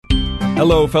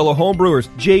Hello, fellow homebrewers.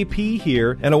 JP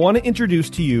here, and I want to introduce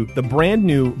to you the brand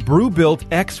new Brew-Built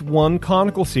X1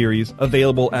 Conical Series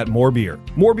available at More Beer.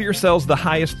 More Beer sells the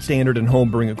highest standard in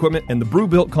homebrewing equipment, and the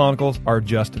Brew-Built Conicals are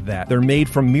just that. They're made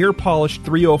from mirror-polished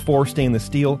 304 stainless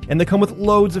steel, and they come with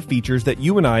loads of features that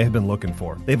you and I have been looking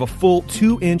for. They have a full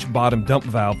 2-inch bottom dump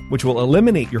valve, which will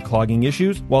eliminate your clogging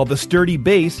issues, while the sturdy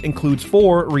base includes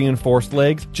 4 reinforced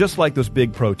legs, just like those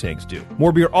big Pro tanks do.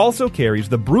 More Beer also carries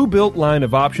the Brew-Built line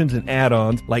of options and add-ons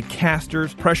like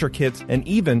casters, pressure kits, and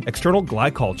even external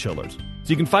glycol chillers. So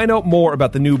you can find out more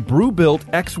about the new Brew-Built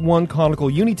X1 Conical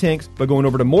Unitanks by going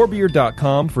over to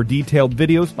morebeer.com for detailed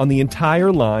videos on the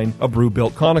entire line of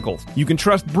Brew-Built Conicals. You can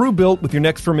trust Brew-Built with your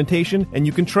next fermentation, and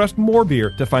you can trust More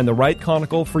Beer to find the right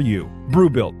conical for you.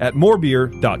 Brew-Built at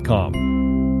morebeer.com.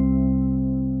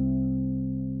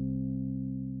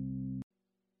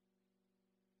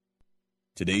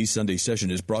 Today's Sunday session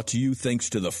is brought to you thanks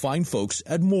to the fine folks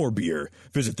at More Beer.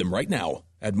 Visit them right now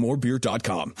at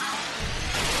morebeer.com.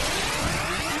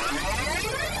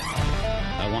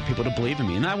 I want people to believe in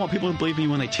me, and I want people to believe in me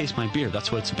when they taste my beer.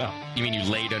 That's what it's about. You mean you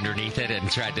laid underneath it and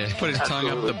tried to put his tongue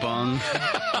up the bung?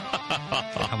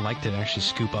 I like to actually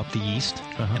scoop up the yeast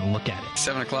and look at it.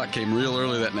 7 o'clock came real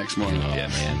early that next morning. Yeah,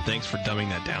 man. Thanks for dumbing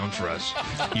that down for us.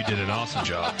 You did an awesome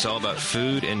job. It's all about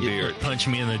food and beer. Punch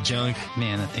me in the junk.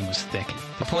 Man, that thing was thick.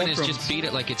 The point is just beat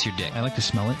it like it's your dick. I like to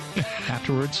smell it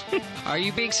afterwards. Are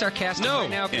you being sarcastic right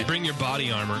now? Yeah. Bring your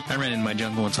body armor. I ran into my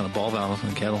junk once on a ball valve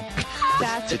in a kettle.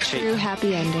 That's a true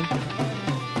happy ending.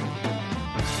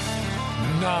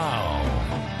 Now,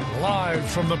 live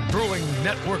from the Brewing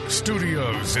Network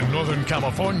studios in Northern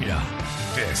California,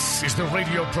 this is the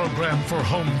radio program for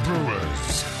home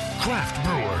brewers, craft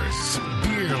brewers,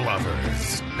 beer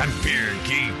lovers, and beer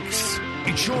geeks.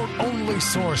 It's your only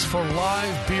source for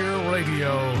live beer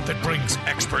radio that brings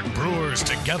expert brewers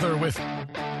together with,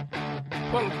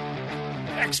 well,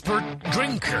 expert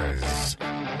drinkers.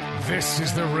 This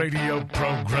is the radio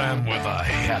program with a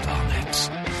head on it.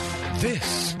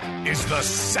 This is The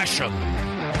Session.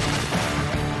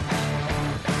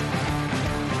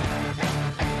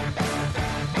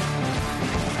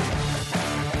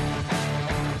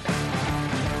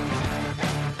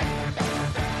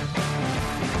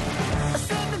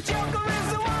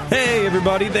 Hey,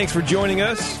 everybody. Thanks for joining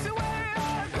us.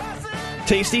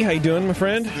 Tasty, how you doing, my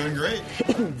friend? Doing great.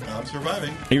 I'm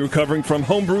surviving. Are you recovering from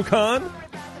HomebrewCon?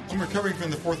 I'm recovering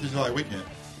from the 4th of July weekend.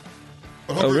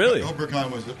 But really?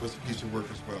 HomebrewCon was a piece of work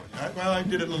as well. I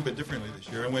did it a little bit differently this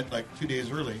year. I went like 2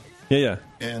 days early. Yeah.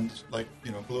 And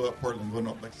blew up Portland, going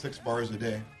up like 6 bars a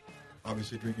day.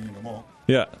 Obviously drinking in them all.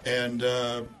 Yeah. And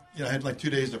I had like 2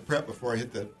 days of prep before I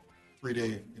hit the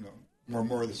 3-day,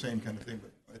 more of the same kind of thing,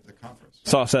 but at the conference.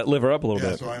 Sauce that liver up a little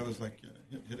bit. Yeah, so I was like,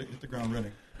 hit the ground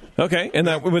running. Okay, and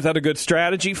was that a good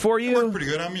strategy for you? It worked pretty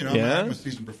good. I'm a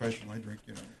seasoned professional. I drink,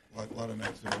 a lot of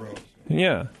nights in a row. So.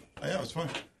 Yeah. Yeah, it was fun.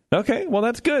 Okay, well,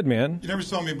 that's good, man. You never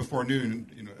saw me before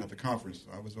noon, at the conference.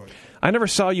 I never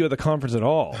saw you at the conference at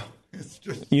all. It's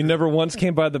just you never once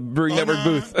came by the Brewing Network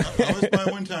booth. I was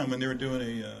by one time when they were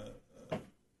doing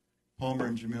Palmer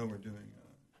and Jamil were doing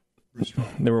Bruce Strong.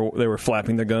 They were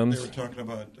flapping their gums. They were talking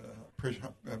about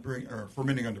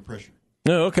fermenting under pressure.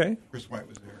 Oh, okay. Chris White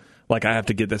was there. Like I have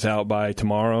to get this out by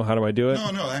tomorrow. How do I do it?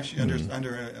 No, actually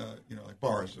under like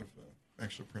bars of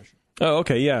extra pressure. Oh,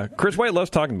 okay, yeah. Chris White loves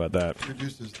talking about that. It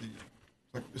reduces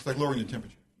it's like lowering the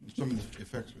temperature. Some of the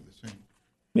effects are the same.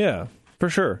 Yeah, for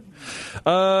sure.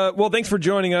 Well, thanks for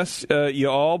joining us, you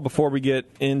all. Before we get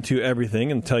into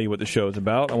everything and tell you what the show is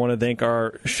about, I want to thank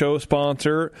our show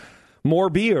sponsor,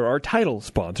 More Beer, our title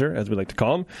sponsor, as we like to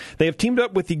call them. They have teamed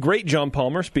up with the great John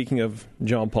Palmer, speaking of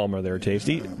John Palmer there,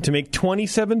 Tasty, to make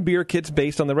 27 beer kits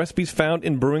based on the recipes found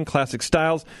in Brewing Classic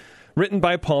Styles, written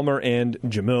by Palmer and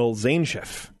Jamil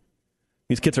Zainshef.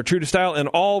 These kits are true to style and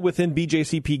all within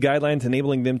BJCP guidelines,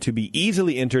 enabling them to be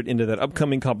easily entered into that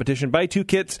upcoming competition. Buy 2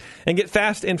 kits and get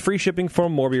fast and free shipping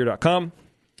from morebeer.com.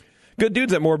 Good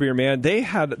dudes at More Beer, man.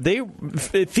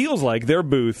 It feels like their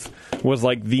booth was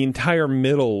like the entire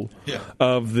middle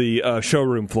of the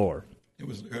showroom floor. It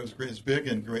was great. It's big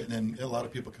and great, and a lot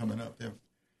of people coming up. They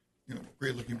have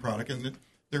great looking product, and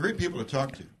they're great people to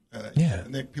talk to.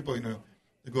 And people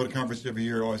they go to conferences every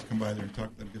year, always come by there and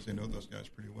talk to them because they know those guys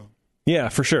pretty well. Yeah,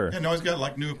 for sure. And always got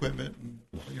like new equipment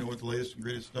and what the latest and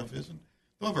greatest stuff is. And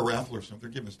they'll have a raffle or something. They're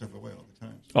giving stuff away all the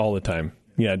time. So. All the time.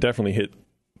 Yeah, definitely hit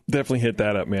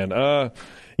that up, man.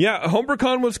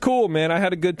 HomebrewCon was cool, man. I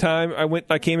had a good time.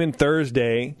 I came in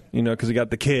Thursday, because I got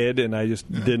the kid, and I just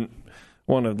didn't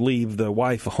want to leave the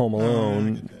wife home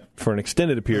alone for an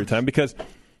extended period of time, because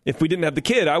if we didn't have the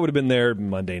kid, I would have been there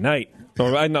Monday night.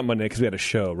 Or not Monday, because we had a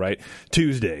show, right?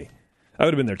 Tuesday. I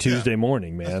would have been there Tuesday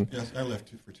morning, man. Yes, I left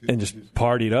for Tuesday. And just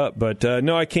partied up. But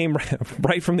no, I came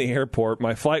right from the airport.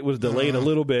 My flight was delayed a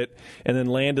little bit and then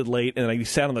landed late, and I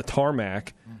sat on the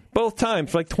tarmac both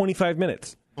times for like 25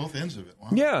 minutes. Both ends of it. Wow.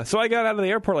 Yeah, so I got out of the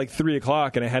airport like 3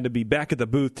 o'clock, and I had to be back at the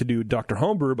booth to do Dr.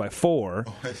 Homebrew by 4.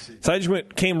 Oh, I see. So I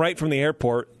just came right from the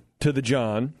airport to the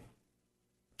John,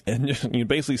 and just,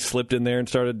 basically slipped in there and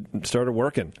started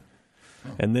working. Oh.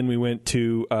 And then we went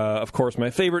to, of course, my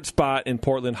favorite spot in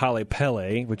Portland, Hale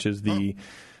Pele, which is the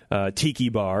tiki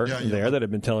bar there that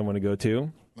I've been telling everyone to go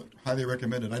to. Highly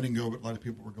recommended. I didn't go, but a lot of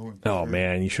people were going. Oh,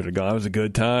 man, you should have gone. It was a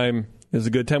good time. It was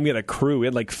a good time. We had a crew. We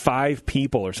had like 5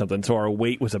 people or something, so our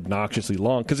wait was obnoxiously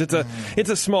long because it's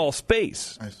a small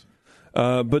space. I see.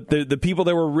 But the people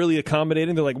that were really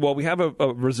accommodating, they're like, well, we have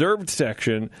a reserved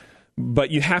section,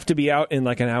 but you have to be out in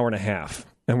like an hour and a half.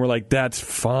 And we're like, that's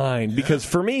fine. Because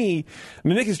for me, I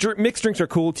mean, mixed drinks are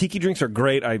cool. Tiki drinks are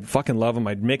great. I fucking love them.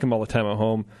 I'd make them all the time at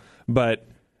home. But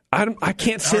I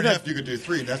can't sit up. You could do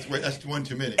 3. That's one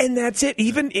too many. And that's it.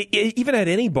 Even at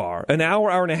any bar, an hour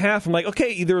and a half. I'm like,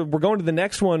 okay, either we're going to the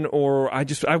next one, or I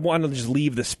want to just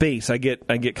leave the space. I get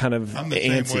kind of I'm the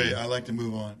antsy. Same way. I like to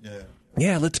move on. Yeah.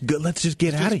 Yeah, let's go. Let's just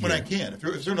get out of here when I can. If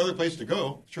there's another place to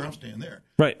go, sure, I'm staying there.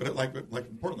 Right. But like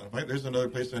in Portland, if there's another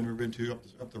place I've never been to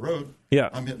up the road. Yeah.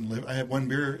 I'm hitting lift. I have 1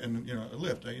 beer and a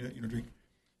lift. I drink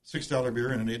 $6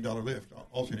 beer and an $8 lift,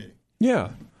 alternating.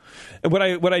 Yeah. What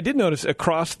I did notice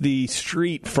across the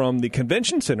street from the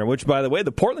convention center, which, by the way,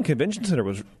 the Portland Convention Center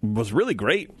was really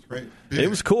great. It's great. It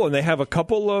was cool, and they have a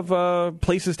couple of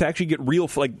places to actually get real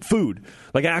food,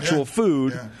 like actual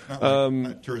food. Yeah,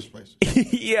 not tourist places.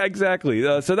 Yeah, exactly.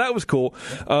 So that was cool.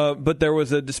 But there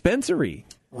was a dispensary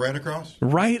right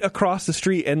across the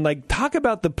street, and talk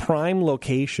about the prime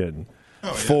location.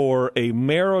 For a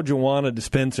marijuana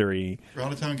dispensary. For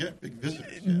out of town big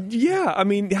visitors. Yeah, I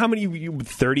mean, how many?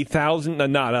 30,000?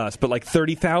 Not us, but like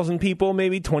 30,000 people,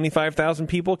 maybe 25,000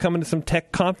 people coming to some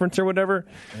tech conference or whatever.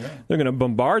 Yeah. They're going to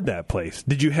bombard that place.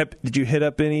 Did you hit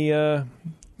up any? No.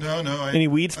 Any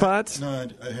weed spots? No,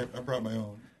 I brought my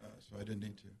own, so I didn't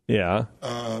need to. Yeah.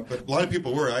 But a lot of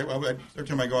people were. Every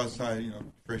time I go outside,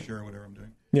 fresh air or whatever I'm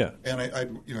doing. Yeah. And I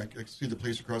see the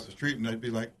place across the street, and I'd be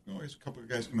like, oh, there's a couple of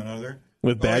guys coming out of there.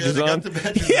 With badges on? Got the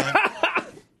badges on.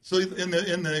 So in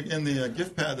the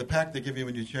gift pack, the pack they give you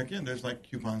when you check in, there's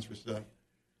coupons for stuff.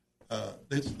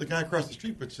 The guy across the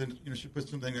street puts in, she puts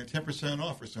something like 10%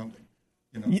 off or something.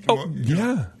 You kill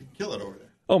it over there.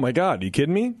 Oh my God, are you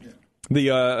kidding me? Yeah.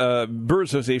 The Brewer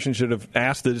Association should have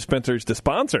asked the dispensaries to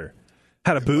sponsor.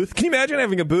 Had a booth. Can you imagine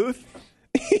having a booth?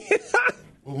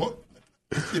 Well,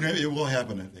 it will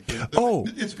happen, I think.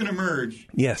 It's going to merge.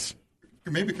 Yes.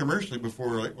 Maybe commercially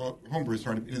before, homebrew is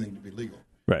hard anything to be legal.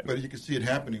 Right. But you can see it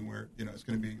happening where, it's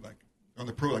going to be on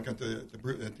the pro, at the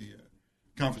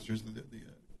conferences, the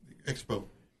expo.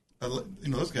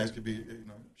 Those guys could be,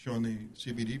 showing the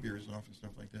CBD beers off and stuff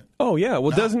like that. Oh yeah,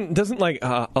 well doesn't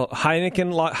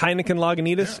Heineken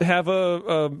Lagunitas have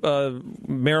a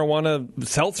marijuana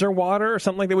seltzer water or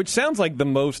something like that? Which sounds like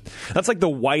that's like the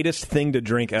whitest thing to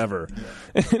drink ever. Yeah.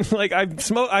 I'm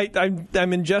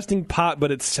ingesting pot,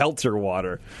 but it's seltzer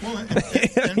water. Well,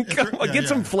 get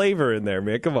some flavor in there,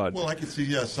 man. Come on. Well, I could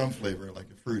see some flavor, like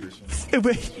a fruit or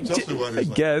something. Seltzer water. I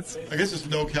guess it's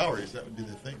no calories. That would be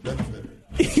the thing. Benefit.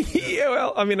 Yeah,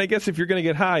 well, I mean, I guess if you're going to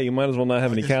get high, you might as well not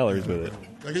have any calories with it.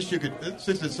 I guess you could,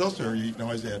 since it's seltzer, you can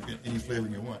always add any flavor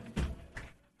you want.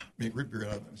 Make root beer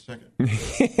out of it in a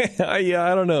second. Yeah,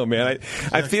 I don't know, man.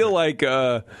 I feel like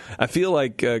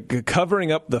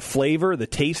covering up the flavor, the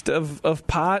taste of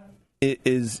pot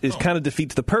is kind of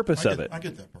defeats the purpose of it. I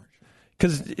get that part.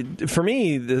 Because for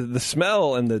me, the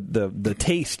smell and the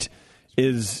taste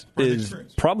is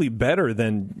probably better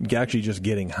than actually just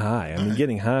getting high. I mean,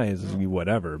 getting high is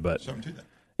whatever, but something to that.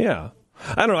 Yeah,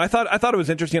 I don't know. I thought it was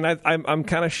interesting. I'm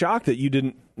kind of shocked that you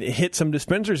didn't hit some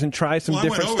dispensers and try some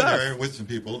different stuff. I went over there with some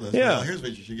people. Well, here's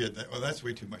what you should get. Well, that's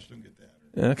way too much. Don't get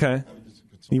that. Okay.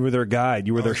 You were their guide.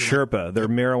 You were their Sherpa, their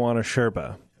marijuana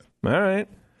Sherpa. Yeah. All right.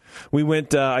 We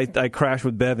went. I crashed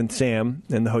with Bev and Sam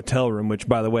in the hotel room, which,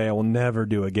 by the way, I will never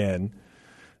do again,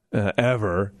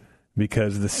 ever.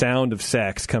 Because the sound of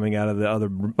sex coming out of the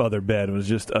other bed was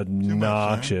just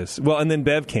obnoxious. Well, and then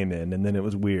Bev came in, and then it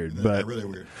was weird. But really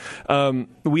weird.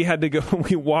 We had to go.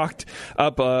 We walked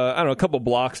up, a couple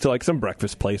blocks to some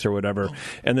breakfast place or whatever,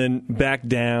 and then back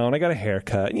down. I got a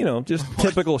haircut. Just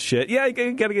typical shit. Yeah,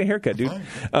 you got to get a haircut, dude.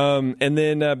 And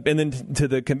then to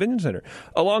the convention center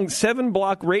along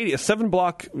 7-block radius,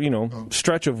 7-block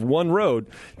stretch of one road,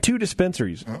 2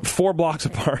 dispensaries, 4 blocks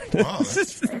apart. Wow,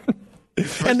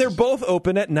 and they're both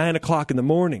open at 9:00 in the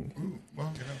morning. Ooh,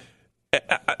 well,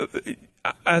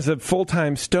 as a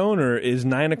full-time stoner, is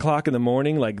 9 o'clock in the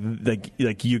morning like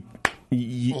you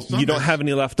don't have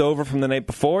any left over from the night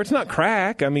before? It's not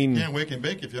crack. I mean, you can't wake and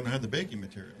bake if you don't have the baking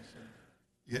materials.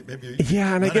 Maybe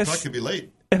and 9 o'clock could be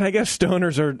late. And I guess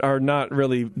stoners are not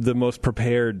really the most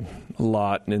prepared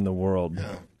lot in the world.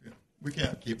 Yeah. We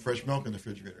can't keep fresh milk in the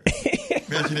refrigerator.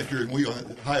 Imagine if you're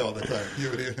high all the time.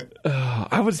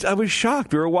 I was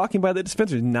shocked. We were walking by the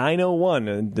dispensary, 9:01,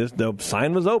 and the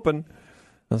sign was open.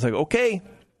 I was like, okay,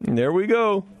 there we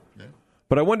go. Yeah.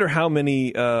 But I wonder how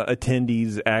many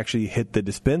attendees actually hit the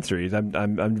dispensaries.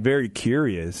 I'm very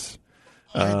curious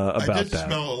about that. I did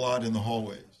smell a lot in the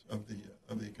hallways of the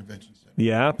convention center.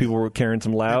 Yeah, people were carrying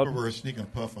some loud. People were sneaking a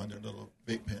puff on their little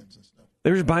vape pens and stuff. They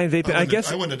were just buying vape pens. I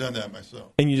guess I wouldn't have done that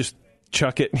myself. And you just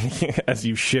chuck it as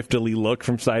you shiftily look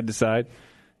from side to side.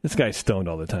 This guy's stoned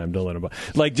all the time. Don't let him.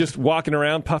 Like just walking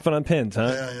around puffing on pens,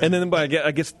 huh? Yeah. And then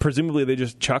I guess presumably they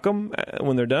just chuck them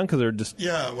when they're done because they're just.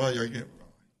 Yeah, well,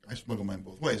 I smuggle mine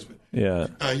both ways, but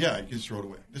you just throw it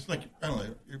away. It's like I don't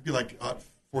know. It'd be like $40,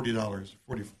 $45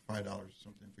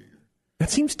 something for a year. That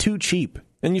seems too cheap.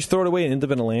 And you just throw it away and end up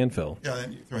in a landfill. Yeah,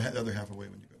 then you throw the other half away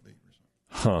when you go leave or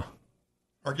something. Huh.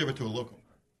 Or give it to a local.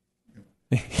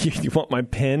 You want my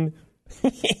pen?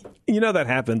 You know that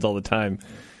happens all the time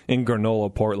in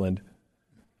Granola, Portland.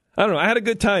 I don't know. I had a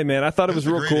good time, man. I thought it was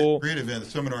real cool. Great event.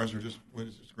 The seminars were just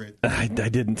great. I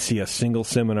didn't see a single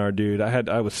seminar, dude.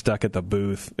 I was stuck at the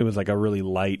booth. It was like a really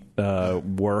light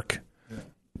work.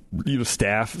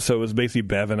 Staff. So it was basically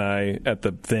Bev and I at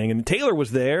the thing. And Taylor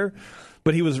was there,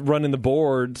 but he was running the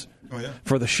boards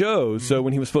for the show. Mm-hmm. So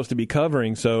when he was supposed to be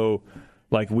covering,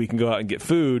 like we can go out and get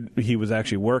food, he was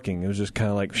actually working. It was just kind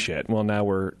of like shit. Well, now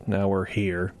we're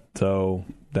here, so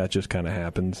that just kind of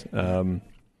happens.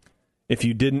 If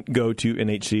you didn't go to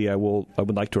NHC, I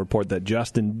would like to report that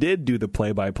Justin did do the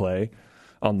play-by-play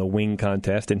on the wing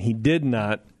contest, and he did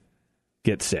not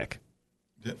get sick.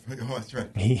 Oh, that's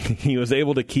right. He was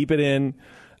able to keep it in.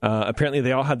 Apparently,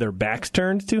 they all had their backs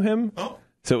turned to him. Oh.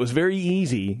 So it was very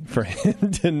easy for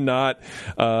him to not,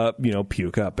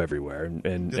 puke up everywhere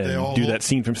and do that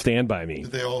scene from Stand By Me.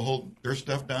 Did they all hold their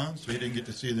stuff down so you didn't get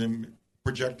to see them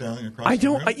project down across the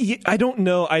room? I don't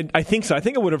know. I think so. I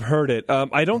think I would have heard it.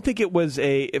 I don't think it was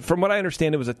from what I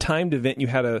understand, it was a timed event. You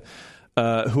had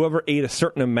whoever ate a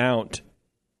certain amount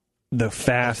the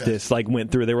fastest,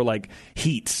 went through. They were like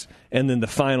heats. And then the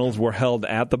finals were held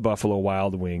at the Buffalo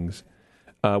Wild Wings,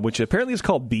 which apparently is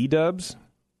called B-Dubs.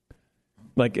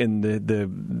 Like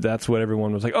in that's what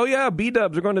everyone was like. Oh yeah,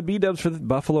 B-Dubs. We're going to B-Dubs for the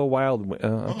Buffalo Wild.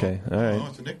 Okay, all right. Oh,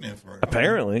 it's a nickname for it.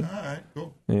 Apparently. All right,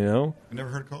 cool. You know, I never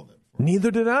heard it called that before.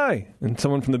 Neither did I. And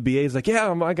someone from the BA is like,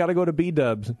 "Yeah, I got to go to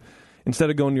B-Dubs instead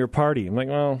of going to your party." I'm like,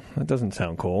 "Well, that doesn't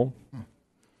sound cool."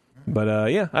 But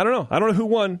I don't know. I don't know who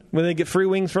won when they get free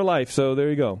wings for life. So there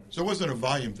you go. So it wasn't a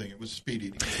volume thing. It was speed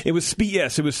eating. It was speed.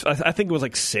 Yes, it was. I think it was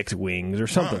like 6 wings or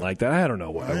something like that. I don't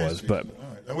know what it was, but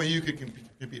that way you could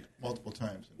compete multiple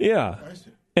times. Yeah.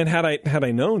 And had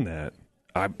I known that,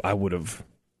 I would have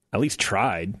at least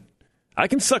tried. I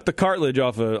can suck the cartilage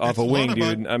off a wing,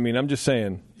 dude. I mean, I'm just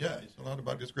saying. Yeah, it's a lot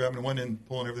about just grabbing one end,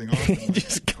 pulling everything off.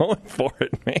 Just going for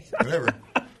it, man. Whatever.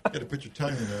 You got to put your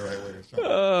tongue in the right way or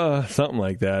something. Something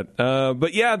like that.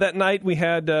 But yeah, that night we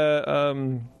had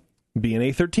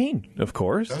BNA 13, of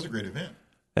course. That was a great event.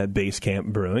 At Base Camp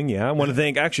Brewing, yeah. I want to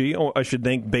thank, I should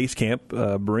thank Base Camp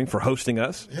Brewing for hosting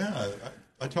us. Yeah,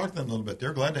 I talked to them a little bit.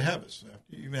 They're glad to have us,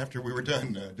 even after we were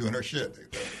done doing our shit.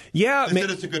 They said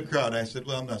it's a good crowd. I said,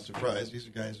 well, I'm not surprised. These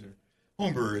guys are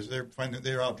home brewers.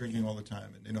 They're out drinking all the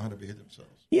time, and they know how to behave themselves.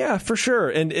 Yeah, for sure.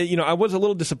 And, I was a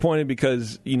little disappointed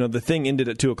because, the thing ended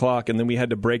at 2 o'clock, and then we had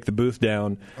to break the booth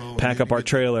down, pack up our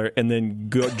trailer, and then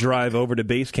drive over to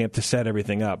Base Camp to set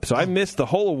everything up. So I missed the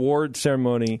whole award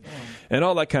ceremony and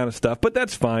all that kind of stuff. But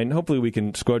that's fine. Hopefully we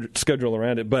can schedule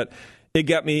around it. But it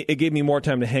gave me more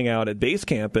time to hang out at Base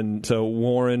Camp. And so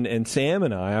Warren and Sam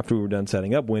and I, after we were done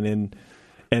setting up, went in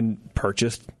and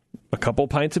purchased a couple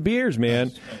pints of beers, man.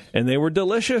 Nice. And they were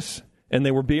delicious. And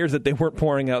they were beers that they weren't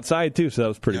pouring outside, too, so that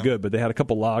was pretty good. But they had a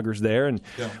couple lagers there, and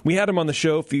we had them on the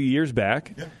show a few years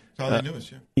back. Yeah, that's how they knew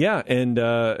us, Yeah, and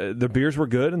their beers were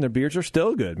good, and their beers are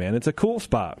still good, man. It's a cool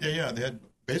spot. Yeah, they had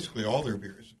basically all their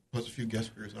beers, plus a few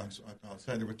guest beers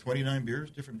outside. There were 29 beers,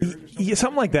 different beers or something? Yeah,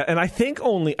 something like that. And I think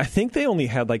they only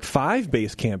had like 5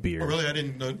 Base Camp beers. Oh, really? I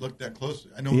didn't look that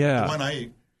closely. I know the one I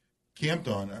camped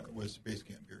on was Base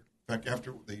Camp beer. In fact,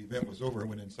 after the event was over, I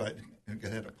went inside and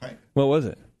had a pint. What was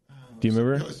it? Do you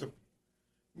remember? It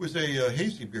was a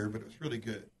hazy beer, but it was really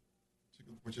good,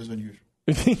 which is unusual.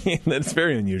 That's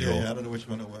very unusual. Yeah, I don't know which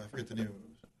one it was. I forget the name of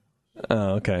it.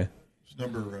 Oh, okay. It's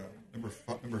number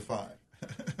 5.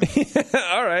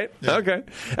 All right. Yeah. Okay.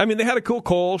 I mean, they had a cool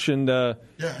Kolsch, and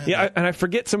and I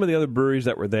forget some of the other breweries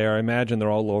that were there. I imagine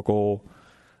they're all local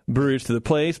breweries to the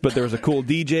place, but there was a cool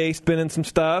DJ spinning some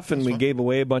stuff, and we gave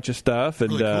away a bunch of stuff.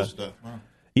 And really cool stuff. Wow.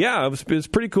 Yeah, it was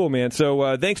pretty cool, man.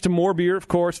 So thanks to More Beer, of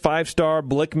course, 5-Star,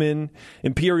 Blickman,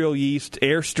 Imperial Yeast,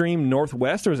 Airstream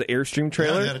Northwest. There was an Airstream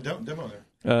trailer. Yeah, they had a demo there.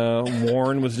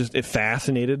 Warren was just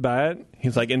fascinated by it.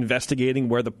 He's like investigating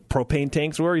where the propane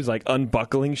tanks were. He's like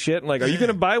unbuckling shit. I'm like, are you going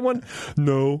to buy one?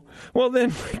 No. Well,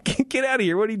 then get out of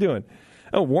here. What are you doing?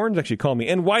 Oh, Warren's actually called me.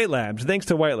 And White Labs. Thanks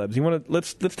to White Labs. You want to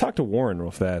let's talk to Warren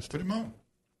real fast. Put him on.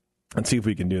 Let's see if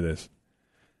we can do this.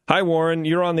 Hi, Warren.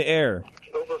 You're on the air.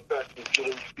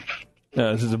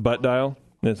 This is a butt dial.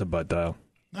 It's a butt dial.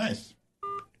 Nice.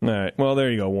 All right. Well, there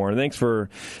you go, Warren. Thanks for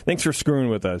screwing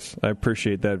with us. I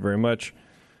appreciate that very much.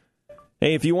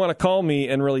 Hey, if you want to call me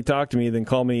and really talk to me, then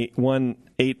call me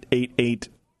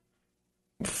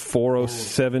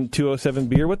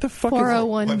 1-888-407-207-BEER. What the fuck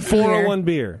 401 is that? 401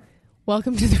 beer.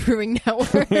 Welcome to the Brewing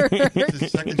Network. It's the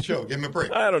second show. Give him a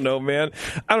break. I don't know, man.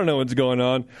 I don't know what's going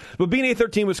on. But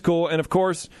BNA13 was cool. And, of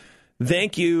course,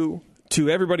 thank you to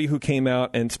everybody who came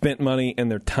out and spent money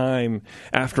and their time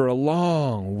after a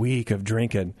long week of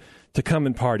drinking to come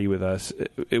and party with us.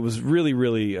 It was really,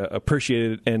 really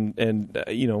appreciated, and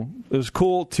it was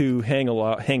cool to hang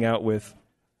out with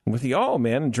y'all,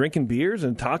 man, and drinking beers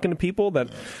and talking to people that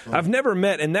I've never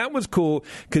met, and that was cool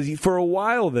because for a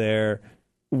while there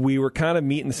we were kind of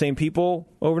meeting the same people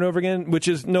over and over again, which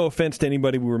is no offense to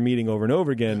anybody we were meeting over and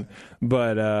over again,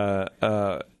 but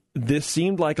this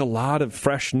seemed like a lot of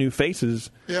fresh new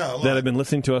faces that have been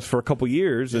listening to us for a couple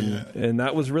years, and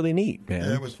that was really neat, man.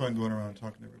 Yeah, it was fun going around and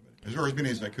talking to everybody. Or as many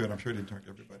as I could. I'm sure I didn't talk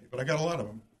to everybody, but I got a lot of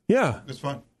them. Yeah. It was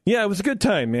fun. Yeah, it was a good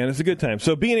time, man. It was a good time.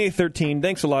 So BNA 13,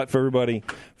 thanks a lot for everybody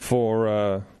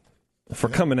for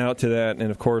coming out to that, and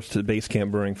of course to Base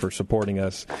Camp Brewing for supporting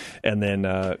us. And then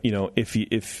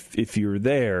if you're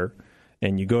there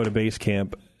and you go to Base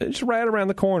Camp, just right around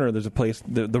the corner, there's a place,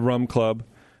 the Rum Club.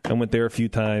 I went there a few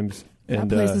times. And,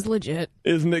 that place is legit.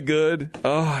 Isn't it good?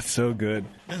 Oh, it's so good.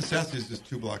 And Sassy's is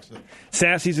 2 blocks up.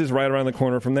 Sassy's is right around the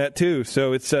corner from that, too.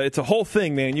 So it's a whole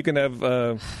thing, man. You can have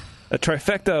a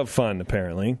trifecta of fun,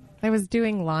 apparently. I was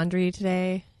doing laundry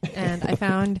today, and I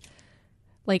found,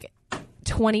 like,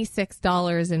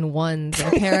 $26 in ones,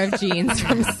 a pair of jeans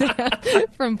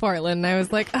from Portland. And I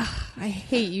was like, I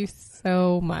hate you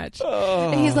so much.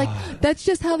 Oh. And he's like, that's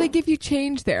just how they give you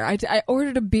change there. I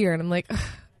ordered a beer, and I'm like,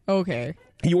 okay.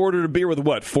 You ordered a beer with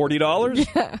what, $40?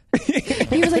 Yeah.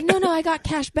 He was like, no, I got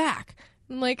cash back.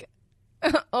 I'm like,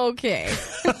 okay.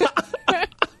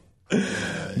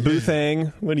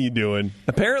 Boothang, what are you doing?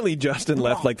 Apparently, Justin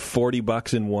left like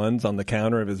 $40 in ones on the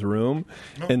counter of his room,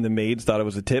 and the maids thought it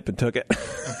was a tip and took it.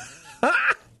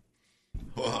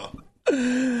 Wow.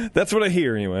 That's what I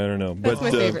hear anyway. I don't know. That's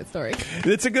my favorite story.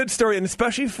 It's a good story, and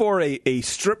especially for a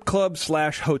strip club /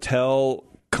 hotel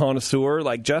connoisseur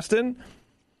like Justin.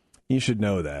 You should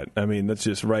know that. I mean, that's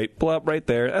just right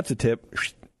there. That's a tip.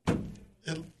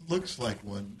 It looks like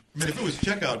one. I mean, if it was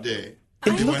checkout day.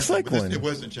 It looks like one. It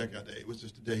wasn't checkout day. It was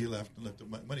just the day he left and left the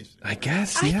money. I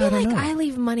guess, yeah, I don't know. I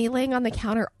leave money laying on the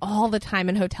counter all the time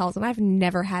in hotels, and I've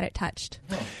never had it touched.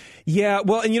 Oh. Yeah,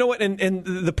 well, and you know what? And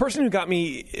the person who got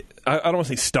me, I don't want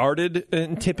to say started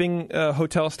in tipping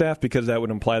hotel staff because that would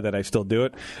imply that I still do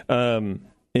it,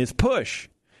 is Push.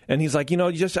 And he's like,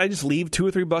 I just leave $2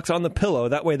 or $3 on the pillow.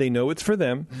 That way they know it's for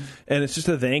them. Mm-hmm. And it's just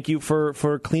a thank you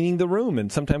for cleaning the room. And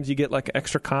sometimes you get like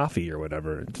extra coffee or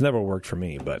whatever. It's never worked for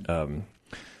me. But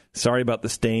sorry about the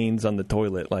stains on the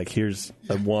toilet. Like, here's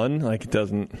a one. Like, it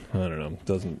doesn't, I don't know.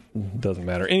 Doesn't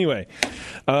matter. Anyway,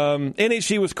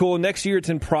 NHC was cool. Next year it's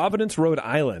in Providence, Rhode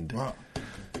Island. Wow.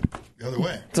 The other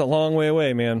way. It's a long way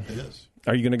away, man. It is.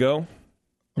 Are you going to go?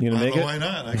 You gonna make it? Why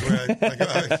not? I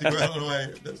don't know why.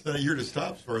 That's not a year to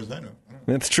stop, as far as I know.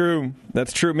 That's true,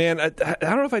 man. I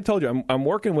don't know if I told you. I'm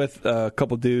working with a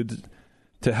couple dudes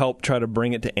to help try to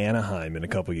bring it to Anaheim in a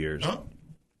couple years. Oh,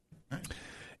 nice.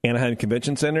 Anaheim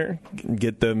Convention Center,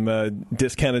 get them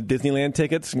discounted Disneyland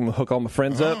tickets, and hook all my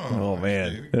friends up. Oh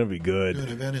man, that'll be good. Do an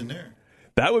event in there.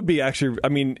 That would be actually. I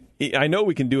mean, I know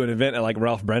we can do an event at like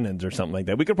Ralph Brennan's or something like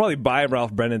that. We could probably buy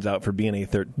Ralph Brennan's out for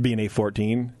BNA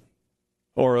 14.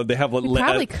 Or they have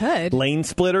probably could. Lane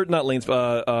splitter, not lane.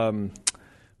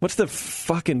 What's the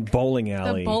fucking bowling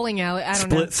alley? The bowling alley. I don't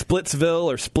know. Splitsville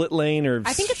or Split Lane or.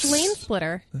 I think it's Lane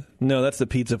Splitter. No, that's the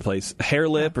pizza place. Hair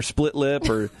Lip or Split Lip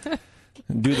or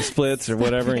Do the Splits or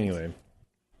whatever. Anyway,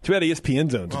 too bad ESPN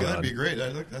Zone's gone. That'd be great.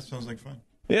 That sounds like fun.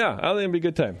 Yeah, I think it'd be a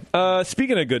good time.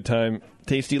 Speaking of good time,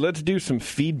 Tasty, let's do some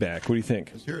feedback. What do you think?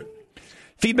 Let's hear it.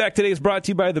 Feedback today is brought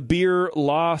to you by the Beer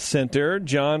Law Center.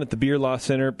 John at the Beer Law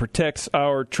Center protects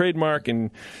our trademark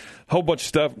and a whole bunch of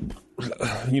stuff.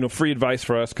 Free advice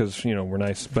for us because, we're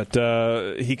nice. But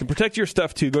he can protect your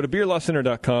stuff, too. Go to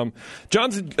beerlawcenter.com.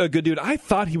 John's a good dude. I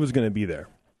thought he was going to be there.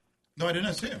 No, I did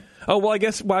not see him. Oh, well, I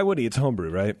guess why would he? It's homebrew,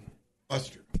 right? That's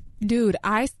true. Dude,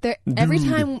 every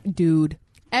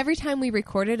time we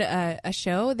recorded a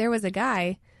show, there was a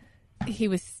guy. He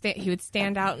would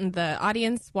stand out in the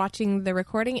audience watching the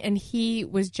recording, and he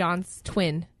was John's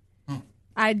twin.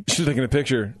 She's taking a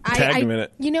picture. Tag him in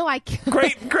it.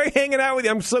 Great hanging out with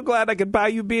you. I'm so glad I could buy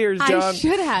you beers, John. I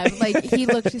should have. He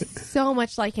looked so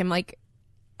much like him.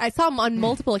 I saw him on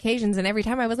multiple occasions, and every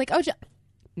time I was like, "Oh,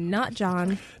 not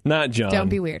John. Not John. Don't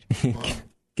be weird."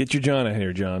 Get your John out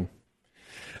here, John.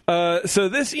 So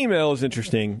this email is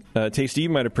interesting. Tasty, you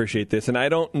might appreciate this, and I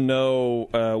don't know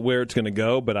where it's going to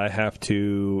go, but I have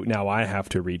to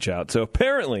reach out. So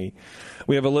apparently,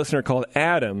 we have a listener called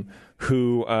Adam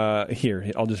who, here,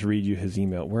 I'll just read you his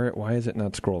email. Why is it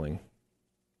not scrolling?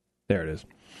 There it is.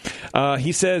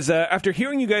 He says, after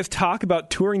hearing you guys talk about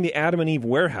touring the Adam and Eve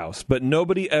warehouse, but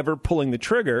nobody ever pulling the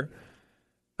trigger,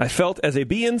 I felt as a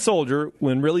BN soldier,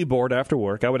 when really bored after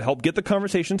work, I would help get the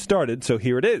conversation started, so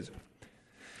here it is.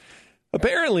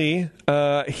 Apparently,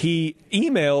 he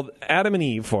emailed Adam and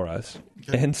Eve for us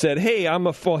and said, hey,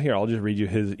 here, I'll just read you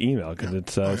his email because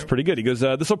it's pretty good. He goes,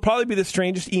 this will probably be the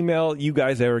strangest email you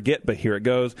guys ever get, but here it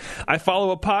goes. I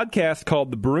follow a podcast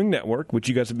called The Brewing Network, which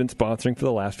you guys have been sponsoring for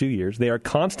the last few years. They are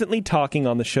constantly talking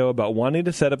on the show about wanting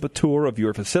to set up a tour of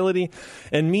your facility,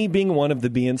 and me being one of the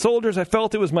BN soldiers, I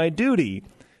felt it was my duty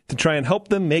to try and help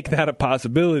them make that a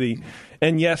possibility.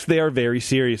 And yes, they are very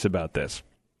serious about this.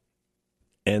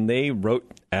 And they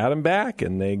wrote Adam back,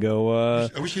 and they go...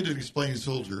 I wish you did explain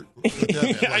soldier.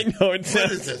 I know. What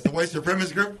is this, the white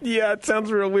supremacist group? Yeah, it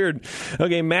sounds real weird.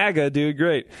 Okay, MAGA, dude,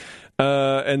 great.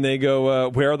 And they go,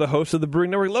 where are the hosts of the Brewing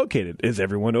Network located? Is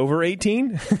everyone over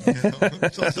 18? So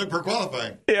it's like we're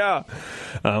qualifying. Yeah.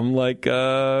 I'm like,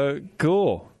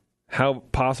 cool. How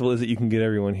possible is it you can get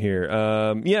everyone here?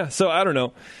 So I don't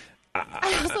know.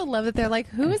 I also love that they're like,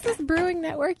 who is this Brewing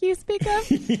Network you speak of?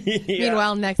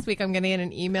 Meanwhile, next week I'm going to get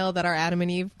an email that our Adam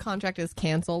and Eve contract is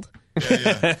canceled.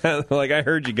 Yeah. Like, I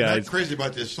heard you guys. I'm not crazy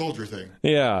about this soldier thing.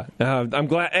 Yeah. I'm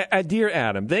glad. Dear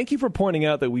Adam, thank you for pointing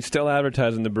out that we still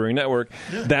advertise in the Brewing Network.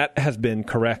 Yeah. That has been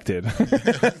corrected.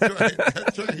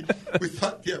 That's right. We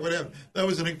thought, whatever. That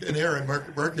was an error in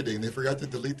marketing. They forgot to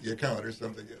delete the account or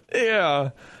something.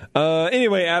 Yeah.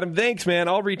 Anyway, Adam, thanks, man.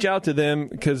 I'll reach out to them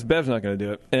because Bev's not going to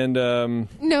do it. And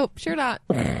nope, sure not.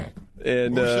 And we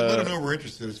should let them know we're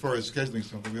interested as far as scheduling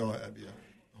something. We all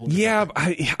yeah,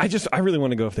 I really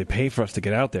want to go if they pay for us to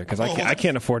get out there because I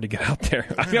can't afford to get out there.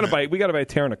 We got to buy a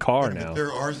tear in a car now. If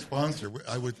they're our sponsor,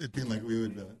 it'd be like we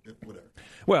would whatever.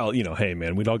 Well, hey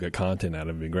man, we'd all get content out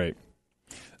of it. It'd be great.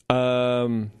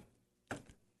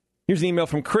 Here's an email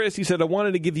from Chris. He said, I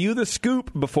wanted to give you the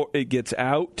scoop before it gets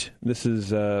out. This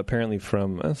is apparently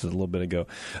this is a little bit ago.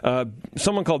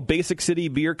 Someone called Basic City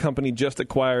Beer Company just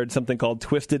acquired something called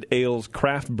Twisted Ales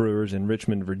Craft Brewers in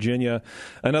Richmond, Virginia.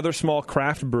 Another small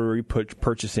craft brewery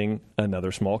purchasing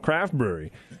another small craft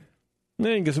brewery.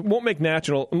 It won't make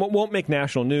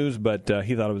national news, but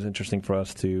he thought it was interesting for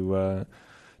us to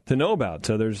know about.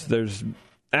 So there's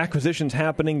acquisitions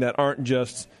happening that aren't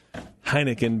just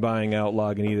Heineken buying out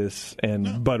Lagunitas and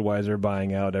Budweiser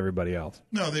buying out everybody else.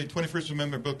 No, the 21st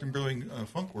Amendment Book and Brewing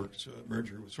Funkworks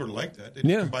merger was sort of like that. They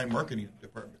just combined marketing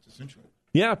departments, essentially.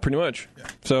 Yeah, pretty much. Yeah.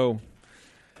 So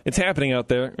it's happening out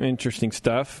there. Interesting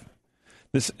stuff.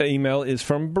 This email is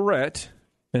from Brett,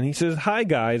 and he says, hi,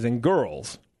 guys and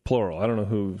girls, plural. I don't know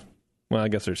who. Well, I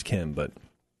guess there's Kim, but,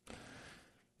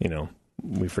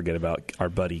 we forget about our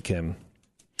buddy Kim.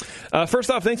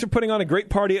 First off, thanks for putting on a great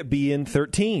party at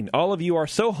BN13. All of you are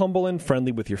so humble and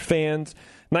friendly with your fans.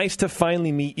 Nice to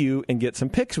finally meet you and get some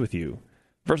pics with you.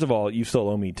 First of all, you still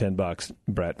owe me $10,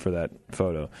 Brett, for that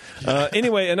photo.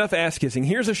 Anyway, enough ass-kissing.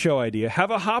 Here's a show idea.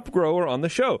 Have a hop grower on the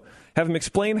show. Have him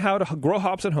explain how to grow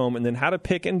hops at home and then how to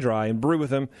pick and dry and brew with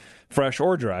them, fresh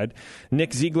or dried.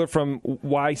 Nick Ziegler from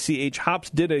YCH Hops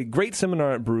did a great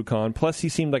seminar at BrewCon. Plus, he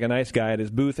seemed like a nice guy at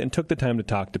his booth and took the time to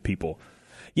talk to people.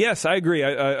 Yes, I agree.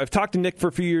 I've talked to Nick for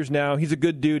a few years now. He's a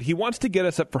good dude. He wants to get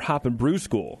us up for Hop and Brew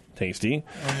School, Tasty,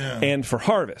 and for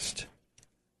Harvest,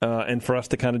 and for us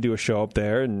to kind of do a show up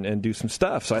there and do some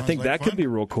stuff. So I think that could be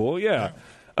real cool. Yeah.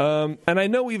 And I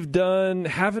know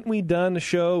haven't we done a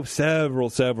show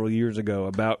several years ago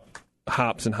about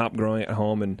hops and hop growing at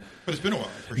home? But it's been a while.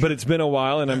 But it's been a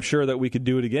while, and I'm sure that we could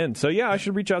do it again. So, yeah, I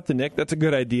should reach out to Nick. That's a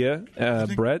good idea.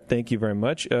 Brett, thank you very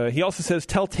much. He also says,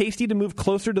 tell Tasty to move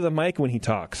closer to the mic when he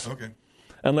talks. Okay.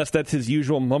 unless that's his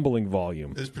usual mumbling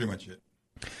volume. That's pretty much it.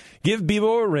 Give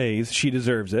Bevo a raise. She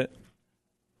deserves it.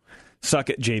 Suck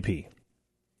it, JP.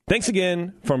 Thanks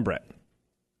again from Brett.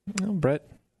 Oh, Brett,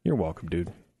 you're welcome,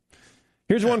 dude.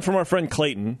 Here's one from our friend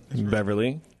Clayton in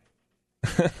Beverly.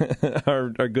 our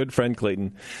good friend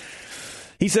Clayton.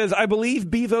 He says, I believe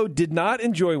Bevo did not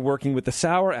enjoy working with the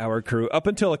Sour Hour crew up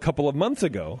until a couple of months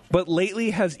ago, but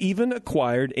lately has even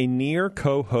acquired a near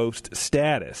co-host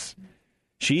status.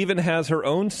 She even has her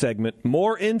own segment,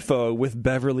 More Info with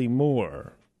Beverly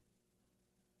Moore.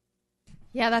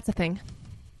 Yeah, that's a thing.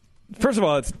 First of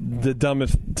all, it's the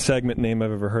dumbest segment name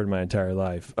I've ever heard in my entire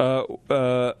life.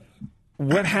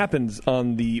 What happens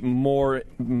on the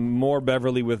More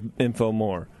Beverly with Info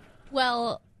More?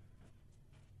 Well,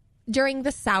 during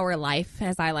the sour life,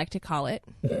 as I like to call it,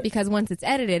 because once it's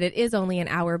edited, it is only an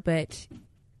hour, but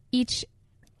each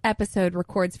episode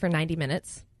records for 90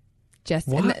 minutes.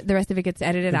 And the rest of it gets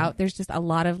edited out. There's just a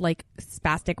lot of like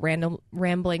spastic random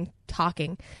rambling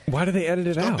talking. Why do they edit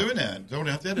it out? Stop doing that. Don't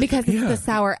have to edit because it's the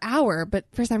sour hour, but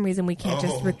for some reason we can't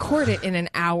just record it in an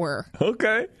hour.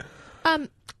 Okay.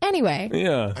 Anyway.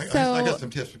 Yeah. I got some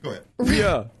tips. Go ahead.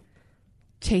 Yeah.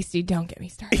 Tasty, don't get me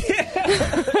started.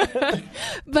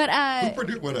 But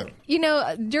whatever. You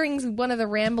know, during one of the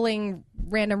random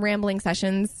rambling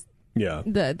sessions,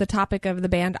 the topic of the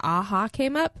band Aha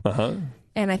came up.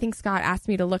 And I think Scott asked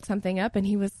me to look something up, and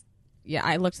he was,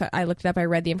 I looked it up. I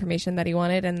read the information that he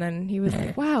wanted, and then he was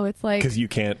like, "Wow, it's like because he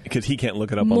can't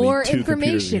look it up more on the two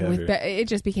information with it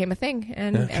just became a thing,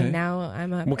 and now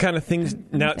I'm a what kind of things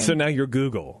now? So now you're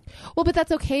Google. Well, but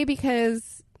that's okay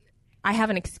because I have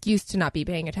an excuse to not be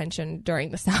paying attention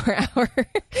during the sour hour,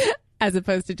 as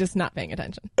opposed to just not paying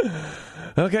attention.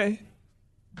 Okay.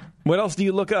 What else do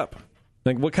you look up?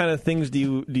 Like, what kind of things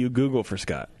do you Google for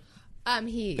Scott? I've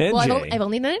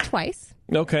only done it twice.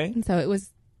 Okay. And so it was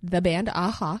the band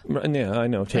Aha. Yeah, I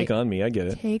know. Take on Me. I get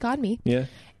it. Take on Me. Yeah.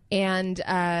 And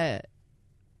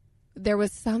there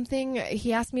was something,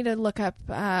 he asked me to look up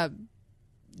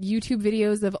YouTube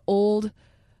videos of old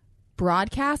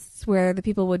broadcasts where the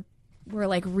people were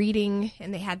like reading,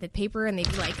 and they had the paper, and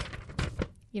they'd be like,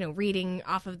 reading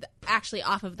off of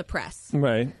the press.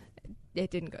 Right. It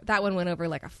didn't go. That one went over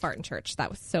like a fart in church. That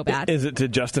was so bad. Is it to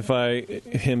justify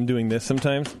him doing this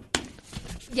sometimes?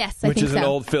 Yes, I think so. Which is an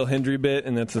old Phil Hendry bit,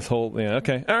 and that's this whole... Yeah,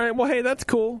 okay. All right, well, hey, that's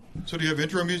cool. So do you have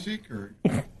intro music? Or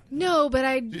No, but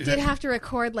I did have to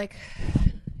record like...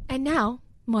 And now,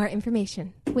 more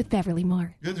information with Beverly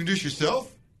Moore. You introduce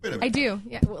yourself? Wait a minute. I do.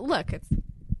 Yeah. Well, look, I'm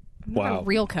not a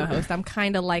real co-host. I'm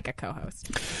kind of like a co-host.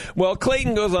 Well,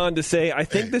 Clayton goes on to say, I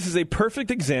think this is a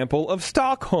perfect example of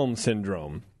Stockholm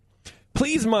Syndrome.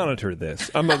 Please monitor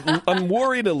this. I'm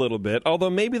worried a little bit, although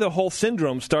maybe the whole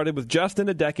syndrome started with Justin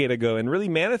a decade ago and really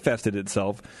manifested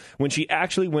itself when she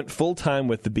actually went full-time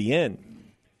with the BN.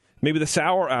 Maybe the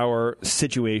Sour Hour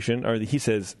situation, or he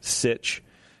says sitch,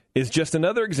 is just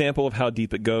another example of how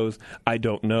deep it goes. I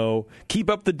don't know. Keep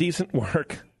up the decent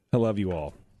work. I love you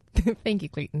all. Thank you,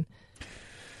 Clayton.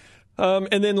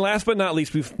 And then last but not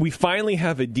least, we finally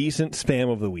have a decent spam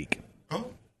of the week. Oh.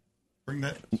 Bring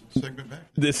that segment back.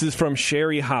 This is from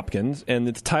Sherry Hopkins, and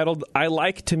it's titled, I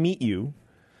Like to Meet You,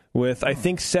 with, I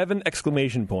think, 7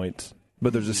 exclamation points.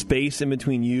 But there's a space in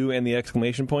between you and the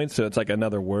exclamation points, so it's like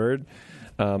another word.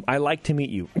 I like to meet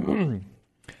you.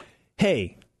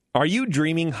 Hey, are you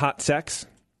dreaming hot sex?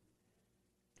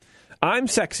 I'm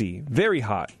sexy, very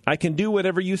hot. I can do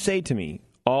whatever you say to me.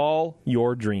 All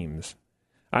your dreams.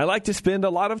 I like to spend a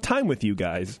lot of time with you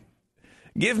guys.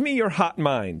 Give me your hot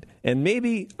mind, and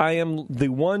maybe I am the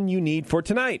one you need for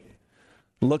tonight.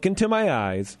 Look into my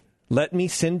eyes. Let me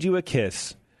send you a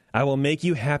kiss. I will make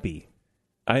you happy.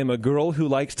 I am a girl who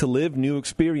likes to live new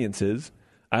experiences.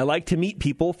 I like to meet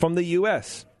people from the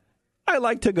U.S. I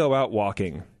like to go out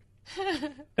walking.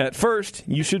 At first,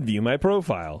 you should view my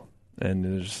profile. And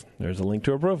there's a link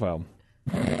to her profile.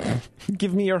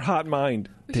 Give me your hot mind,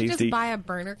 we Tasty. should just buy a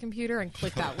burner computer and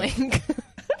click that link.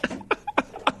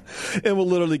 It will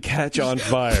literally catch on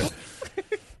fire.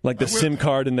 Like the SIM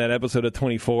card in that episode of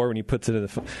 24 when he puts it in the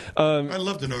phone. I'd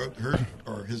love to know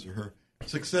his or her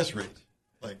success rate.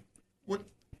 Like,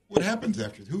 what happens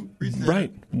after? Who reads that?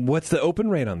 Right. What's the open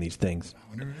rate on these things?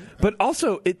 But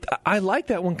also, I like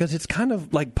that one because it's kind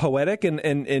of like poetic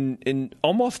and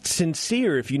almost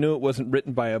sincere if you knew it wasn't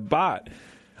written by a bot.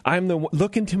 I'm the one,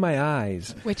 look into my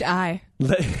eyes. Which eye?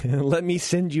 Let me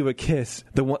send you a kiss.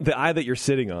 The eye that you're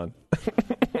sitting on.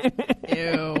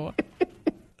 Ew.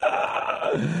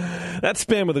 That's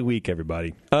Spam of the Week,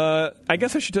 everybody. I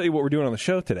guess I should tell you what we're doing on the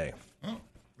show today. Oh,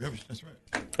 that's right.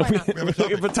 We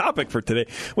have a topic for today,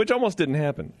 which almost didn't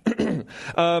happen.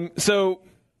 So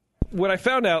what I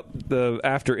found out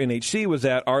after NHC was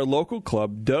that our local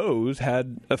club, DOZE,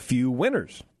 had a few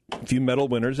winners, a few medal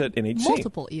winners at NHC.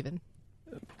 Multiple, even.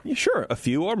 Yeah, sure, a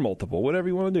few or multiple, whatever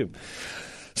you want to do.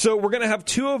 So we're going to have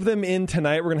two of them in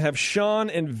tonight. We're going to have Sean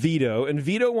and Vito. And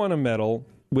Vito won a medal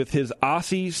with his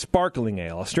Aussie Sparkling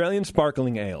Ale, Australian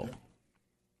Sparkling Ale.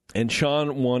 And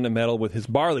Sean won a medal with his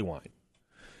barley wine.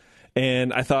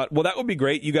 And I thought, well, that would be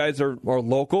great. You guys are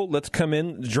local. Let's come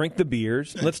in, drink the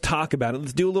beers. Let's talk about it.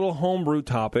 Let's do a little homebrew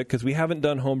topic, because we haven't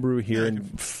done homebrew here in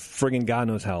friggin' God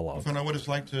knows how long. Find out what it's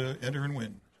like to enter and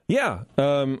win. Yeah.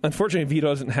 Unfortunately, Vito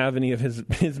doesn't have any of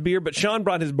his beer, but Sean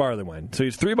brought his barley wine. So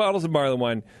he's 3 bottles of barley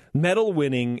wine,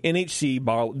 medal-winning NHC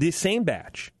bottle, the same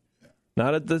batch.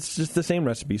 That's just the same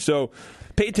recipe. So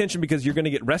pay attention, because you're going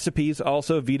to get recipes.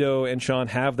 Also, Vito and Sean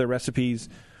have their recipes.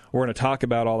 We're going to talk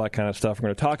about all that kind of stuff. We're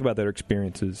going to talk about their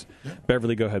experiences. Yeah.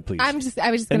 Beverly, go ahead, please. I was just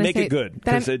going to say, and make it good,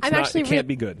 because it can't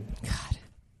be good. God,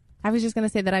 I was just going to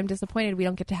say that I'm disappointed we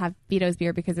don't get to have Vito's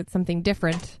beer, because it's something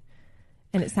different,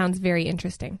 and it sounds very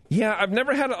interesting. Yeah, I've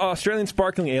never had an Australian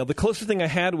sparkling ale. The closest thing I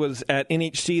had was at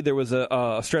NHC. There was a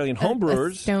Australian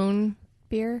homebrewers. Stone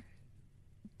beer.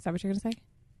 Is that what you're going to say?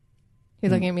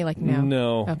 You're looking at me like no.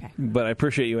 No. Okay. But I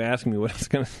appreciate you asking me what I was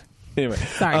going to. Anyway,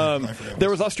 sorry. There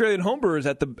was Australian homebrewers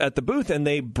at the booth, and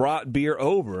they brought beer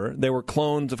over. They were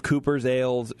clones of Cooper's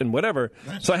ales and whatever.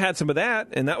 Nice. So I had some of that,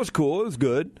 and that was cool. It was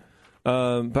good.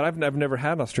 But I've never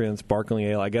had Australian sparkling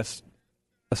ale, I guess,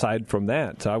 aside from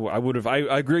that. So I would have. I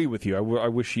agree with you. I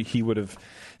wish he would have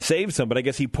saved some, but I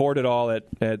guess he poured it all at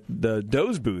the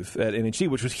DOZE booth at NHC,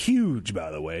 which was huge,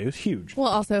 by the way. It was huge. Well,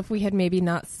 also, if we had maybe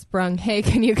not sprung, hey,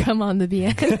 can you come on the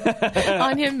BN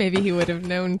on him, maybe he would have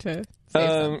known to save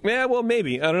some. Yeah, well,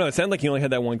 maybe. I don't know. It sounded like he only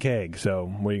had that one keg,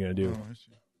 so what are you going to do?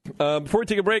 Before we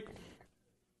take a break,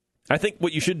 I think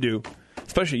what you should do,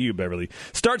 especially you, Beverly,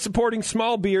 start supporting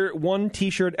small beer 1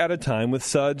 T-shirt at a time with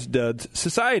Suds Duds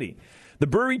Society. The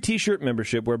brewery T-shirt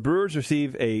membership, where members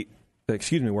receive a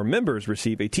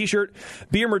T-shirt,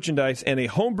 beer merchandise, and a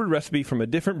homebrew recipe from a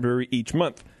different brewery each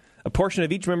month. A portion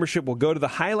of each membership will go to the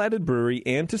highlighted brewery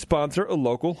and to sponsor a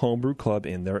local homebrew club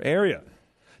in their area.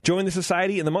 Join the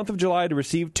society in the month of July to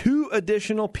receive 2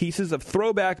 additional pieces of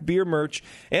throwback beer merch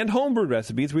and homebrew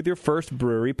recipes with your first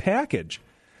brewery package.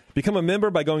 Become a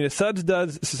member by going to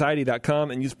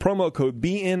sudsdudssociety.com and use promo code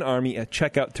BNARMY at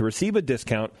checkout to receive a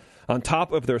discount on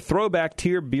top of their throwback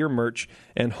tier beer merch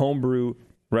and homebrew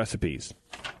recipes.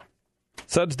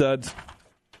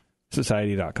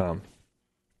 sudsdudssociety.com.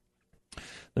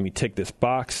 Let me tick this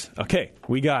box. Okay,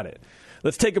 we got it.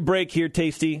 Let's take a break here,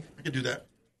 Tasty. I can do that.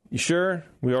 You sure?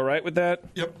 We all right with that?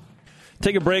 Yep.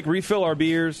 Take a break, refill our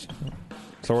beers,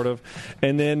 sort of.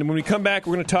 And then when we come back,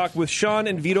 we're going to talk with Sean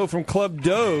and Vito from Club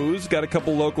DOZE. Got a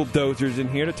couple local dozers in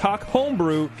here to talk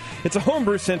homebrew. It's a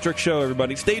homebrew-centric show,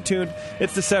 everybody. Stay tuned.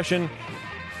 It's The Session.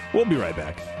 We'll be right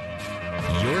back.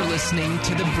 You're listening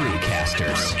to the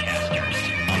Brewcasters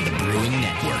on the Brewing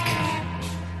Network.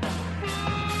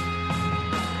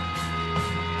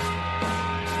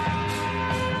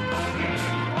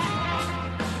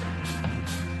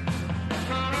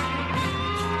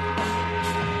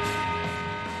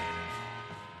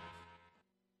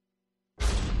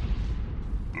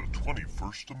 The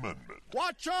 21st Amendment.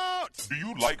 Watch out! Do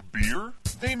you like beer?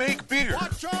 They make beer.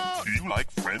 Watch out! Do you like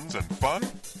friends and fun?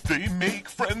 They make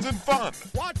friends and fun.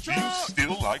 Watch Do out! you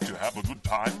still like to have a good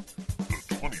time? The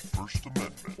 21st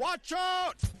Amendment. Watch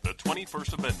out! The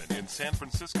 21st Amendment in San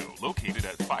Francisco, located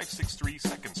at 563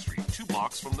 2nd Street, 2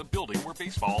 blocks from the building where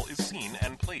baseball is seen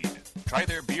and played. Try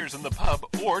their beers in the pub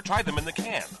or try them in the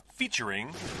can,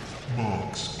 featuring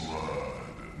Monk's Blood.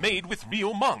 Made with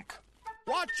real monk.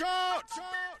 Watch out!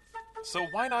 So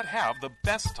why not have the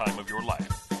best time of your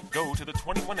life? Go to the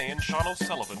 21A and Sean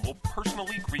O'Sullivan will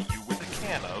personally greet you with a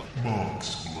can of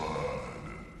Monk's Blood.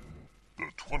 The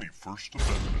 21st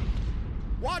Amendment.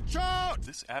 Watch out!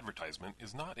 This advertisement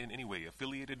is not in any way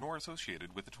affiliated nor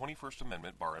associated with the 21st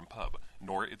Amendment Bar and Pub,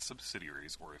 nor its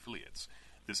subsidiaries or affiliates.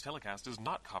 This telecast is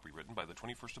not copywritten by the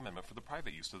 21st Amendment for the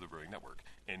private use of the Brewing Network.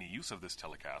 Any use of this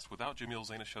telecast without Jamil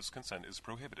Zainashev's consent is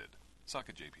prohibited. Suck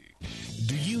it, JP.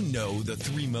 Do you know the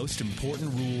 3 most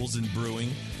important rules in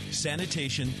brewing?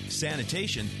 Sanitation,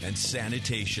 sanitation, and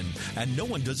sanitation. And no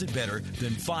one does it better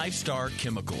than 5-Star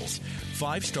Chemicals.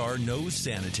 5-Star knows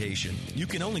sanitation. You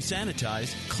can only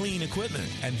sanitize clean equipment.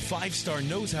 And 5-Star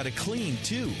knows how to clean,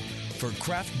 too. For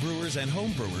craft brewers and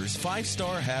home brewers, 5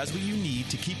 Star has what you need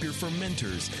to keep your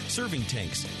fermenters, serving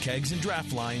tanks, kegs, and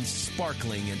draft lines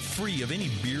sparkling and free of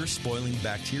any beer-spoiling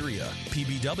bacteria.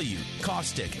 PBW,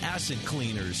 caustic, acid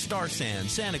cleaners, Star San,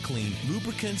 SanaClean,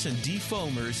 lubricants and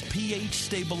defoamers, pH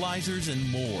stabilizers,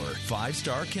 and more. 5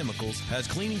 Star Chemicals has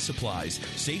cleaning supplies,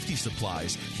 safety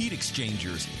supplies, heat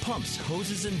exchangers, pumps,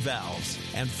 hoses, and valves.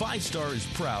 And 5 Star is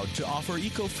proud to offer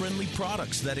eco-friendly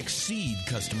products that exceed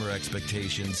customer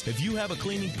expectations. If you have a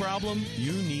cleaning problem,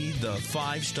 you need the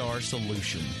 5 Star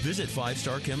solution. Visit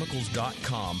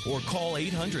 5starchemicals.com or call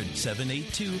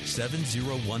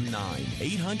 800-782-7019.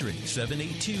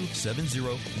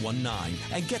 800-782-7019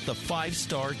 and get the 5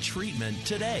 Star treatment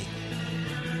today.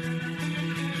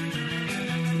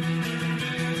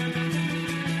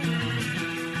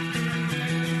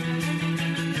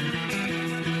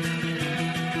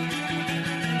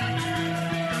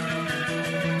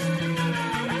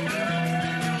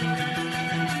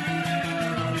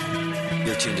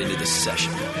 You're tuned into this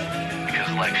session.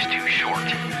 Because life's too short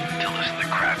to listen to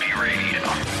crappy radio.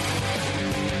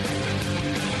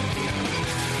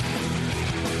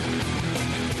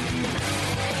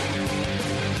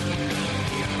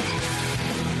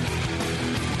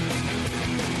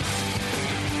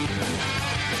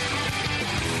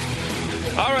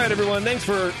 All right, everyone. Thanks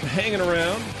for hanging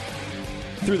around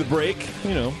through the break.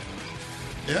 You know,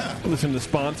 listen to the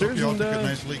sponsors Hope you all and took a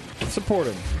nice leak. support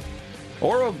them,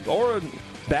 or a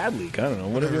bad leak. I don't know.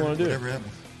 Whatever you want to do. Whatever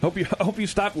happens. Hope you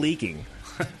stop leaking,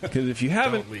 because if you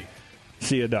haven't,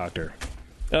 see a doctor.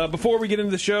 Before we get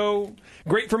into the show,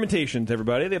 great fermentations,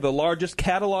 everybody. They have the largest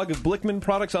catalog of Blickman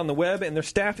products on the web, and their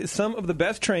staff is some of the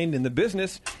best trained in the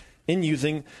business in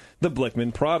using the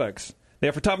Blickman products. They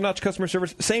offer top-notch customer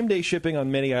service, same-day shipping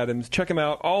on many items. Check them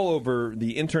out all over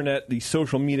the internet, the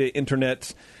social media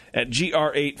internets, at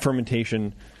GR8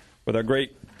 Fermentation with our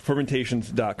great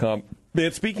fermentations.com.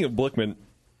 Man, speaking of Blickman,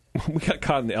 we got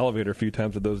caught in the elevator a few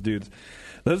times with those dudes.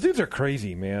 Those dudes are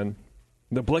crazy, man.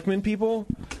 The Blickman people,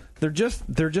 they're nuts.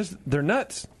 They're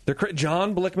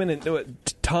John Blickman and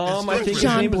Tom, I think.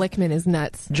 John Blickman is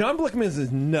nuts. John Blickman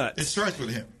is nuts. It starts with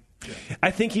him. Yeah. I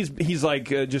think he's like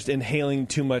just inhaling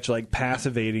too much, like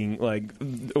passivating, like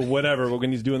whatever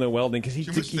when he's doing the welding, because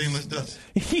Too much stainless dust.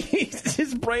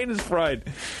 His brain is fried.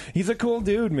 He's a cool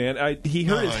dude, man. He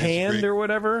hurt his hand or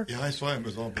whatever. Yeah, I saw him. It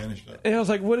was all bandaged up. And I was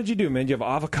like, "What did you do, man? Do you have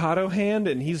avocado hand?"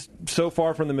 And he's so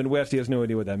far from the Midwest, he has no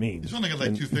idea what that means. He's only got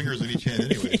like 2 fingers in each hand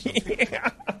anyway. So.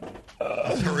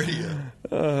 That's already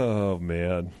Oh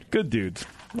man, good dudes.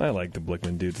 I like the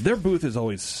Blickman dudes. Their booth is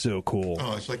always so cool.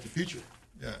 Oh, it's like the future.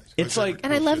 Yeah, it's like,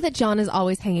 and I love that John is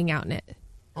always hanging out in it.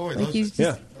 Oh, he like loves he's it.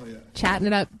 just chatting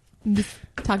it up, just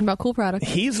talking about cool products.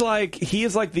 He is like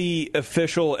the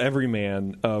official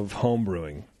everyman of home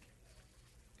brewing,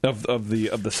 of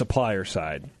the supplier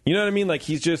side. You know what I mean? Like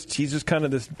he's just kind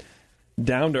of this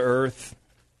down to earth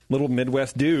little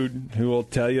Midwest dude who will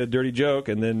tell you a dirty joke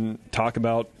and then talk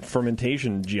about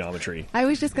fermentation geometry. I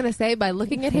was just going to say, by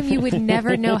looking at him, you would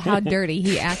never know how dirty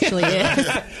he actually is.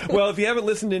 Well, if you haven't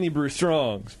listened to any Bruce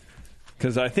Strongs,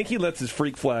 because I think he lets his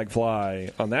freak flag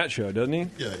fly on that show, doesn't he?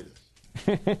 Yeah,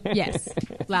 he does. Yes,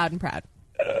 loud and proud.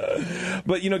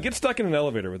 But, get stuck in an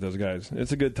elevator with those guys.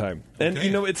 It's a good time. And,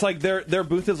 it's like their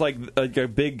booth is like a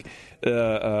big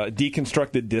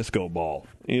deconstructed disco ball,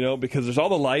 because there's all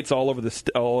the lights all over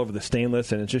the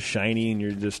stainless, and it's just shiny, and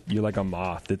you're like a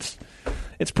moth. It's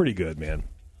pretty good, man.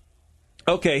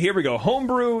 Okay, here we go.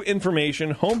 Homebrew information,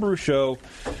 homebrew show.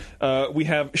 We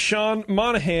have Sean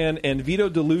Monahan and Vito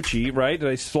DeLucci, right? Did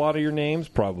I slaughter your names?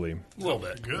 Probably. A little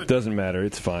bit. Good. Doesn't matter.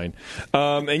 It's fine.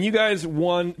 And you guys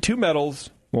won 2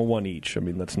 medals. Well, 1 each. I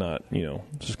mean, let's not,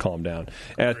 just calm down.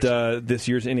 At this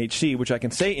year's NHC, which I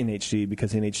can say NHC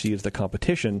because NHC is the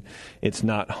competition. It's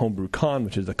not Homebrew Con,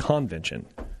 which is the convention.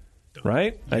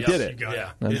 Right? I did it.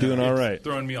 I'm doing all right.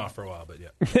 Throwing me off for a while, but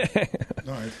yeah.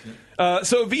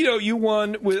 So, Vito, you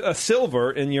won with a silver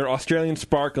in your Australian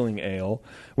sparkling ale,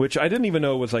 which I didn't even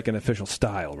know was like an official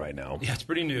style right now. Yeah, it's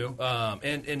pretty new.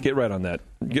 And Get right on that.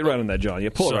 Get right on that, John. Yeah,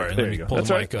 pull it up. There you go. Pull That's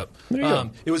the right. mic up. There you go.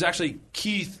 It was actually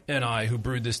Keith and I who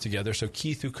brewed this together. So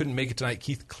Keith, who couldn't make it tonight,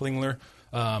 Keith Klingler,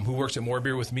 who works at More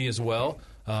Beer with me as well.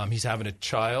 He's having a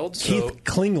child. Keith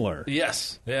Klingler.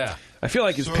 Yes. Yeah. I feel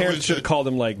like his parents should have called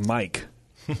him like Mike.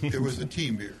 It was a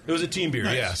team beer. It was a team beer,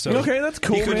 Nice. yeah. So Okay, that's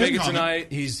cool, He couldn't man. make it tonight.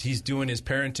 He's doing his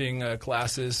parenting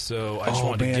classes, so I just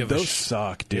wanted to give those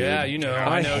suck, dude. Yeah, you know,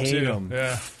 I know hate too. them.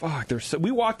 Yeah. Fuck,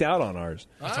 we walked out on ours.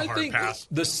 I think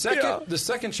the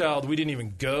second child we didn't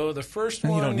even go. The first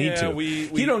one, You don't need to.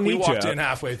 We walked in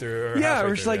halfway through. Yeah,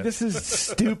 we're just like, this is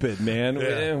stupid, man.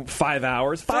 Yeah. 5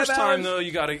 hours. First 5 time hours? though,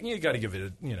 you gotta give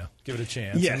it a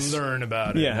chance. Yes. And learn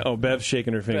about it. Yeah. Oh, Bev's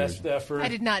shaking her fingers. Best effort. I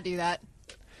did not do that.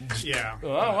 Yeah. Oh,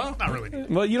 well. Not really.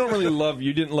 Well, you don't really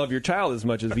you didn't love your child as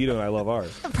much as Vito and I love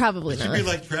ours. Probably It not. should be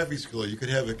like traffic school. You could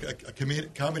have a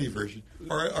comedy version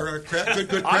or a good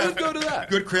craft. I would go to that.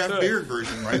 Good craft beer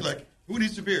version, right? Like, who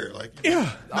needs a beer? Like,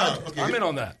 I'm in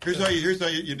on that. Here's how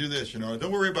you do this. You know,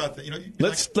 don't worry about that. You know,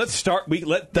 Let's start.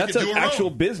 That's could an do our actual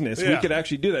own. business. Yeah. We could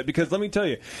actually do that because let me tell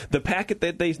you, the packet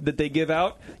that they give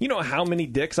out. You know how many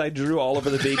dicks I drew all over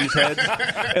the babies' heads,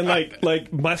 and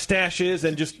like mustaches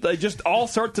and just all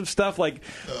sorts of stuff. Like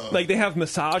they have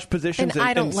massage positions. And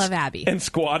I don't love Abby. And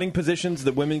squatting positions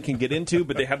that women can get into,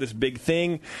 but they have this big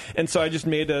thing. And so I just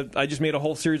made a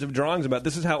whole series of drawings about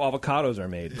this is how avocados are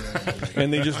made,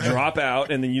 and they just drop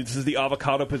out, and then this is the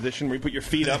avocado position where you put your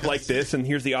feet up like this, and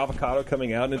here's the avocado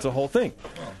coming out, and it's a whole thing.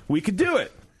 We could do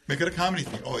it. Make it a comedy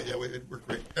thing. Oh yeah, it worked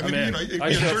great. I mean, in. you know, if I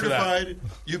you're should for that. certified,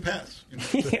 you pass. You know?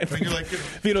 I mean, you're like,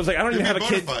 Vito's like, I don't even have a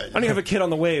kid. bonafide, I don't even have a kid on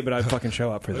the way, but I fucking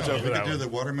show up for this. we could do the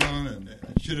watermelon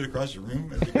and shoot it across the room.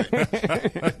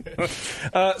 That'd be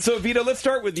great. So Vito, let's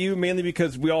start with you mainly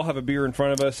because we all have a beer in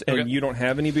front of us, and Okay. you don't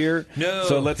have any beer. No.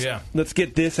 So let's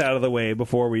get this out of the way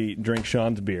before we drink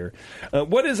Sean's beer.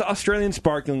 What is Australian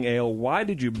Sparkling Ale? Why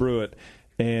did you brew it?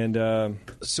 And So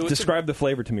it's describe the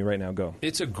flavor to me right now. Go.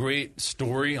 It's a great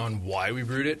story on why we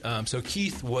brewed it. So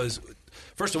Keith was,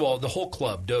 first of all, the whole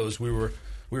club, DOZE, we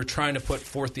were trying to put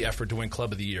forth the effort to win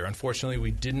Club of the Year. Unfortunately,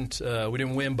 we didn't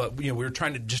win, but we were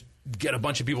trying to just get a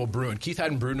bunch of people brewing. Keith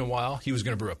hadn't brewed in a while. He was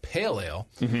going to brew a pale ale.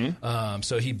 Mm-hmm.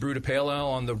 So he brewed a pale ale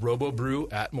on the Robo Brew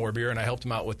at More Beer, and I helped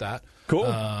him out with that. Cool.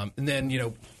 And then,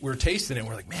 we were tasting it, and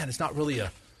we're like, man, it's not really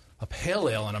a pale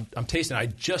ale, and I'm tasting it. I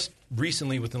just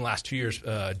recently, within the last 2 years,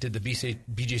 did the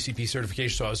BJCP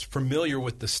certification, so I was familiar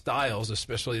with the styles,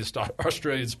 especially the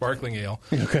Australian Sparkling Ale.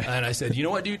 Okay. And I said, you know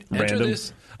what, dude? Enter Random.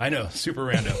 this. I know, super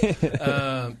random.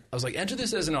 I was like, enter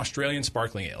this as an Australian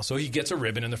Sparkling Ale. So he gets a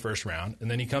ribbon in the first round, and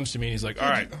then he comes to me and he's like, all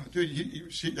right. Dude, you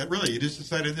just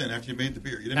decided then after you made the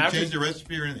beer. You didn't change the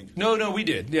recipe or anything. No, we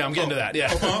did. Yeah, I'm getting to that. Yeah.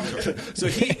 Oh, I'm sorry. So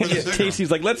he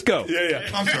Casey's like, let's go. Yeah.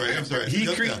 I'm sorry.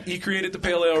 He created the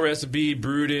pale ale recipe,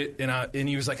 brewed it, and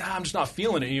he was like, I'm just not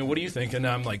feeling it. What do you think? And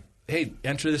I'm like, hey,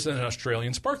 enter this as an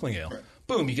Australian Sparkling Ale. Right.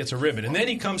 Boom, he gets a ribbon. And then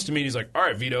he comes to me and he's like, all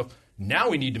right, Vito, now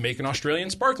we need to make an Australian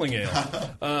Sparkling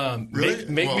Ale. Really?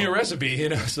 Make me a recipe,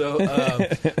 So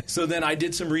then I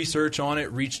did some research on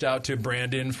it, reached out to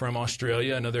Brandon from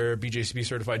Australia, another BJCP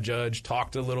certified judge,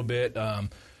 talked a little bit,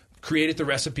 created the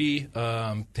recipe,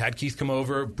 had Keith come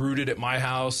over, brewed it at my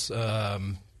house,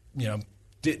 we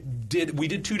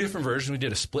did two different versions. We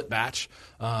did a split batch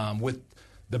with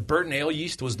the Burton Ale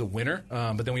yeast was the winner,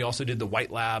 but then we also did the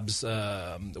White Labs,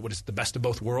 the best of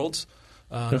both worlds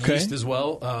yeast as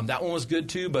well. That one was good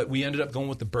too, but we ended up going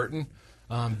with the Burton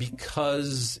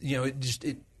because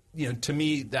to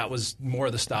me that was more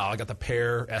of the style. I got the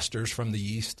pear esters from the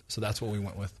yeast, so that's what we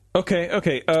went with.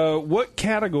 Okay. What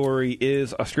category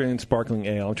is Australian Sparkling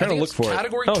Ale? I'm trying to look for it.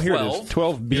 Category 12. Here it is.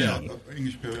 12. 12B. Yeah,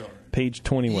 English Pale Ale. Page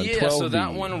 21. Yeah, 12B. so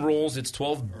that one rolls. It's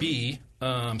 12B.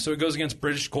 So it goes against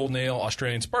British Golden Ale,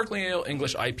 Australian Sparkling Ale,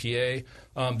 English IPA.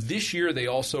 This year they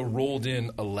also rolled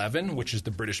in 11, which is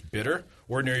the British Bitter,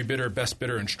 Ordinary Bitter, Best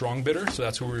Bitter, and Strong Bitter. So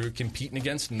that's who we were competing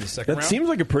against in the second round. That seems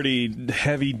like a pretty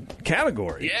heavy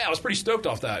category. Yeah, I was pretty stoked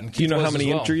off that. And Do you know how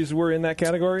many entries were in that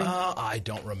category? I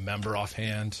don't remember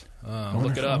offhand.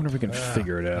 Look it up. I wonder if we can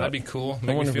figure it out. That'd be cool.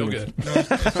 Make me feel good. No, it's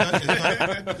not,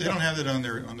 they don't have that on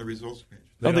the results page.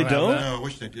 They don't? No, I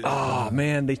wish they did. Oh,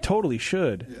 man, they totally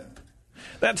should. Yeah.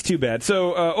 That's too bad.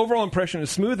 So, overall impression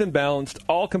is smooth and balanced.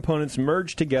 All components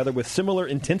merged together with similar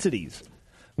intensities.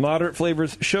 Moderate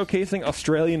flavors showcasing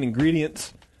Australian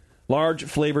ingredients. Large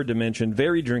flavor dimension,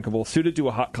 very drinkable, suited to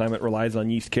a hot climate, relies on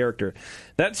yeast character.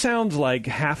 That sounds like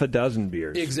half a dozen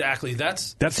beers. Exactly. That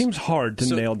seems hard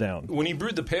to nail down. When he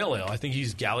brewed the pale ale, I think he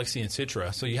used Galaxy and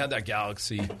Citra. So you had that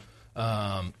Galaxy.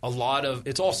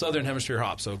 It's all Southern Hemisphere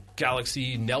hops. So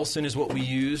Galaxy, Nelson is what we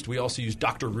used. We also used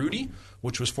Dr. Rudy,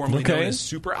 which was formerly known as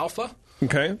Super Alpha.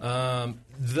 Okay.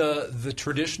 The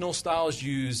traditional styles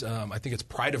use, I think it's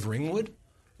Pride of Ringwood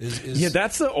Is yeah,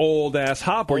 that's the old ass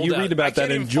hop where you read about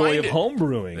that in Joy of Home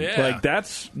Brewing. Yeah. Like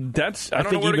that's. I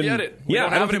don't know where to get it. Yeah,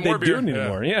 I don't think they do it beer.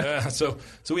 anymore. Yeah. So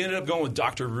we ended up going with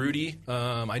Dr. Rudy.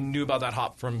 I knew about that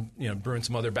hop from brewing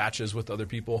some other batches with other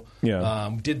people.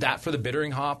 Yeah. Did that for the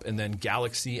bittering hop, and then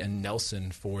Galaxy and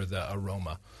Nelson for the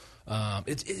aroma.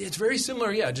 It's very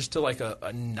similar, just to like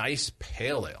a nice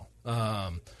pale ale.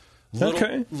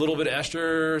 Little bit of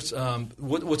esters.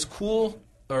 What's cool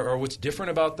or what's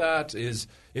different about that is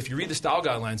if you read the style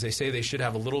guidelines, they say they should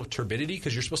have a little turbidity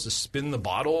because you're supposed to spin the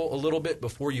bottle a little bit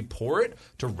before you pour it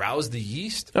to rouse the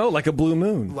yeast. Oh, like a Blue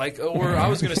Moon. Or I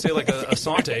was going to say like a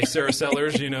Sante, Sarah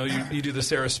Sellers. You do the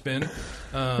Sarah spin,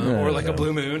 or like a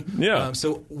Blue Moon. Yeah.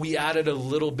 So we added a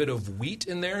little bit of wheat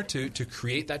in there to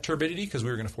create that turbidity because we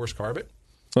were going to force carb it.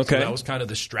 Okay. So that was kind of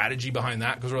the strategy behind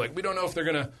that because we're like, we don't know if they're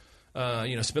going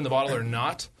to spin the bottle or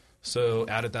not. So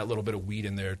added that little bit of wheat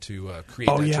in there to create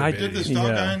that turbidity. I did the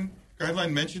style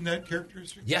guideline mention that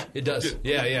characteristic? Yeah, it does.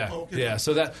 Yeah. Oh, okay. Yeah,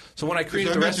 so when I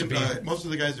created the recipe... most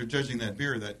of the guys that are judging that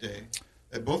beer that day,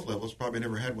 at both levels, probably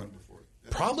never had one before.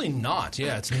 Probably not.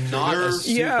 Yeah, it's not a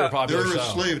super popular They're a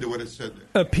style. slave to what it said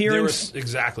there. Appearance,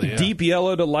 exactly. Yeah. Deep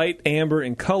yellow to light amber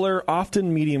in color,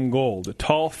 often medium gold. A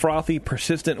tall, frothy,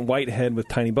 persistent white head with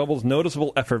tiny bubbles.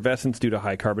 Noticeable effervescence due to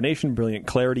high carbonation. Brilliant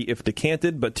clarity if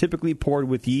decanted, but typically poured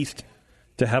with yeast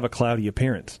to have a cloudy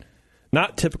appearance.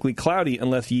 Not typically cloudy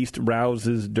unless yeast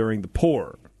rouses during the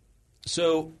pour.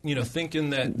 So, thinking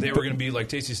that they were going to be, like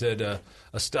Tasty said, a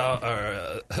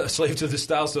slave to the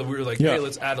style, so we were like, hey,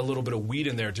 let's add a little bit of wheat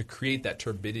in there to create that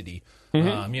turbidity.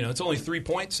 Mm-hmm. It's only 3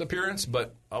 points appearance,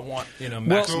 but I want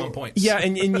maximum points. Yeah,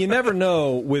 and you never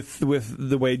know with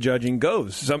the way judging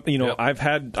goes.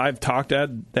 I've talked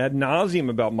ad nauseum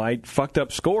about my fucked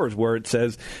up scores where it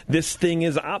says this thing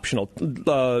is optional,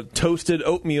 toasted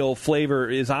oatmeal flavor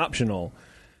is optional.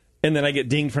 And then I get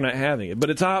dinged for not having it,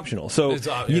 but it's optional. So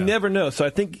you never know. So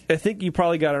I think you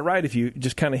probably got it right if you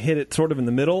just kind of hit it sort of in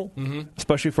the middle,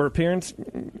 especially for appearance.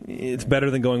 It's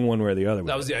better than going one way or the other way.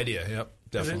 That was the idea. Yep,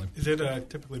 definitely. Is it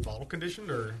typically bottle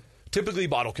conditioned or? Typically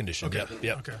bottle conditioned. Okay.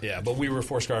 Yep. Okay. Yeah, but we were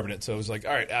forced carbonate, so it was like,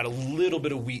 all right, add a little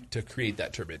bit of wheat to create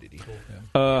that turbidity. Cool.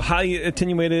 Yeah. Highly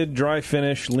attenuated, dry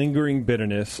finish, lingering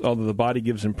bitterness. Although the body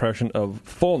gives impression of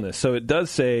fullness. So it does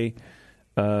say.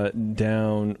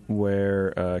 Down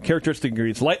where characteristic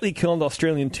ingredients: lightly kilned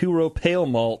Australian 2-row pale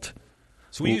malt.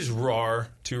 So we use RAR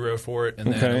 2-row for it,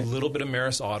 and then a little bit of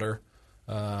Maris Otter.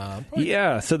 So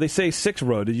they say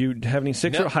 6-row. Did you have any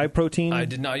 6-row high protein? I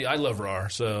did not. I love RAR,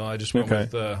 so I just went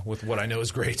with what I know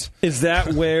is great. Is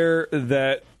that where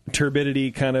that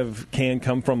turbidity kind of can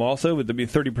come from? Also, would there be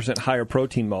 30% higher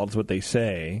protein malt? Is what they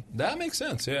say. That makes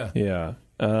sense. Yeah. Yeah.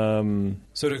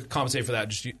 So to compensate for that,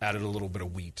 just added a little bit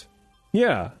of wheat.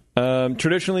 Yeah.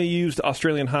 Traditionally used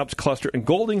Australian hops cluster and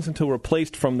Goldings until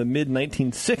replaced from the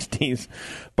mid-1960s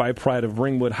by Pride of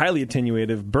Ringwood, highly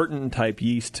attenuated Burton-type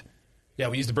yeast. Yeah,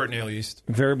 we used the Burton Ale yeast.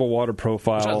 Variable water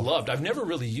profile. Which I loved. I've never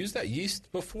really used that yeast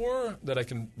before that I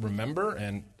can remember,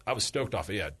 and I was stoked off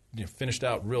it. Yeah, finished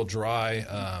out real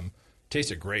dry.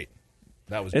 Tasted great.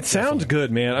 It sounds good,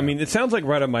 man. I mean, it sounds like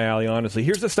right up my alley, honestly.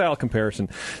 Here's the style comparison.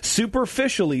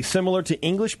 Superficially similar to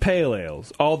English pale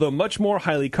ales, although much more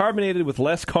highly carbonated with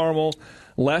less caramel,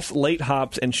 less late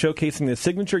hops, and showcasing the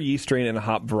signature yeast strain and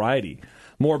hop variety.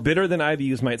 More bitter than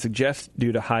IBUs might suggest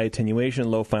due to high attenuation,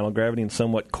 low final gravity, and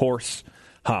somewhat coarse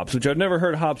hops, which I've never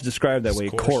heard hops described that way.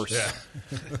 Coarse. Yeah.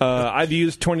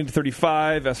 IBUs 20 to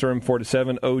 35, SRM 4 to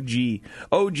 7,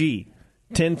 OG.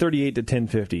 1038 to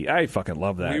 1050. I fucking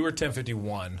love that. We were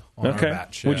 1051 on our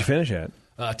batch. What'd you finish at?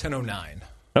 1009.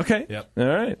 Okay. Yep. All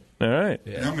right.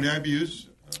 Yeah. How many IBUs?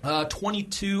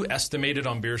 22 estimated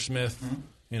on Beersmith.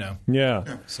 Yeah.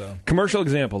 So commercial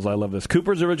examples. I love this.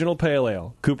 Cooper's Original Pale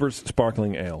Ale. Cooper's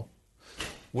Sparkling Ale.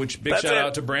 Which, big shout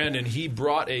out to Brandon. He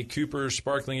brought a Cooper's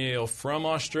Sparkling Ale from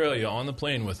Australia on the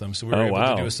plane with him, so we were able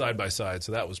to do a side-by-side,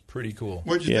 so that was pretty cool.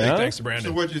 What'd you think? Thanks to Brandon.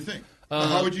 So what'd you think?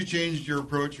 How would you change your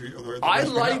approach? I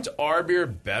liked our beer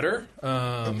better.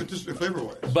 But just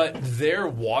flavor-wise. But their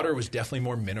water was definitely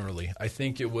more minerally. I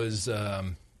think it was...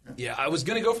 I was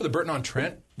going to go for the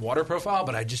Burton-on-Trent water profile,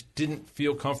 but I just didn't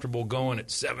feel comfortable going at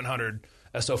 700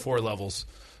 SO4 levels.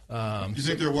 Do you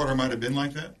think their water might have been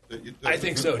like that? I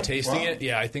think so. Tasting it,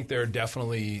 I think they're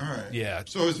definitely... All right. Yeah.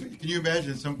 So can you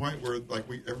imagine at some point where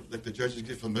the judges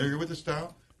get familiar with the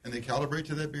style and they calibrate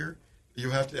to that beer? You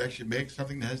have to actually make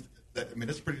something that has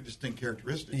that's a pretty distinct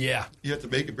characteristic. Yeah. You have to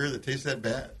make a beer that tastes that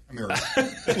bad. I mean,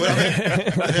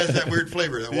 it has that weird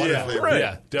flavor, that water flavor. Right.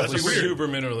 Yeah, definitely That's weird. super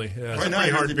minerally. Yeah. Right now,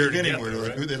 you're at the beginning where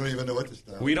they don't even know what to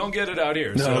style. We don't get it out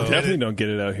here. No, so definitely don't get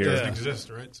it out here. It doesn't exist,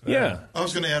 right? So, yeah. I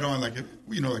was going to add on, like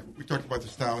we talked about the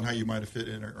style and how you might have fit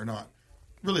in or not.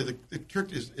 Really, the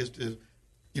trick is to,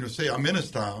 say I'm in a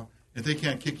style. If they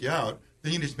can't kick you out,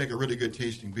 then you just make a really good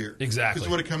tasting beer. Exactly. Because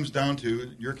what it comes down to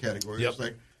in your category Yep. is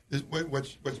like,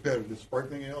 what's better, this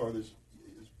sparkling ale or this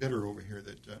bitter over here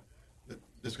that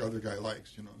this other guy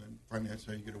likes? And then finally that's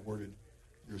how you get awarded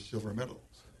your silver medal.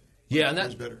 Yeah,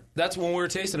 and better. that's when we were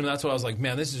tasting them. That's what I was like,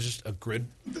 man, this is just a good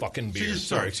fucking beer.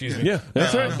 Sorry, excuse me. Yeah,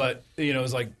 that's right. But it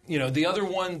was like, the other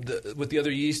one with the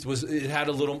other yeast was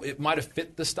it might have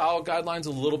fit the style guidelines a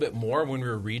little bit more when we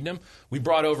were reading them. We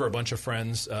brought over a bunch of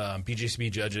friends, BJCP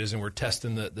judges, and we're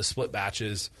testing the split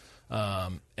batches,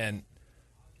 and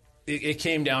it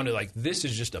came down to like, this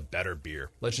is just a better beer.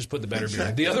 Let's just put the better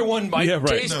beer. The other one might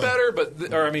taste better,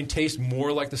 taste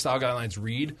more like the style guidelines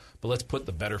read. But let's put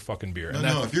the better fucking beer.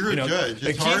 If you're a judge,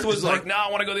 and Keith was like, "No,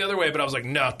 I want to go the other way," but I was like,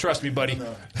 "No, trust me, buddy."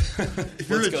 No. If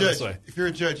you're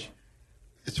a judge,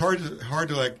 it's hard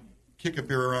to like kick a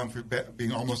beer around for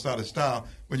being almost out of style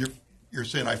when you're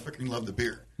saying, "I freaking love the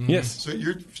beer." Yes. So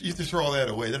you just throw all that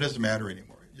away. That doesn't matter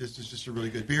anymore. It's just a really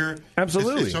good beer.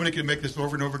 Absolutely. If somebody can make this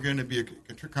over and over again, it'd be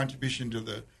a contribution to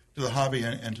the hobby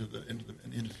and to the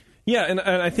industry. Yeah, and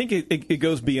I think it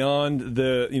goes beyond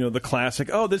the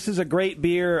classic. Oh, this is a great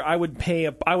beer. I would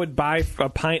buy a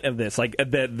pint of this, like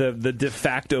the de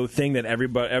facto thing that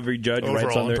every judge Overall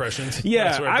writes on their impressions.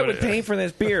 Yeah, I would pay for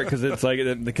this beer because it's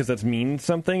like because that's means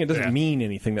something. It doesn't mean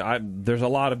anything. There's a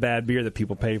lot of bad beer that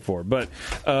people pay for, but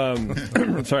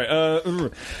sorry,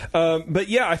 but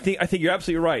yeah, I think you're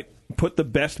absolutely right. Put the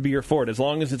best beer forward as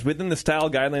long as it's within the style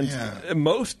guidelines. Yeah.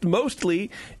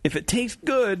 Mostly, if it tastes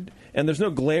good and there's no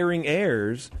glaring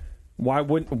errors, why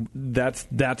wouldn't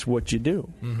that's what you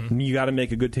do? Mm-hmm. You got to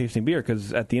make a good tasting beer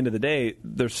because at the end of the day,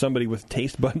 there's somebody with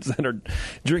taste buds that are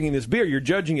drinking this beer. You're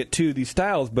judging it to these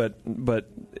styles, but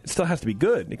it still has to be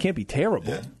good. It can't be terrible.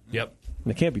 Yeah. Yep.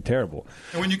 It can't be terrible.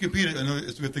 And when you compete, another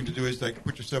it's a good thing to do is like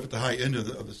put yourself at the high end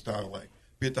of the style, like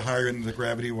be at the higher end of the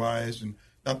gravity wise and.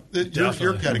 Now,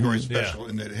 your category is special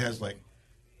in that it has like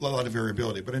a lot of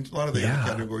variability, but in a lot of the other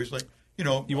categories, like you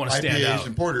want to stand out.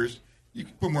 And porters, you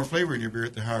can put more flavor in your beer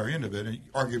at the higher end of it, and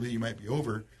arguably you might be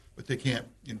over, but they can't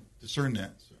discern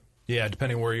that. So. Yeah,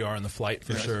 depending where you are in the flight,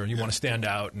 for sure, you want to stand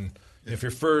out, and if you're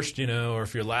first, or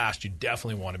if you're last, you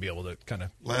definitely want to be able to kind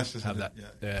of have that.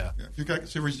 Yeah. If you got,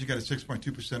 say, for instance, you got a 6.2%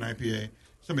 IPA,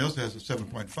 somebody else has a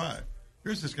 7.5.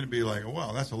 Yours is going to be like, oh,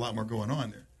 wow, that's a lot more going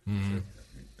on there. Mm-hmm. So,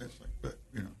 that's like, but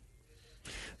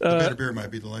the better beer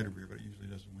might be the lighter beer, but it usually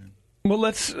doesn't win. Well,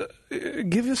 let's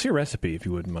give us your recipe if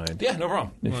you wouldn't mind. Yeah, no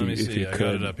problem. Let me see. I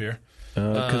got it up here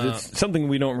because it's something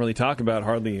we don't really talk about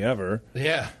hardly ever.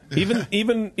 Yeah,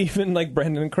 even like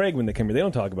Brandon and Craig when they come here, they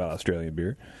don't talk about Australian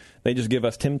beer. They just give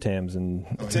us Tim Tams and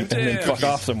then fuck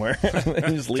off somewhere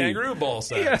and just leave. Kangaroo ball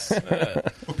size.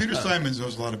 Well, Peter Simons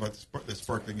knows a lot about the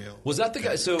sparkling ale. Was that the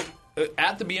guy? So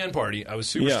at the BN party, I was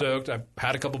super stoked. I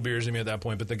had a couple beers in me at that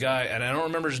point, but the guy, and I don't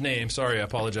remember his name, sorry, I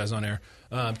apologize on air,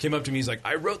 came up to me. He's like,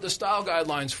 I wrote the style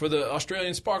guidelines for the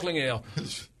Australian sparkling ale.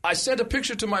 I sent a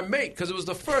picture to my mate because it was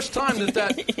the first time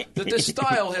that this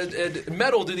style had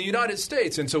meddled in the United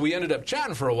States. And so we ended up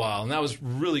chatting for a while, and that was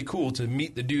really cool to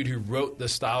meet the dude who wrote the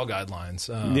style guidelines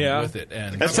with it.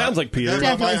 And that sounds like Peter.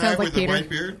 Definitely sounds like Peter. White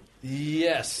beard?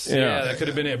 Yes, that could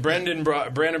have been it. Brandon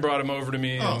brought him over to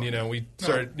me, and we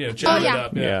started chatting it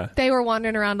up. Yeah, they were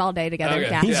wandering around all day together.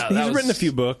 Okay. Yeah, he's written a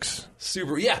few books.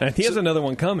 Super, and he has another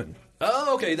one coming.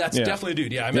 Oh, okay, that's definitely a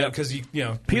dude. Yeah, I mean, because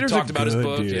Peter's we talked about his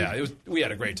book. Dude. Yeah, we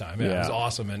had a great time. Yeah, it was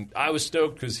awesome, and I was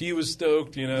stoked because he was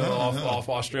stoked. Off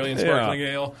Australian sparkling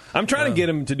ale. I'm trying to get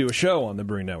him to do a show on the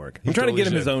Brewing Network. I'm trying to get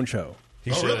him his own show.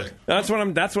 He should. Really? That's what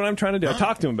I'm trying to do. I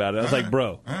talked to him about it. I was like,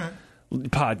 bro.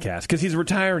 Podcast because he's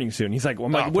retiring soon. He's like, well,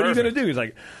 what are you going to do? He's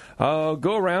like,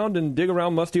 go around and dig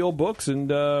around musty old books and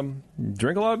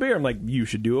drink a lot of beer. I'm like, you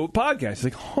should do a podcast. He's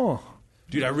like, huh.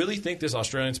 Dude, I really think this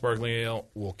Australian sparkling ale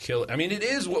will kill it. I mean, it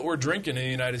is what we're drinking in the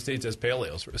United States as pale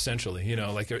ales, essentially.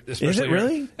 Especially is it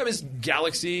really? I mean, it's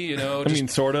Galaxy. I mean,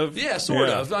 sort of. Yeah, sort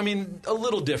of. I mean, a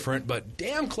little different, but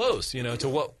damn close. To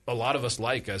what a lot of us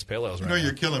like as pale ales.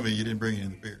 You're killing me. You didn't bring in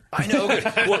the beer. I know.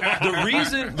 Well, the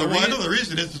reason. The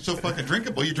reason is it's so fucking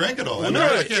drinkable. You drank it all.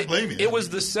 Well, I can't blame you. It was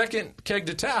the second keg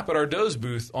to tap at our DOZE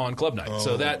booth on Club Night.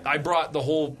 So that I brought the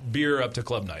whole beer up to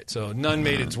Club Night. So none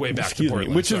made its way back to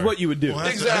Portland. Which is what you would do.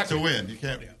 Well, that's a win. You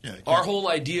can't. Our whole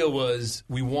idea was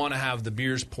we want to have the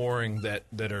beers pouring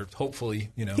that are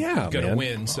hopefully going to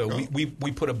win. So we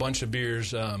put a bunch of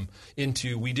beers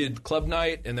into. We did club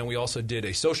night, and then we also did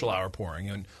a social hour pouring,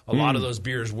 and a lot of those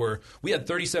beers we had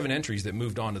 37 entries that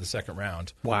moved on to the second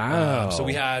round. Wow! So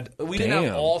we didn't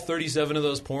have all 37 of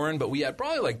those pouring, but we had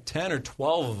probably like 10 or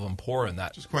 12 of them pouring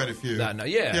that. Just quite a few. That night,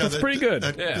 yeah, that's pretty good.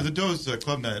 The DOZE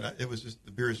club night, it was just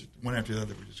the beers one after the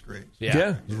other were just great.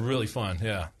 Yeah, it was really fun.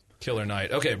 Yeah. Killer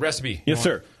night. Okay, recipe. Yes,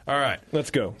 sir. All right. Let's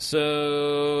go.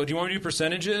 So, do you want to do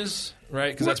percentages?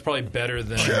 Right? Because that's probably better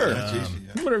than... Sure. That's easy.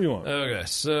 Yeah. Whatever you want. Okay,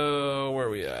 so where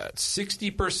are we at?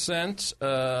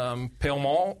 60% pale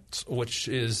malt, which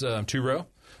is two-row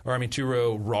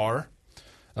raw.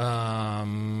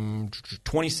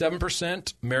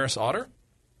 27% Maris Otter.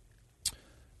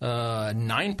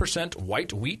 9%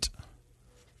 white wheat.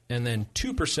 And then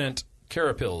 2%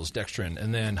 Carapils dextrin.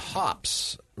 And then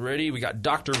hops... Ready? We got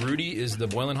Dr. Rudy is the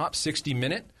boiling hop,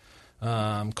 60-minute.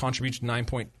 Contributes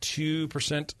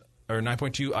 9.2% or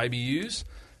 9.2 IBUs.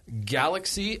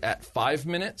 Galaxy at 5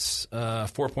 minutes,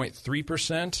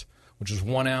 4.3%, which is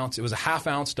 1 ounce. It was a half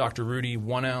ounce Dr. Rudy,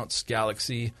 1 ounce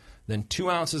Galaxy, then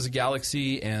 2 ounces of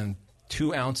Galaxy and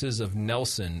 2 ounces of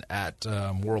Nelson at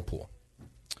Whirlpool.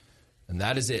 And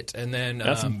that is it. And then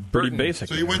that's pretty basic.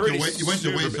 So you went to weights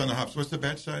on the hops. What's the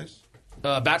batch size?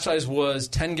 Batch size was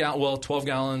 12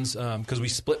 gallons because we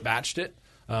split batched it.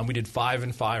 We did 5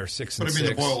 and 5 or 6 and 6. But I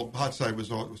mean, the boiled hot side was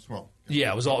 12.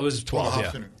 Yeah, it was 12. All the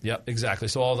hops in it. Yep, exactly.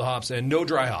 So all the hops and no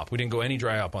dry hop. We didn't go any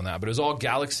dry hop on that, but it was all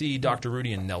Galaxy, Dr.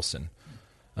 Rudy, and Nelson.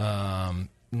 9%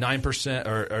 or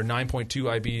 9.2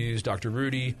 IBUs, Dr.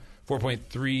 Rudy.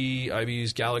 4.3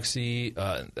 IBUs, Galaxy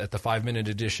at the 5-minute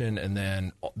edition, and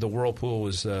then the Whirlpool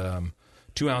was 2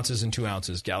 ounces and 2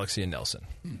 ounces, Galaxy and Nelson.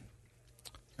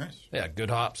 Nice. Yeah, good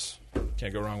hops.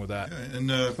 Can't go wrong with that. Yeah,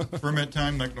 and ferment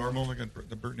time like normal, like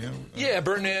the burnt nail?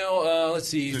 Burnt nail. Let's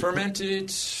see. Fermented,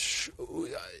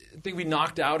 I think we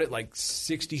knocked out at like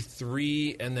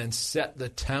 63 and then set the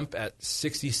temp at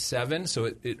 67.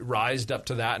 So it rised up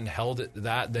to that and held it to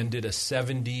that. Then did a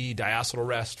 7D diacetyl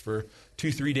rest for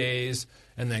 2-3 days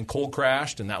and then cold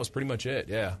crashed. And that was pretty much it.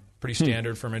 Yeah. Pretty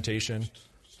standard fermentation.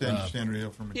 Standard ale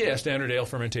fermentation. Yeah, standard ale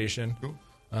fermentation. Cool.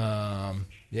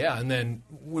 And then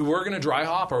we were going to dry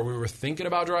hop, or we were thinking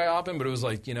about dry hopping, but it was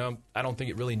like, I don't think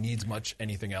it really needs much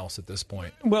anything else at this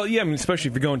point. Well, yeah, I mean, especially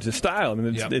if you're going to style. I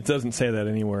mean, it doesn't say that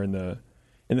anywhere in the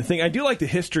thing. I do like the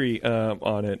history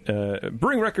on it.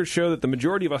 Brewing records show that the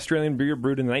majority of Australian beer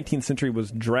brewed in the 19th century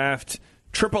was draft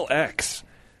XXX,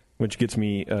 which gets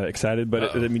me excited,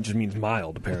 but it just means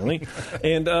mild, apparently.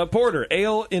 And porter,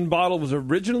 ale in bottle, was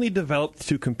originally developed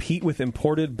to compete with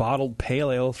imported bottled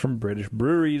pale ales from British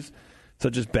breweries,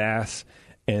 such as Bass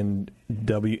and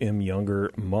W.M.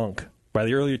 Younger Monk. By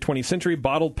the early 20th century,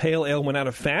 bottled pale ale went out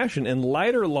of fashion, and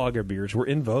lighter lager beers were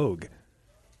in vogue.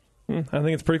 I think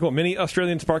it's pretty cool. Many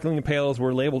Australian sparkling pale ales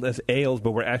were labeled as ales,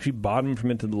 but were actually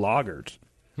bottom-fermented lagers,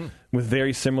 with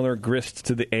very similar grists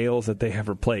to the ales that they have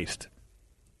replaced.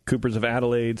 Coopers of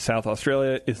Adelaide, South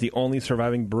Australia, is the only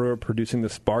surviving brewer producing the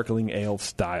sparkling ale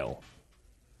style.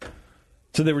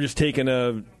 So they were just taking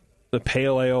a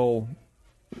pale ale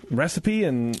recipe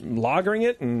and lagering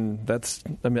it, and that's,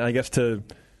 I mean, I guess to,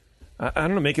 I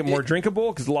don't know, make it more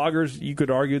drinkable, because lagers, you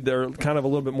could argue, they're kind of a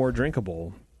little bit more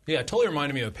drinkable. Yeah, it totally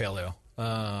reminded me of a pale ale.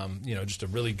 Just a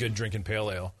really good drinking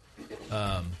pale ale.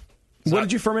 What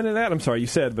did you ferment it at? I'm sorry, you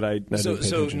said, but I didn't pay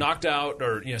attention. Knocked out,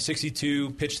 or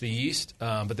 62, pitched the yeast,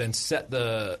 but then set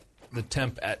the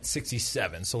temp at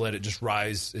 67, so let it just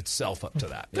rise itself up to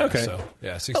that. Yeah, okay. So,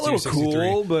 62, a little 63.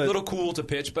 cool, but... A little cool to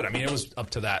pitch, but I mean, it was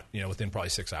up to that, within probably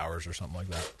 6 hours or something like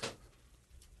that.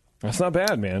 That's not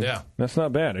bad, man. Yeah. That's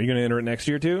not bad. Are you going to enter it next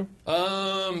year, too?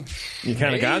 You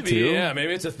kind of got to. Yeah,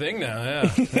 maybe it's a thing now,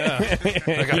 yeah.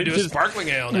 I got to do a sparkling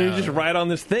ale now. You're just right on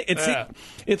this thing.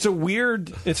 It's a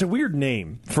weird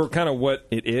name for kind of what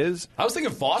it is. I was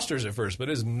thinking Foster's at first, but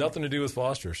it has nothing to do with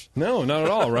Foster's. No, not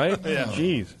at all, right? Yeah.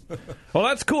 Jeez. Well,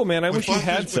 that's cool, man. I wish you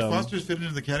had some. Would Foster's fit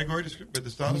into the category with the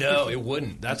style? No, it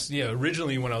wouldn't. That's,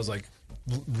 originally when I was like,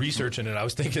 researching it, I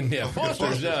was thinking,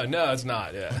 Foster's. No, it's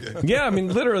not. Yeah. Yeah, I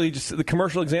mean, literally, just the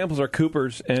commercial examples are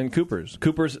Cooper's and Cooper's.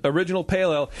 Cooper's Original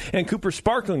Pale Ale and Cooper's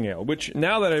Sparkling Ale, which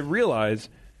now that I realize,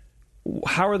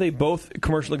 how are they both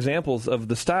commercial examples of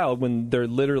the style when they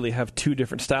literally have two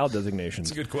different style designations?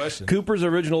 That's a good question. Cooper's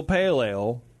Original Pale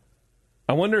Ale,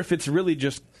 I wonder if it's really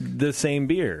just the same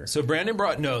beer. So Brandon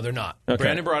no, they're not. Okay.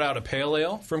 Brandon brought out a pale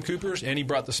ale from Cooper's, and he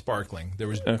brought the sparkling. There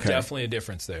was definitely a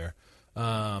difference there.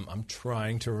 I'm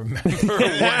trying to remember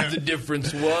what the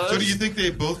difference was. So do you think they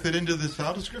both fit into the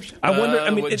style description? I wonder. I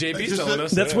mean, what JP's telling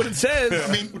us. That's what it says.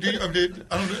 I mean,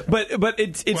 I don't know. But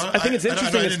it's. Well, I think it's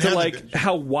interesting as to like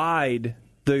how wide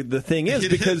the thing is,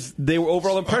 because the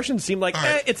overall impression seemed like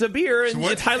it's a beer and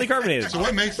it's highly carbonated. So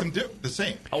what makes them the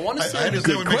same? I want to say I understand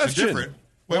good what makes question. them different.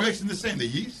 What makes them the same? The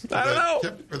yeast? I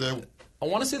don't know. I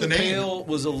want to say the pale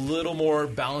was a little more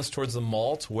balanced towards the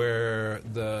malt, where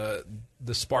the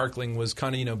sparkling was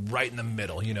kind of right in the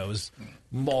middle. It was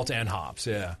malt and hops.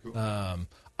 Yeah,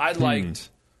 I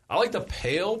liked the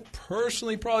pale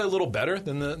personally probably a little better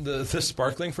than the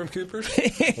sparkling from Cooper's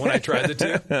when I tried the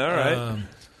two. All right.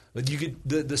 But you could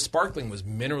the sparkling was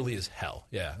minerally as hell.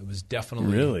 Yeah, it was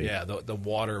definitely really. Yeah, the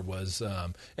water was,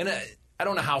 and I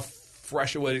don't know how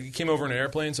fresh it was. It came over in an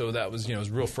airplane, so that was it was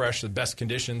real fresh, the best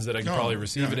conditions that I could probably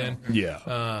receive it in.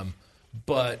 Yeah.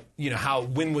 But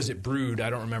when was it brewed? I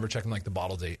don't remember checking like the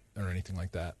bottle date or anything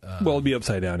like that. Well, it'd be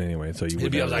upside down anyway, so you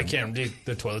would. I can't.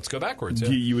 The toilets go backwards. Yeah.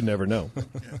 You would never know. Yeah,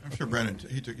 I'm sure Brandon.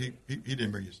 He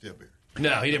didn't bring you stale beer.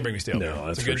 No, he didn't bring me stale beer. No,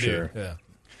 that's a good for sure. Dude. Yeah.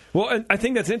 Well, I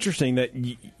think that's interesting that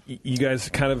you guys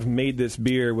kind of made this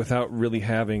beer without really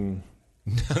having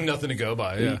nothing to go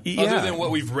by, other than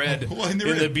what we've read in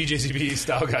the BJCP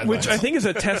style guidelines. Which I think is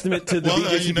a testament to the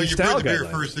BJCP you style read the beer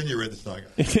guidelines. first, then you read the style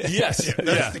guidelines. Yes.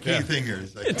 That's the key thing here.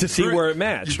 Is to see where it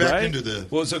matched, right?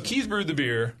 Well, so Keith brewed the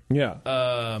beer. Yeah.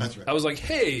 That's right. I was like,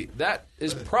 hey, that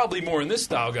is probably more in this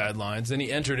style guidelines. Then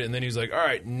he entered it, and then he was like, all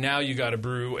right, now you got to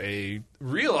brew a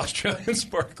real Australian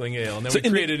sparkling ale. And then we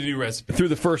created a new recipe. Through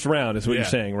the first round is what you're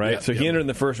saying, right? Yeah. So he entered in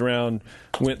the first round,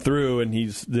 went through, and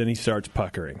then he starts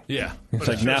puckering. Yeah. It's But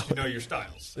like it now. shows you know your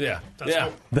styles. Yeah. That's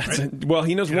hope, right? Well,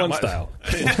 he knows one style.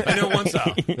 I know one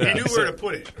style. He knew where to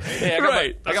put it.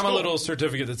 Yeah, I got my little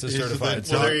certificate that says certified.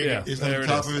 He's on the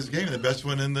top of his game, the best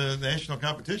one in the national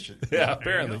competition. Yeah,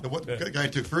 apparently. The guy who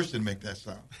took first didn't make that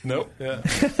style. Nope. Yeah.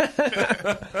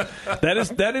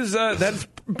 That is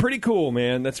pretty cool,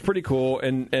 man. That's pretty cool,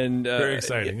 and very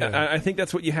exciting. Yeah. I think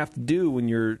that's what you have to do when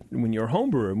you're a home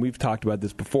brewer, and we've talked about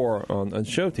this before on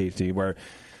Show Tasty, where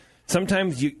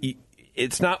sometimes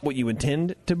it's not what you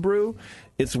intend to brew;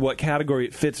 it's what category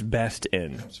it fits best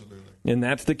in. Absolutely. And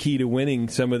that's the key to winning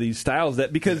some of these styles.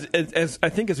 That because as I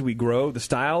think as we grow the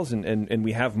styles and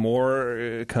we have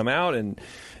more come out and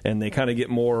they kind of get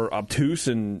more obtuse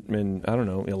and I don't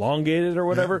know, elongated or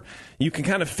whatever, you can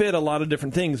kind of fit a lot of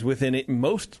different things within it.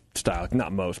 Most style,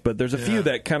 not most, but there's a few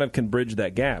that kind of can bridge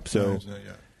that gap. So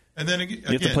and then again,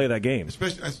 you have to play that game.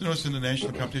 Especially, I noticed in the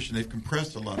national competition they've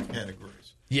compressed a lot of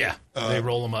categories. Yeah, they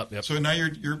roll them up. Yep. So now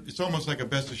it's almost like a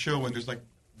best of show when there's like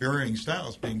varying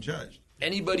styles being judged.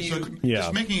 Anybody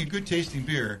just making a good tasting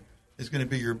beer is going to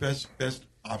be your best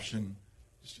option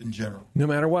just in general. No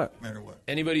matter what.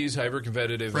 Anybody who's hyper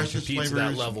competitive and Freshest competes at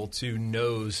that flavors. level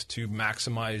knows to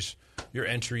maximize your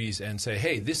entries and say,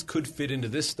 hey, this could fit into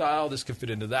this style, this could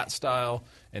fit into that style,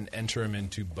 and enter them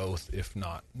into both, if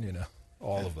not,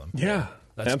 all of them. Yeah,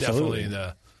 that's absolutely.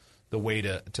 definitely the way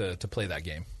to play that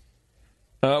game.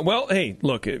 Well, hey,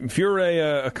 look, if you're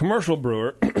a commercial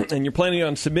brewer and you're planning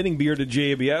on submitting beer to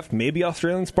JABF, maybe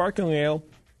Australian Sparkling Ale,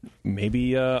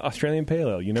 maybe Australian Pale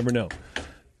Ale, you never know.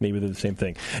 Maybe they're the same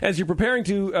thing. As you're preparing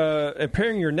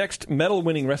your next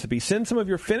medal-winning recipe, send some of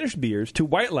your finished beers to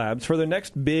White Labs for their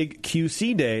next big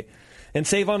QC day and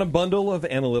save on a bundle of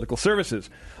analytical services.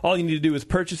 All you need to do is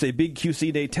purchase a Big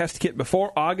QC Day test kit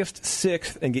before August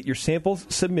 6th and get your samples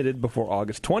submitted before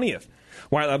August 20th.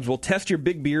 White Labs will test your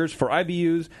big beers for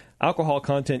IBUs, alcohol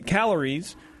content,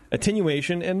 calories,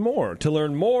 attenuation, and more. To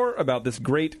learn more about this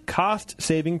great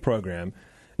cost-saving program,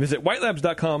 visit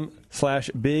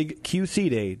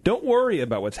whitelabs.com/bigqcday. Don't worry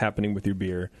about what's happening with your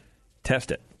beer.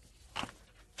 Test it.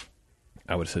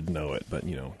 I would have said know it, but,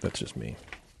 that's just me.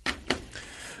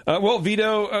 Well,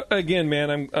 Vito, again,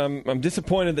 man, I'm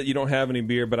disappointed that you don't have any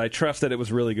beer, but I trust that it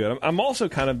was really good. I'm also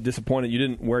kind of disappointed you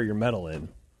didn't wear your medal in.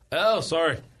 Oh,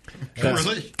 sorry. That's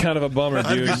really? Kind of a bummer,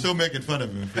 dude. I'd be so making fun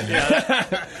of him.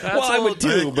 Well, I would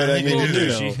too, but I mean,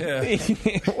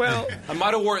 well, I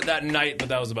might have wore it that night, but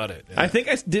that was about it. I think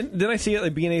did I see it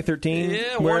at BNA 13?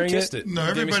 Yeah, wearing kissed it. No,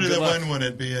 everybody that won one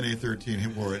at BNA 13, he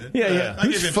wore it. Yeah. I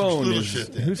gave him some little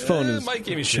shit there. Whose phone is? Mike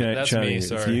gave me shit. That's me.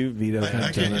 Sorry. It's you, Vito.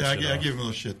 I gave him a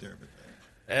little shit there.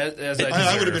 As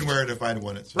I would have been wearing it if I'd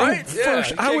won it. So. Right? Yeah,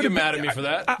 you I would get mad at me for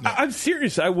that. I'm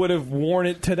serious. I would have worn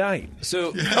it tonight.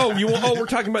 So, we're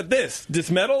talking about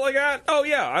this medal I got. Oh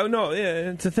yeah, I know.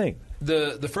 Yeah, it's a thing.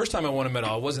 The first time I won a medal,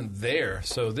 I wasn't there.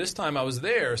 So this time I was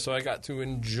there, so I got to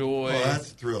enjoy. Oh,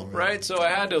 that's a thrill, man. Right? So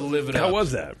I had to live it up. How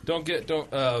was that?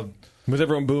 Was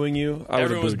everyone booing you? I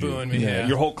Everyone was would've booed booing you. me, yeah.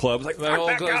 Your whole club was like, My whole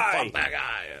fuck that club, guy. fuck that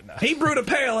guy. He brewed a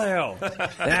pale ale.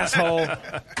 Asshole.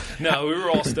 No, we were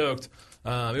all stoked.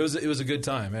 It was a good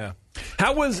time, yeah.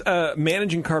 How was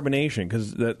managing carbonation?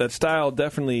 Because that style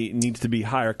definitely needs to be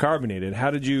higher carbonated.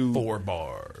 How did you... 4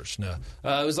 bars. No.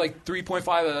 It was like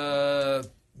 3.5.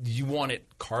 You want it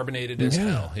carbonated as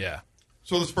hell, yeah.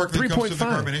 So the sparkling comes to the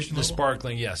carbonation level? The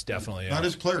sparkling, yes, definitely. Yeah. Not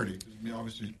as clarity. I mean,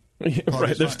 obviously...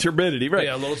 right, there's turbidity, right?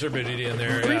 Yeah, a little turbidity in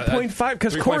there. 3.5,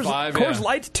 because Coors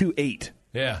Light's 2.8.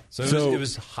 Yeah, so it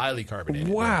was highly carbonated.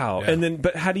 Wow, yeah. And then,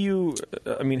 but how do you?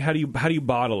 I mean, how do you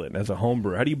bottle it as a home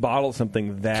brewer? How do you bottle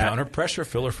something that counter pressure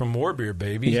filler from More Beer,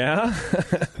 baby? Yeah,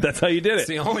 that's how you did it. It's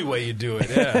the only way you do it.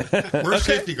 Yeah, wear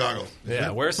safety goggles. Yeah,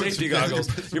 wear safety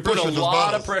goggles. You put a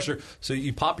lot of pressure. So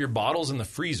you pop your bottles in the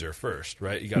freezer first,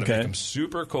 right? You got to make them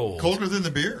super cold. Colder than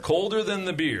the beer. Colder than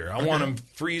the beer. I want them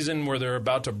freezing where they're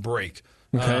about to break.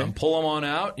 Okay. Pull them on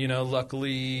out. You know,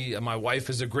 luckily my wife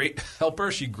is a great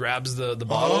helper. She grabs the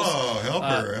bottles. Oh,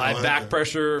 helper! I back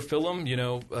pressure fill them. You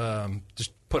know,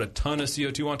 just put a ton of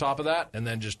CO2 on top of that, and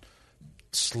then just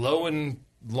slow and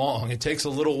long. It takes a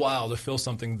little while to fill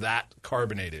something that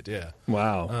carbonated. Yeah.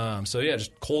 Wow. So yeah,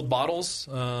 just cold bottles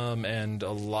and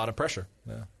a lot of pressure.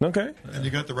 Yeah. Okay. And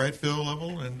you got the right fill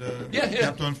level and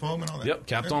capped on foam and all that. Yep,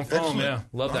 capped on foam. Yeah,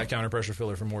 love that counter pressure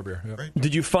filler for More Beer. Yep.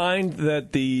 Did you find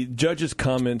that the judges'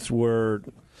 comments were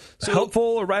helpful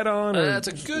or right on? Or? That's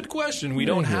a good question. We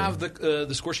don't have the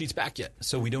score sheets back yet,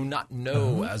 so we do not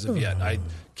know as of yet.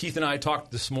 Keith and I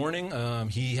talked this morning.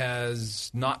 He has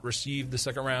not received the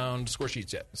second round score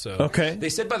sheets yet. So they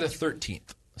said by the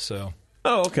 13th. So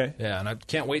okay. Yeah, and I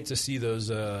can't wait to see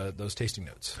those tasting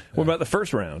notes. What about the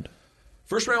first round?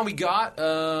 First round we got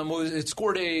it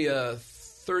scored a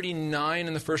 39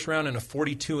 in the first round and a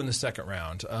 42 in the second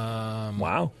round.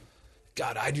 Wow.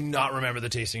 God, I do not remember the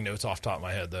tasting notes off the top of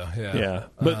my head, though. Yeah.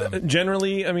 But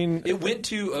generally, I mean... It went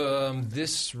to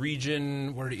this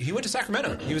region... He went to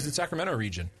Sacramento. He was in Sacramento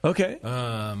region. Okay.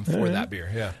 For that beer,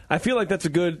 yeah. I feel like that's a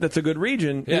good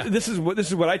region. Yeah. This is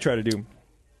what I try to do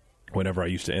whenever I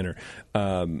used to enter.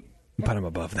 But I'm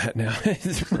above that now.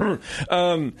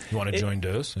 You want to join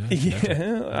DOZE?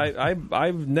 Yeah,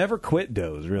 I've never quit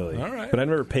DOZE, really. All right. But I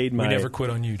never paid my... We never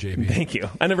quit on you, JB. Thank you.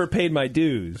 I never paid my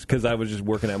dues because I was just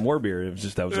working at More Beer. It was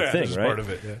just, that was a thing, just right? part of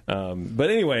it, yeah.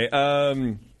 But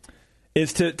anyway...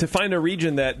 is to find a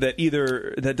region that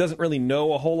either that doesn't really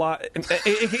know a whole lot.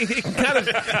 It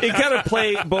kind of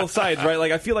play both sides, right?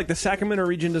 Like I feel like the Sacramento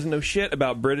region doesn't know shit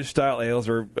about British style ales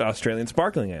or Australian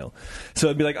sparkling ale, so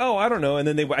it'd be like, oh, I don't know, and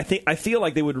then I feel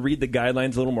like they would read the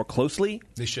guidelines a little more closely.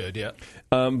 They should, yeah.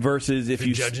 Versus if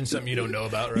you're judging something you don't know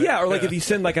about, right? Yeah, or like if you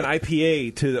send like an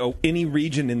IPA to any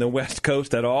region in the West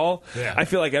Coast at all, I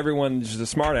feel like everyone's just a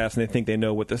smart ass and they think they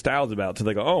know what the style's about. So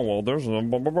they go, oh, well, there's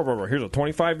here's a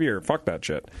 25 year, fuck that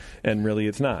shit, and really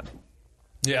it's not.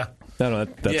 Yeah, no,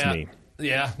 that's me.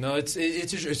 Yeah, no, it's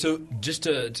so just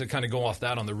to kind of go off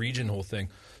that on the region whole thing.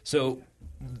 So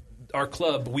our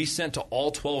club, we sent to all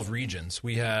 12 regions.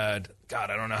 We had, God,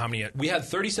 I don't know how many. We had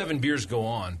 37 beers go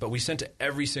on, but we sent to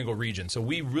every single region. So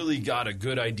we really got a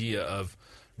good idea of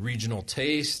regional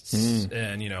tastes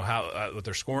and how what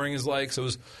their scoring is like. So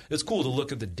it's cool to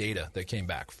look at the data that came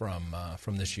back from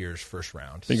this year's first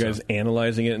round. Are you guys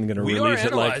analyzing it and going to release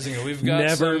it? We've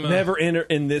got never enter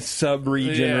in this sub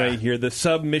region right here, the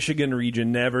sub Michigan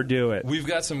region. Never do it. We've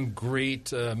got some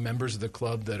great members of the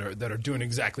club that are doing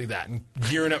exactly that and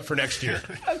gearing up for next year.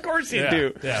 Of course you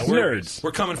do. Yeah, nerds.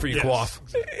 We're coming for you, Quaff.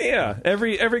 Yeah,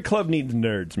 every club needs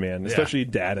nerds, man. Especially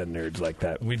data nerds like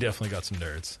that. We definitely got some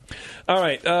nerds. All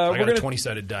right. I got a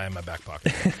 20-sided die in my back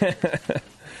pocket.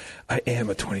 I am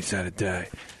a 20-sided die.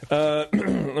 Let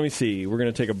me see. We're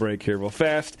going to take a break here real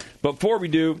fast. But before we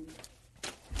do,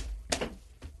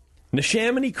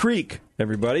 Neshaminy Creek,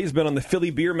 everybody, has been on the Philly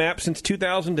beer map since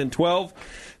 2012.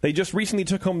 They just recently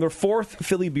took home their 4th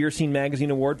Philly Beer Scene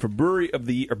Magazine Award for Brewer of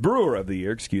the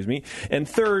Year, and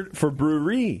 3rd for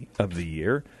Brewery of the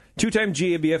Year. 2-time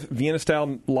GABF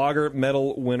Vienna-style lager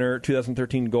medal winner,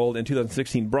 2013 gold and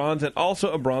 2016 bronze, and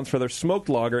also a bronze for their smoked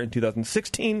lager in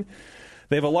 2016.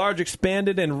 They have a large,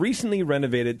 expanded, and recently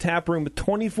renovated tap room with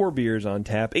 24 beers on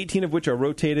tap, 18 of which are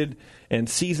rotated and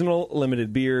seasonal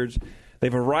limited beers. They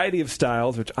have a variety of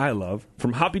styles, which I love,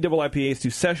 from hoppy double IPAs to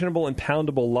sessionable and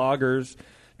poundable lagers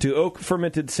to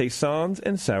oak-fermented saisons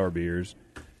and sour beers.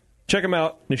 Check them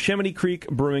out,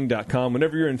 NeshaminyCreekBrewing.com.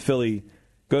 Whenever you're in Philly,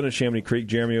 go to Neshaminy Creek.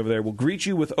 Jeremy over there will greet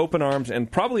you with open arms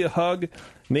and probably a hug,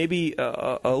 maybe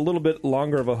a little bit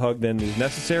longer of a hug than is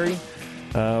necessary.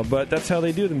 But that's how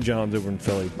they do them, Johns, over in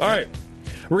Philly. All right,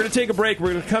 we're going to take a break.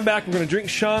 We're going to come back. We're going to drink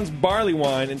Sean's barley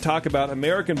wine and talk about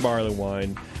American barley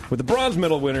wine. with the bronze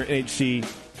medal winner, NHC.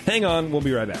 Hang on, we'll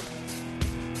be right back.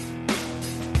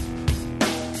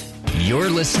 You're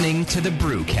listening to the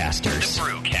Brewcasters. The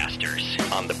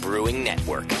Brewcasters on the Brewing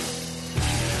Network.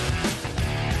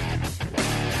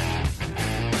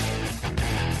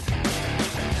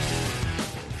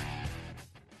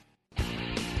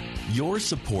 Your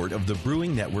support of the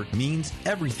Brewing Network means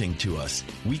everything to us.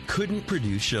 We couldn't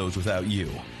produce shows without you.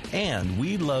 And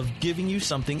we love giving you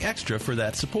something extra for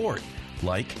that support,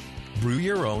 like Brew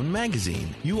Your Own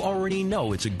magazine. You already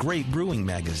know it's a great brewing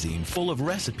magazine full of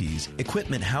recipes,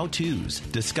 equipment how-tos,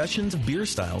 discussions of beer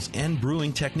styles, and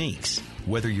brewing techniques.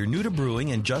 Whether you're new to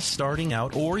brewing and just starting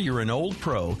out or you're an old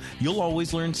pro, you'll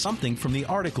always learn something from the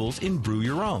articles in Brew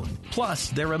Your Own. Plus,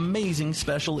 they're amazing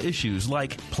special issues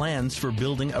like plans for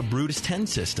building a Brutus 10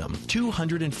 system,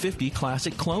 250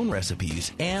 classic clone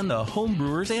recipes, and the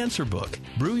Homebrewer's Answer Book.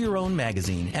 Brew Your Own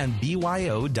magazine and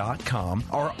BYO.com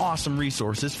are awesome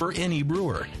resources for any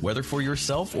brewer. Whether for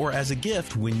yourself or as a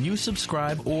gift, when you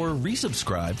subscribe or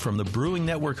resubscribe from the Brewing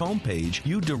Network homepage,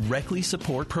 you directly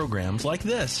support programs like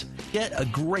this. Get a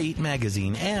great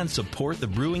magazine and support the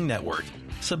Brewing Network.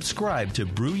 Subscribe to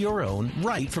Brew Your Own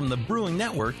right from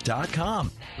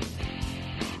thebrewingnetwork.com.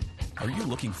 Are you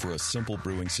looking for a simple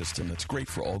brewing system that's great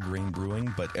for all grain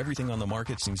brewing, but everything on the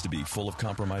market seems to be full of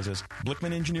compromises?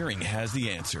 Blickman Engineering has the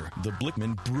answer. The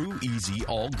Blickman Brew Easy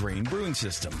All Grain Brewing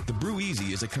System. The Brew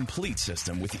Easy is a complete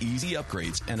system with easy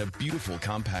upgrades and a beautiful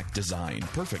compact design,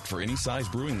 perfect for any size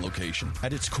brewing location.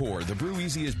 At its core, the Brew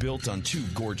Easy is built on two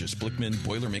gorgeous Blickman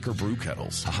Boilermaker brew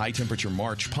kettles, a high-temperature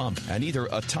March pump, and either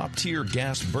a top-tier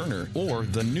gas burner or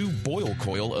the new Boil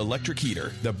Coil electric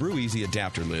heater. The Brew Easy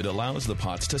adapter lid allows the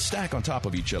pots to stack on top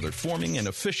of each other, forming an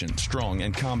efficient, strong,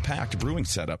 and compact brewing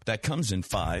setup that comes in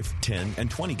 5, 10, and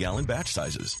 20-gallon batch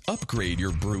sizes. Upgrade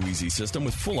your Brew Easy system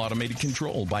with full automated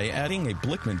control by adding a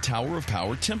Blickman Tower of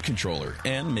Power temp controller,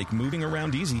 and make moving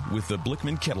around easy with the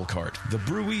Blickman Kettle Cart. The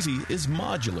Brew Easy is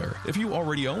modular. If you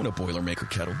already own a Boilermaker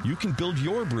kettle, you can build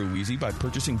your Brew Easy by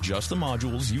purchasing just the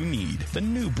modules you need. The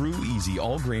new Brew Easy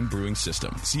all-grain brewing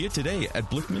system. See it today at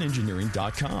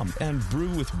BlickmanEngineering.com and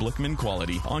brew with Blickman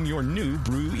quality on your new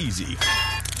Brew Easy.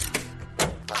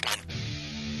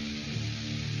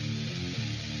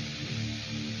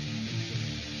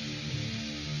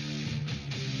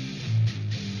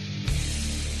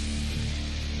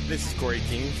 This is Corey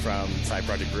King from Side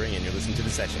Project Brewing, and you're listening to The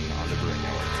Session on the Brewing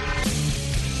Network.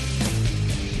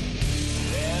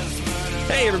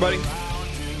 Hey, everybody.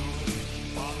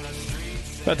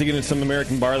 About to get into some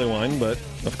American barley wine, but,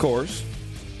 of course,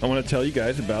 I want to tell you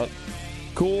guys about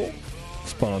cool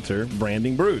sponsor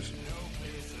Branding Brews.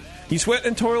 You sweat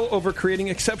and toil over creating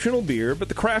exceptional beer, but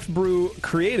the Craft Brew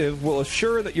Creative will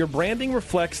assure that your branding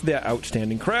reflects the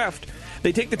outstanding craft.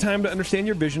 They take the time to understand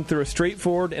your vision through a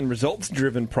straightforward and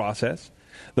results-driven process.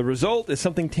 The result is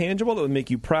something tangible that will make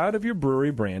you proud of your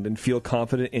brewery brand and feel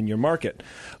confident in your market.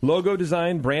 Logo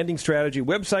design, branding strategy,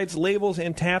 websites, labels,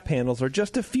 and tap handles are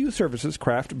just a few services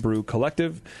Craft Brew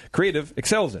Creative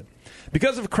excels in.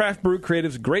 Because of Craft Brew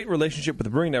Creative's great relationship with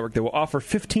the Brewing Network, they will offer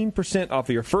 15% off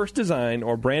of your first design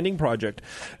or branding project,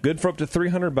 good for up to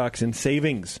 $300 in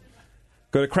savings.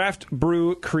 Go to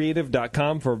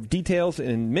craftbrewcreative.com for details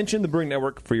and mention the Brewing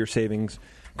Network for your savings.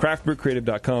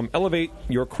 Craftbrewcreative.com. Elevate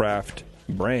your craft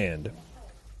brand.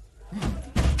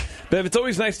 Bev, it's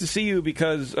always nice to see you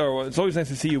it's always nice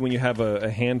to see you when you have a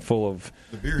handful of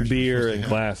beer and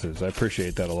glasses. I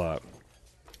appreciate that a lot.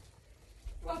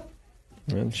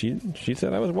 And she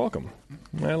said I was welcome.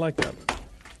 I like that.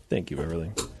 Thank you,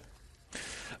 Beverly.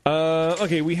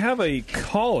 Okay, we have a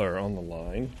caller on the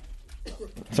line.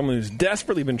 Someone who's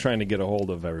desperately been trying to get a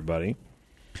hold of everybody.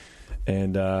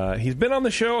 And he's been on the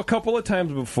show a couple of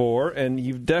times before, and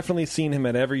you've definitely seen him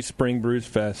at every Spring Brews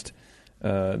Fest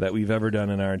that we've ever done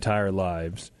in our entire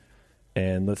lives.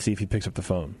 And let's see if he picks up the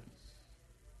phone.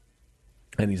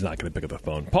 And he's not going to pick up the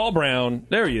phone. Paul Brown.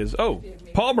 There he is. Oh,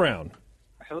 Paul Brown.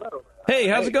 Hello. Hey,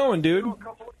 how's it going, dude?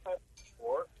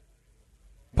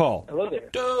 Paul. Hello there.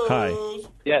 Hi.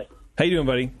 Yes. How you doing,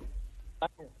 buddy?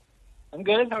 I'm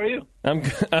good. How are you? I'm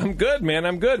good, man.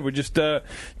 I'm good. We're just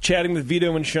chatting with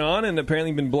Vito and Sean, and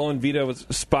apparently been blowing Vito's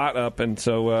spot up, and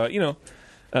so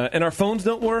and our phones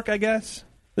don't work. I guess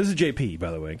this is JP,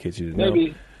 by the way, in case you didn't know.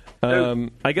 Maybe.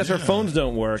 I guess our phones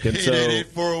don't work, and so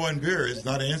 888-401 beer is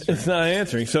not answering. It's not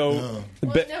answering. So Well,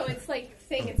 no, it's like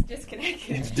saying it's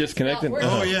disconnected. It's disconnected.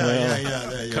 Oh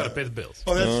yeah. Gotta pay the bills.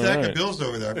 Oh, that stack right. of bills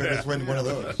over there. I bet it's one of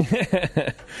those.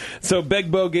 So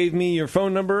Begbo gave me your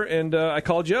phone number, and I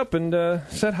called you up and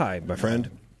said hi, my friend.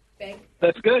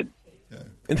 That's good.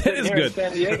 And that is Here good. in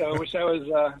San Diego. I wish I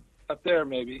was up there,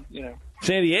 maybe.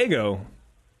 San Diego.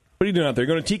 What are you doing out there?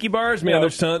 Going to tiki bars? Man,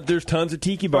 there's tons of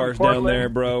tiki bars down there,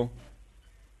 bro.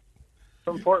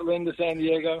 From Portland to San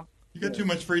Diego. You got too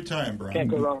much free time, Brian. Can't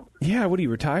go wrong. Yeah, what are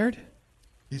you, retired?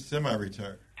 He's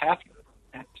semi-retired.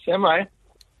 Semi.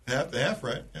 Half,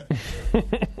 right? Yeah.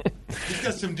 He's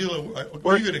got some deal.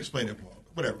 Well, you can explain it, Paul.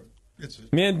 Whatever.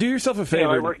 Man, do yourself a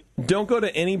favor. Don't go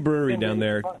to any brewery down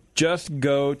there. Just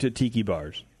go to tiki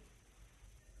bars.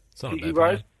 Tiki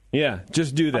bars? Yeah,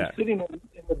 just do that. I'm sitting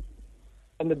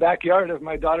in the backyard of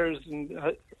my daughter's and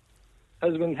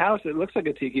husband's house. It looks like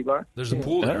a tiki bar. There's a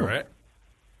pool there, right?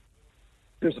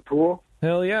 There's a pool.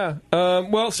 Hell yeah.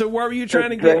 Well, so why were you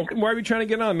trying to get? Why were you trying to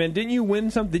get on, man? Didn't you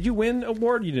win something? Did you win an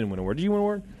award? You didn't win an award. Did you win an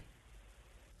award?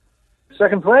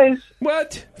 Second place.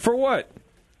 What? For what?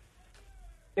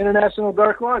 International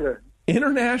Dark Lager.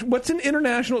 What's an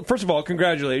international? First of all,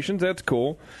 congratulations. That's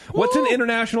cool. What's an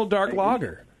international dark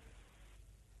lager?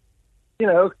 You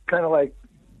know, kind of like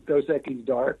Dos Equis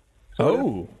Dark.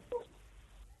 Oh.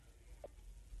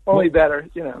 Only better,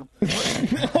 you know.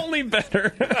 Only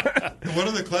better. What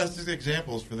are the classic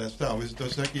examples for that style? Is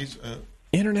Dos Equis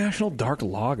international dark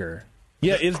lager?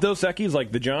 Yeah, is Dos Equis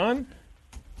like the John?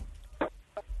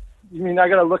 You mean I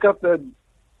got to look up the?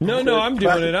 No, I'm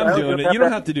doing it. I'm doing it. You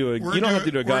don't have to do it. You don't have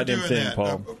to do a goddamn thing,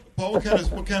 Paul. Paul,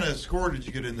 what kind of score did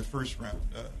you get in the first round?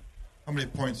 How many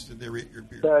points did they rate your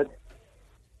beer?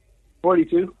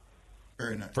 42.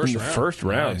 Very nice. First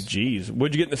round. Nice. Jeez.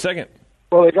 What'd you get in the second?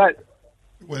 Well, they got.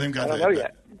 Well, them got I don't know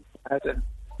yet.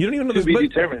 You don't even know to this. Be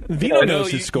determined. Vito knows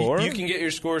his score. You can get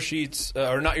your score sheets,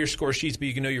 or not your score sheets, but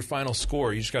you can know your final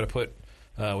score. You just got to put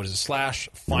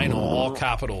 /final, all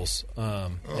capitals,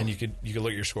 and you could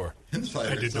look at your score.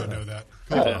 I did not know that.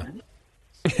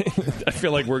 I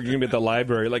feel like we're going to be at the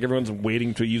library, like everyone's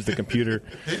waiting to use the computer.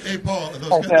 Hey Paul.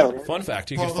 Fun fact: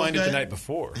 you can find it the night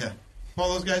before. Yeah,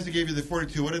 Paul. Those guys that gave you the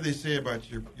 42. What did they say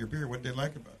about your beer? What did they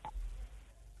like about it?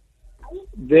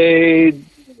 They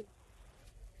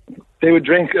would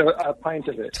drink a pint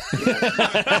of it.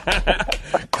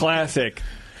 Classic.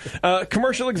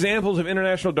 Commercial examples of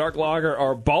international dark lager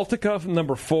are Baltica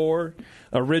No. 4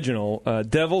 original,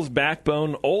 Devil's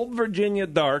Backbone, Old Virginia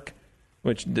Dark,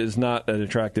 which is not an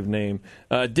attractive name,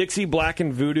 Dixie Black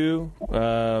and Voodoo,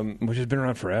 which has been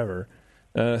around forever,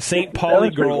 St. Pauli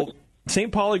Girl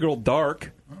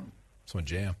Dark. That's my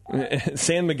jam.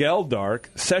 San Miguel Dark,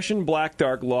 Session Black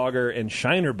Dark Lager, and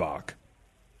Shinerbach.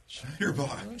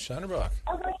 Shinerbach.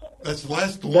 That's the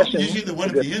last one. Usually the one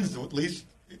at the end is the least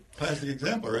classic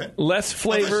example, right? Less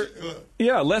flavor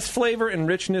and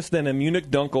richness than a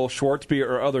Munich Dunkel, Schwarzbier,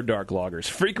 or other dark lagers.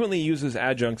 Frequently uses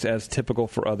adjuncts as typical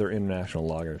for other international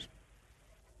lagers.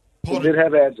 Paul did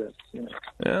have adjuncts. Yeah.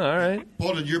 Yeah, all right.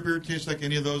 Paul, did your beer taste like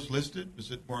any of those listed?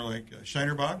 Is it more like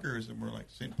Shinerbach, or is it more like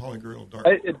St. Pauli Girl Dark?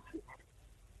 It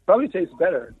probably tastes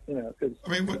better, you know. Cause, I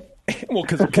mean, what? Well,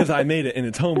 because I made it and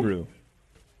it's homebrew.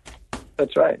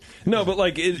 That's right. No, but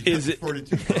like, is it?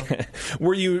 42.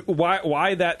 Were you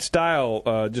why that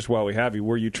style? Just while we have you,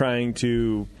 were you trying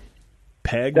to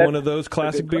peg one of those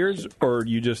classic beers, or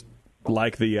you just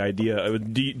like the idea?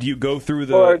 Do you go through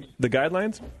the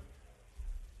guidelines?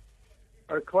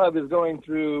 Our club is going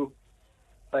through,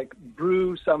 like,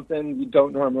 brew something you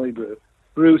don't normally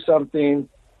brew something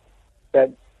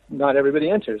that not everybody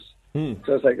enters. So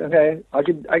it's like, okay, I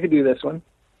could do this one.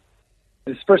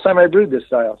 It's the first time I brewed this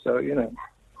style, so, you know.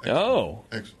 Oh,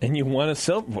 and you want to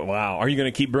sell? Wow. Are you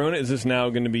going to keep brewing it? Is this now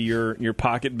going to be your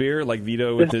pocket beer, like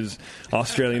Vito with his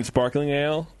Australian sparkling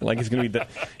ale? Like he's going to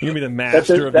be the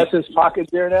master That's his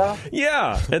pocket beer now?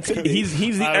 Yeah. He's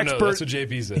the expert. That's what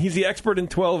JP said. He's the expert in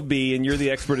 12B, and you're the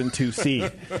expert in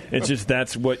 2C. It's just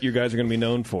that's what you guys are going to be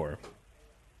known for.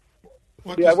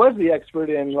 Yeah, I was the expert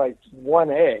in, like,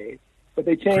 1A, but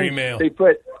they changed. Cream ale. They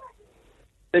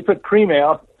put cream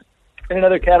ale in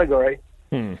another category.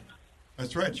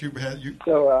 That's right. So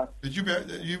did you?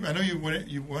 I know you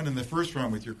won in the first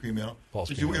round with your cream ale.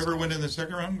 Did you ever win in the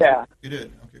second round? Yeah, you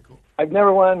did. Okay, cool. I've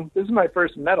never won. This is my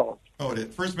first medal. Oh,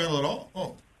 first medal at all?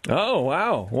 Oh,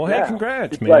 wow. Well, yeah. Hey,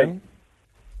 congrats, it's man.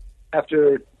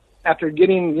 Like, after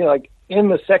getting like in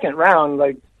the second round,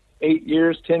 like 8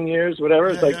 years, 10 years, whatever.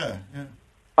 It's like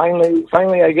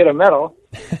finally I get a medal.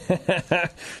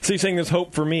 So you're saying there's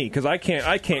hope for me because I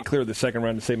can't clear the second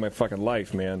round to save my fucking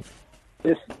life, man.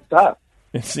 It's tough.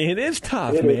 It is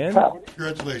tough, man. Is tough.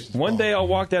 Congratulations. One day I'll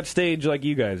walk that stage like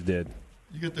you guys did.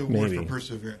 You get the award for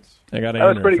perseverance. I got. That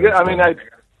was pretty good. I mean, I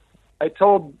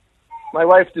told my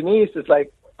wife Denise, it's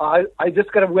like I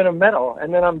just got to win a medal,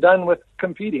 and then I'm done with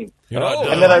competing. You're not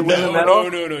done. And then I win the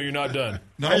medal. No, you're not done.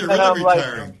 Now you're really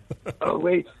retiring. Like, oh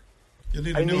wait.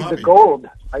 I need the gold.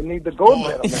 I need the gold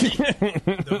medal.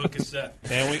 The look is set.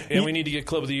 And we need to get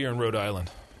Club of the Year in Rhode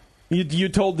Island. You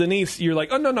told Denise, you're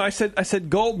like, oh no, I said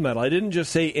gold medal. I didn't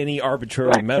just say any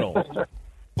arbitrary medal.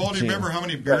 Paul, do you remember how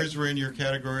many beers were in your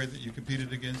category that you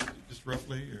competed against, just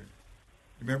roughly? Or you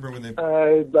remember when they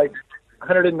like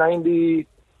 190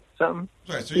 something.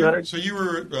 Right, so you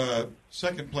were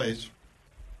second place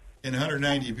in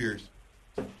 190 beers.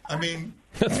 I mean,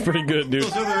 that's pretty good, dude.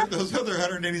 Those other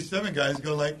 187 guys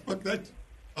go like, look,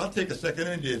 I'll take a second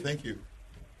NJ, thank you.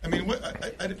 I mean,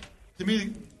 to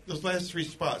me, those last three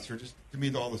spots are just, to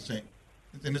me, all the same.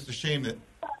 And it's a shame that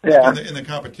in the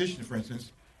competition, for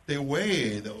instance, they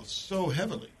weigh those so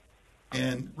heavily.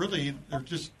 And really, they're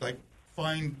just like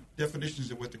fine definitions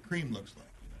of what the cream looks like.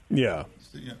 Yeah.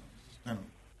 I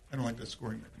don't like that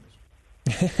scoring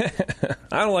mechanism.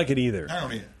 I don't like it either. I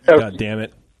don't either. God damn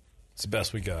it. It's the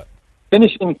best we got.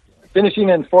 Finishing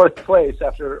in fourth place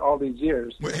after all these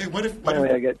years. Well, hey, what if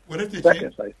I get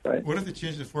second place, right? What if they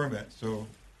change the format? So,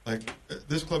 like,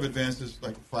 this club advances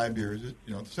like 5 beers,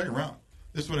 the second round.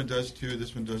 This one does 2,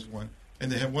 this one does 1.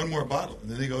 And they have one more bottle. And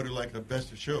then they go to like a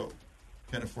best of show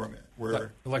kind of format.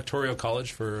 Where electoral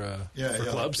college for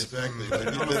clubs. Exactly.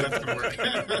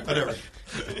 Whatever.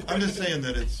 I'm just saying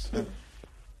that it's...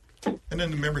 and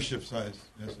then the membership size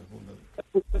has a whole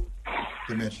other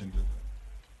dimension to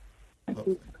the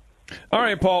club. All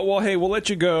right, Paul. Well, hey, we'll let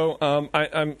you go.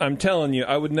 I'm telling you,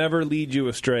 I would never lead you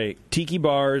astray. Tiki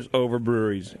bars over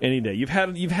breweries any day. You've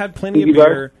had plenty of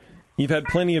beer. You've had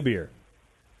plenty of beer.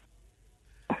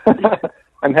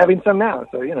 I'm having some now,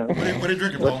 so you know. What are you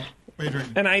drinking, Paul? What are you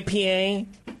drinking? An IPA.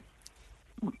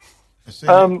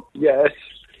 Yes.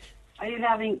 Are you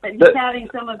having? But he's having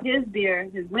some of his beer,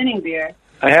 his winning beer.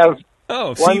 I have.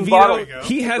 Oh, one see, bottle. Vito,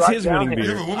 he has his winning beer.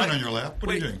 You have a woman on your lap.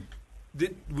 What are you doing?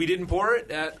 We didn't pour it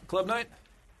at club night?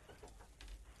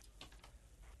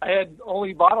 I had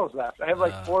only bottles left. I have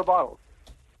like 4 bottles.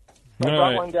 I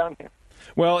brought one down here.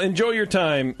 Well, enjoy your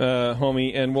time,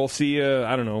 homie, and we'll see you,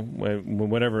 I don't know,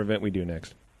 whatever event we do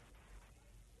next.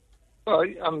 Well,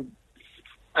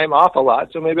 I'm off a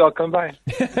lot, so maybe I'll come by.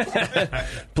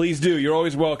 Please do. You're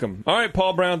always welcome. All right,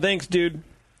 Paul Brown, thanks, dude.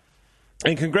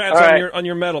 And congrats on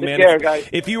your medal, man. Care, guys.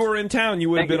 If you were in town, you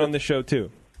would have been on this show, too.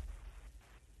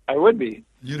 I would be.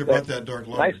 You'd have brought that dark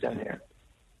lager. Nice down here.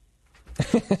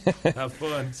 Have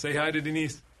fun. Say hi to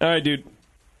Denise. All right, dude.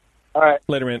 All right.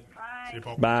 Later, man. Bye. See you,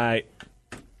 Paul. Bye.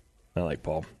 I like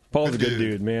Paul. Paul's a good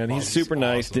dude, man. He's super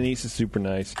nice. Denise is super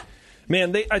nice.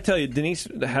 Man, I tell you, Denise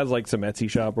has like some Etsy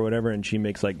shop or whatever, and she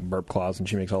makes like burp cloths and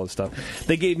she makes all this stuff.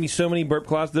 They gave me so many burp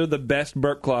cloths. They're the best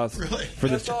burp cloths for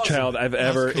this child I've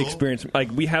ever experienced.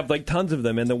 Like, we have like tons of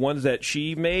them, and the ones that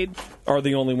she made are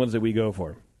the only ones that we go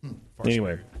for.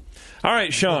 Anyway. All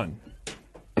right, Sean.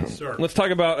 Sir. Let's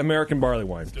talk about American barley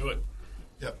wine. Let's do it.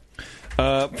 Yep.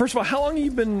 First of all, how long have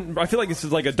you been... I feel like this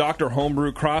is like a Dr.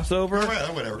 Homebrew crossover.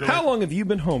 Whatever. How long have you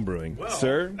been homebrewing,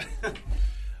 sir?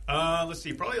 Let's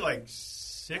see, probably like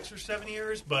 6 or 7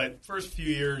 years, but first few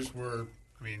years were...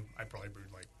 I probably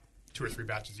brewed like 2 or 3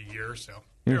 batches a year, so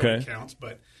it counts.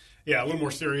 But, yeah, a little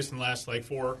more serious in the last like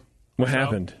 4. What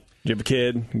happened? Did you have a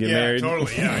kid? Get married?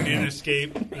 Totally. Yeah, I needed an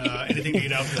escape. Anything to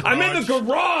get out of the garage. I'm in the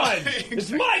garage.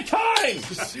 It's my time.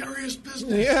 It's serious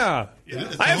business. Yeah.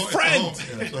 I have friends.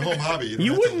 It's a home hobby.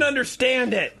 You wouldn't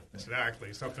understand it.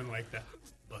 Exactly. Something like that.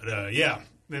 But, yeah.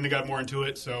 Then I got more into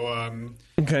it, so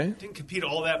didn't compete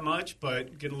all that much,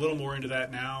 but getting a little more into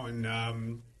that now, and I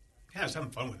was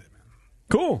having fun with it, man.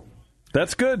 Cool.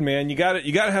 That's good, man. You got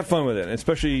to have fun with it,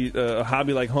 especially a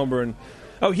hobby like homebrewing.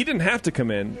 Oh, he didn't have to come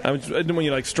in. I didn't want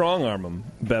you to strong arm him,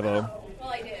 Bevo. Well,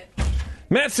 I did.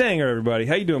 Matt Sanger, everybody.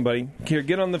 How you doing, buddy? Here,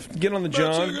 get on the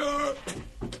John.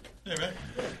 Hey, man.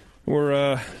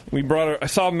 I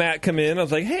saw Matt come in. I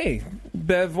was like, hey,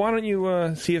 Bev, why don't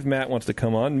you see if Matt wants to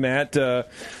come on? Matt,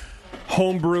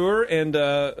 home brewer and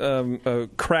a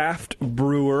craft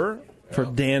brewer for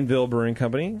Danville Brewing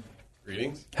Company.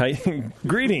 Greetings.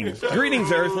 Greetings,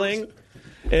 Earthling.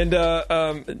 And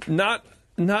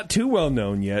not too well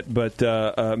known yet, but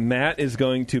Matt is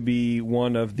going to be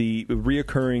one of the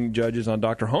reoccurring judges on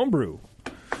Dr. Homebrew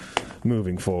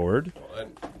moving forward.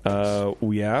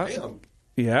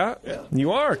 Yeah,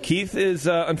 you are. Keith is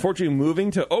unfortunately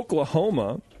moving to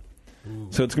Oklahoma,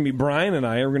 so it's going to be Brian and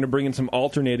I. We're going to bring in some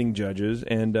alternating judges,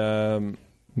 and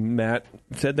Matt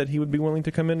said that he would be willing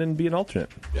to come in and be an alternate.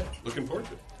 Yeah, looking forward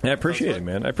to it. I appreciate it,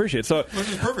 man. I appreciate it. So this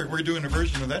is perfect. We're doing a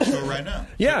version of that show right now.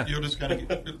 Yeah. So you'll just kind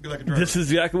of be like a driver. This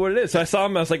is exactly what it is. So I saw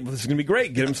him. I was like, "This is going to be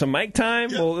great. Get him some mic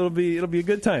time. Well, it'll be a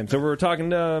good time." So we're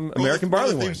talking American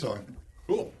barley wine. Song.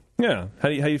 Cool. Yeah. How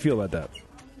do you feel about that?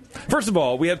 First of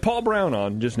all, we had Paul Brown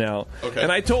on just now,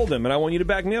 and I told him, and I want you to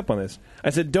back me up on this. I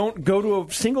said, don't go to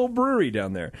a single brewery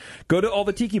down there. Go to all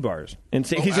the tiki bars.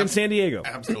 He's in San Diego.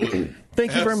 Absolutely.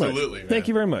 Thank you very much. Man. Thank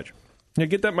you very much. Now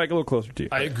get that mic a little closer to you.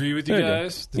 I agree with you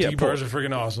guys. The tiki bars are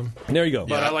freaking awesome. There you go.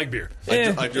 But I like beer.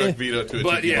 I drove Vito to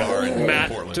a tiki bar in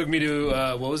Matt Portland. took me to,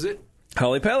 what was it?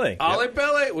 Holly Pele. Holly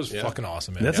Pele was fucking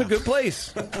awesome, man. That's a good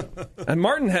place. And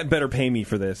Martin had better pay me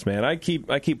for this, man. I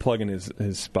keep plugging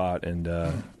his spot, and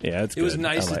it's good. It was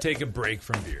nice to take a break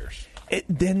from beers.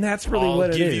 Then that's really I'll what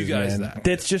it give is, you guys man. that.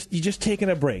 That's just you just taking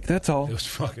a break. That's all. It was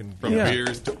fucking From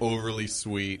beers to overly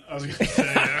sweet. I was going to say,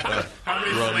 how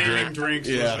many flaming drinks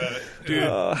was that? Dude,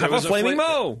 have a flaming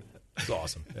mo. It's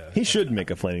awesome. Yeah. He should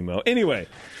make a flaming mo. Anyway,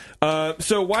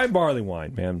 so why barley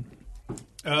wine, man?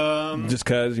 Just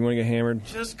because you want to get hammered?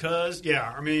 Just because, yeah.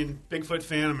 I mean, Bigfoot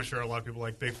fan. I'm sure a lot of people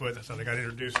like Bigfoot. That's how they got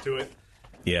introduced to it.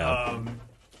 Yeah.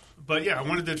 But yeah, I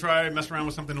wanted to mess around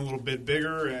with something a little bit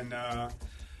bigger, and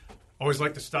always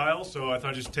liked the style, so I thought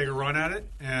I'd just take a run at it.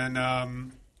 And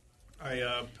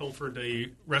I pilfered a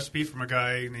recipe from a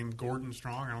guy named Gordon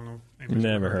Strong. I don't know.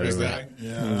 Never heard of that.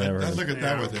 Yeah, Never let's heard look of at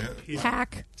that with it. He's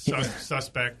Hack.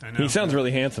 Suspect, I know. He sounds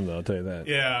really handsome, though, I'll tell you that.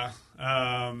 Yeah.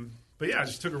 But yeah, I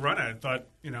just took a run at it. Thought,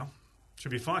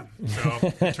 should be fun.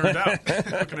 So it turned out.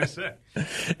 What can I say?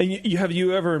 And have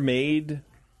you ever made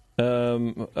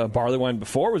a barley wine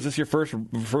before? Was this your first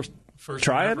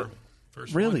try at it?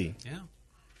 First really? One. Yeah.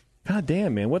 God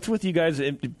damn, man. What's with you guys?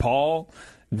 Paul,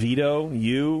 Vito,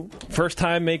 you, first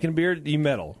time making beer, you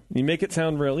meddle. You make it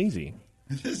sound real easy.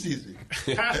 It is easy.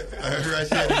 I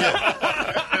say it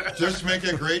again. Just make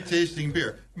a great tasting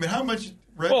beer. I mean, how much...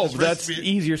 that's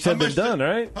easier said than done,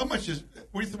 right? How much is...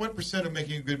 What percent of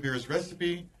making a good beer is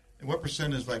recipe, and what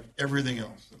percent is like everything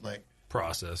else? Like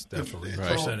process, definitely.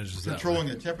 Percentages controlling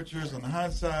the temperatures on the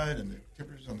hot side and the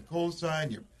temperatures on the cold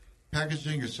side, your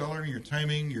packaging, your cellaring, your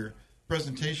timing, your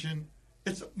presentation.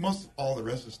 It's most all the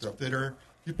rest of the stuff that are,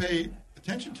 if you pay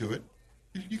attention to it,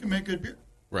 you can make good beer.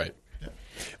 Right. Yeah.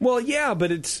 Well, yeah, but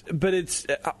it's.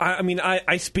 I mean,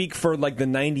 I speak for like the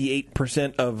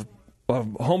 98% of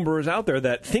homebrewers out there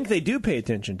that think they do pay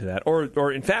attention to that,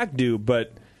 or in fact do,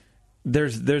 but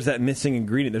there's that missing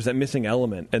ingredient, there's that missing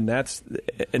element, and that's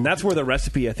where the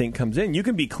recipe, I think, comes in. You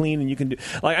can be clean, and you can do,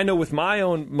 like I know with my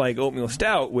own like oatmeal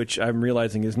stout, which I'm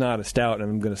realizing is not a stout, and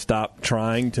I'm going to stop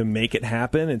trying to make it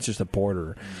happen. It's just a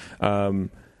porter.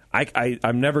 I'm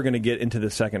never going to get into the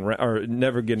second round, or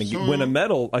never going to win a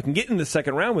medal. I can get in the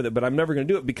second round with it, but I'm never going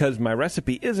to do it because my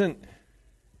recipe isn't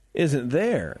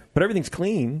there. But everything's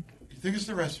clean. You think it's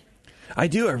the recipe? I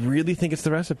do. I really think it's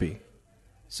the recipe.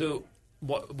 So,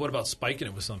 what about spiking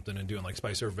it with something and doing like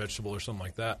spice or vegetable or something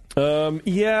like that?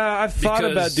 Yeah, I've thought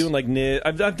about doing like nib.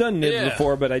 I've done nib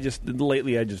before, but I just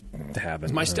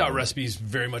haven't. My stout recipe is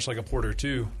very much like a porter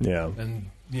too. Yeah,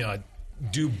 and I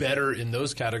do better in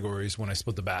those categories when I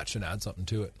split the batch and add something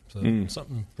to it. So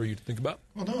something for you to think about.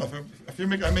 Well, no, if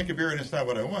I make a beer and it's not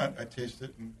what I want, I taste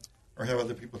it or have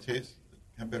other people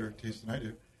have better taste than I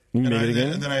do. You make it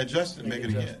again? And then I adjust it and make it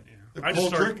again. Yeah. The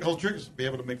whole trick is to be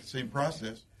able to make the same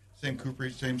process, same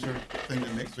cooperage, same sort of thing to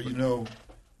make, so you know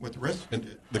what the recipe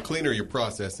did. The cleaner your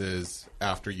process is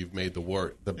after you've made the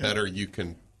wort, the better you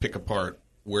can pick apart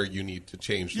where you need to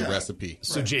change the recipe.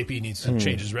 So JP needs to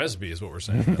change his recipe is what we're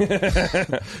saying.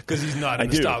 Because he's not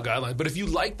in the style guidelines. But if you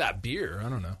like that beer, I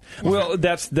don't know. Well,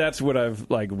 that's what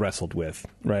I've like wrestled with,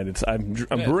 right? I'm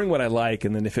brewing what I like,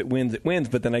 and then if it wins, it wins.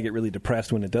 But then I get really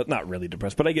depressed when it does. Not really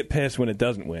depressed, but I get pissed when it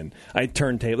doesn't win. I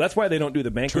turn table. That's why they don't do the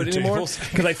banquet anymore.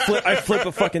 Because I flip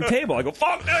a fucking table. I go,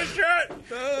 fuck that shit,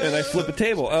 and I flip a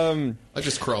table. I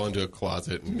just crawl into a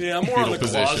closet. And I'm more on the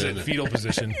closet, fetal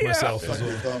position myself.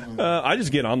 I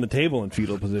just get on the table in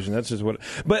fetal position. That's just what.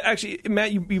 But actually,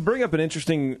 Matt, you bring up an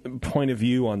interesting point of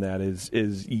view on that. Is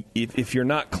if you're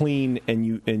not clean and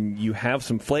you have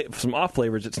some off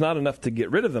flavors, it's not enough to get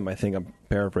rid of them. I think I'm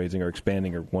paraphrasing or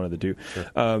expanding or one of the two.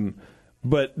 Sure.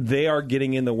 But they are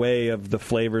getting in the way of the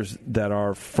flavors that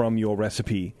are from your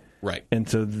recipe. Right. And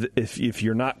so if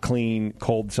you're not clean,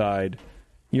 cold side,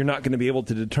 you're not going to be able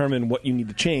to determine what you need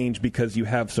to change because you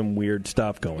have some weird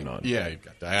stuff going on. Yeah, you've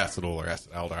got diacetyl or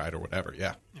acetaldehyde or whatever,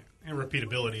 yeah. And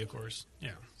repeatability, of course.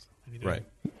 Yeah. Right.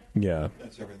 Yeah.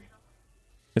 That's everything.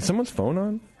 Is someone's phone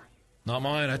on? Not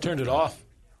mine. I turned it off.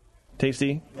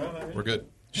 Tasty? We're good.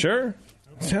 Sure?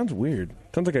 Sounds weird.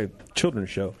 Sounds like a children's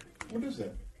show. What is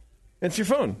that? It's your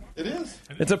phone. It is.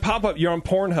 It's a pop-up. You're on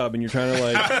Pornhub, and you're trying to,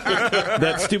 like,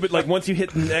 that stupid, like, once you hit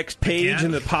the next page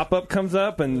and the pop-up comes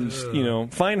up, and,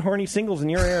 find horny singles in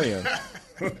your area.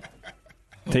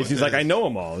 Tasty's like, I know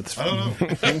them all. It's, I don't know.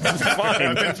 It's fine.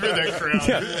 I've been through that crowd.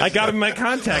 Yeah, I got them in my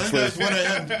contacts That's list. one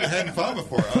I hadn't found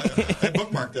before. I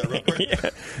bookmarked that real quick.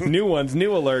 Yeah. New ones,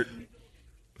 new alert.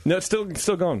 No, it's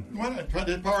still going. What? I tried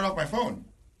to power it off my phone.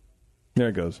 There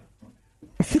it goes.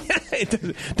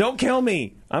 Don't kill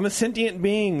me. I'm a sentient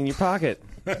being in your pocket.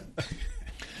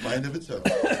 Mind of itself.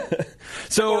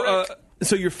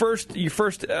 So your first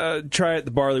try at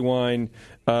the barley wine.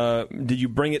 Did you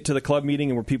bring it to the club meeting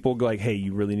and were people like, "Hey,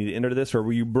 you really need to enter this," or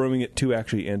were you brewing it to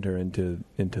actually enter into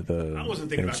the? I wasn't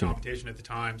thinking about NHC? competition at the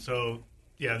time, so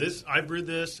yeah, I brewed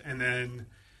this, and then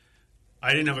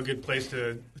I didn't have a good place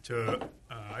to.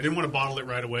 I didn't want to bottle it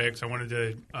right away because I wanted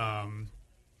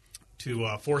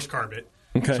to force carb it.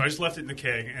 Okay. So I just left it in the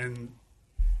keg and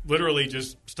literally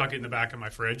just stuck it in the back of my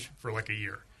fridge for like a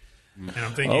year. And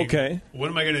I'm thinking, okay, what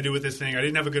am I going to do with this thing? I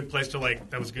didn't have a good place to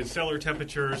that was good cellar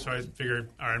temperature, so I figured,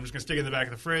 all right, I'm just going to stick it in the back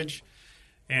of the fridge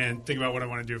and think about what I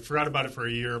want to do. Forgot about it for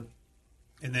a year.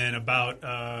 And then about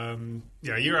a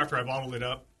year after I bottled it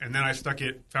up, and then I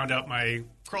found out my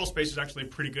crawl space is actually a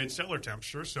pretty good cellar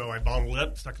temperature, so I bottled it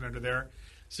up, stuck it under there.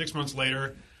 6 months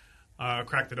later,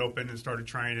 cracked it open and started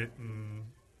trying it, and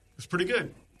it was pretty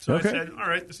good. So Okay. I said, all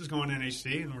right, this is going to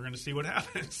NHC, and we're going to see what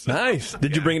happens. So, Nice.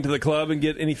 Did you bring it to the club and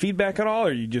get any feedback at all,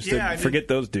 or you just Yeah, I said, did. forget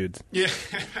those dudes? Yeah,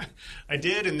 I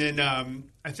did, and then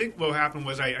I think what happened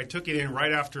was I took it in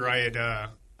right after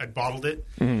I'd bottled it.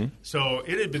 Mm-hmm. So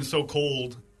it had been so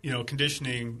cold,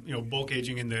 conditioning, bulk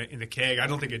aging in the keg. I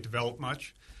don't think it developed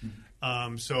much.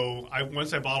 So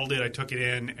once I bottled it, I took it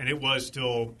in, and it was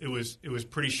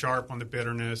pretty sharp on the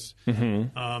bitterness.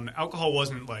 Mm-hmm. Alcohol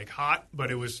wasn't like hot,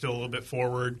 but it was still a little bit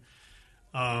forward.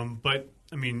 But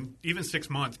I mean, even 6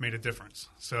 months made a difference.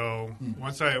 So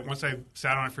once I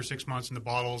sat on it for 6 months in the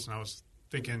bottles, and I was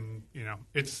thinking,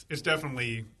 it's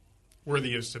definitely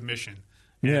worthy of submission.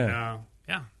 Yeah. And,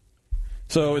 yeah.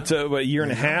 So it's a year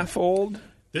and a half old?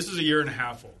 This is a year and a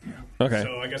half old. Yeah. Okay.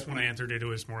 So I guess when I entered it, it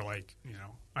was more like,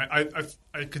 I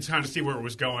could kind of see where it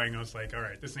was going. I was like, all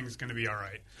right, this thing's going to be all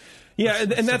right. Yeah,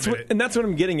 Let's and that's submit what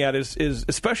I'm getting at is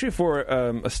especially for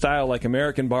a style like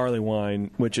American barley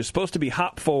wine, which is supposed to be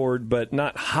hop forward but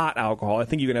not hot alcohol. I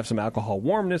think you can have some alcohol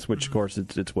warmness, which of course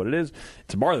it's what it is.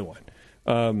 It's a barley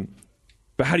wine.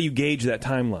 But how do you gauge that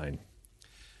timeline?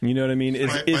 You know what I mean?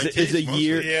 Is a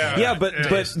year? Mostly. Yeah,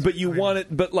 but you want it.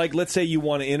 But like, let's say you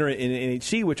want to enter it in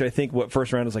NHC, which I think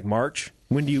first round is like March.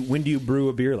 When do you brew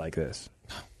a beer like this?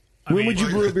 When would you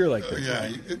brew a beer like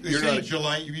this? You're not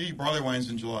July. You need barley wines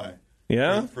in July.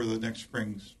 Yeah, for the next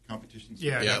spring's competitions.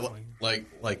 Yeah,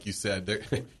 like you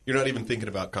said, you're not even thinking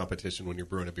about competition when you're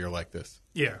brewing a beer like this.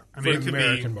 Yeah, I mean, for it could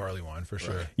American be barley wine for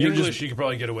sure. You're English, just- you could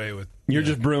probably get away with. You're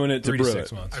just brewing it to 3 brew to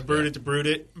 6 it. months. I brewed it to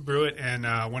brew it,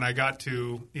 and when I got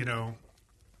to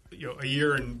a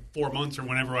year and 4 months or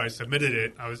whenever I submitted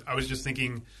it, I was just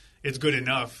thinking it's good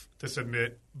enough to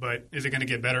submit, but is it going to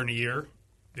get better in a year?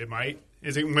 It might.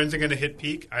 When's it going to hit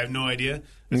peak? I have no idea.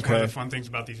 That's one of the fun things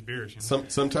about these beers.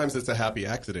 Sometimes it's a happy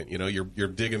accident. You're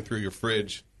digging through your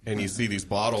fridge and you see these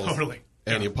bottles, Totally.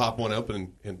 and you pop one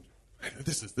open and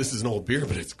this is an old beer,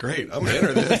 but it's great. I'm going to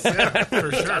enter this.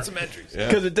 For sure. Got some entries.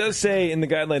 Because it does say in the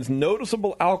guidelines,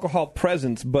 noticeable alcohol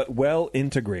presence, but well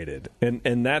integrated,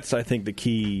 and that's I think the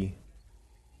key.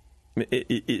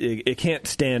 It can't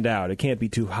stand out. It can't be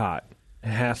too hot. It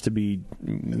has to be,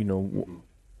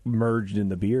 merged in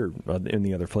the beer, in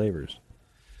the other flavors.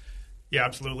 Yeah,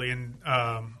 absolutely. And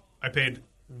I paid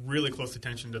really close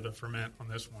attention to the ferment on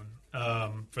this one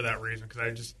for that reason, because I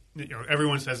just,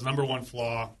 everyone says number one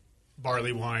flaw,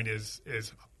 barley wine is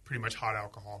pretty much hot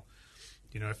alcohol.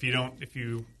 If you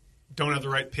don't have the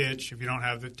right pitch, if you don't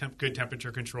have the good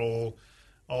temperature control,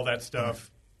 all that stuff,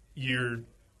 you're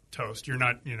toast. You're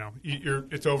not,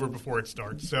 it's over before it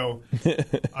starts. So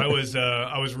I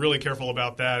was really careful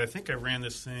about that. I think I ran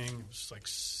this thing, it was like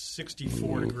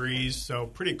 64 degrees, so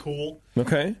pretty cool.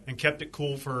 Okay. And kept it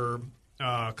cool for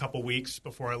a couple weeks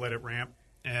before I let it ramp.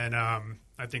 And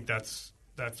I think that's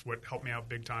what helped me out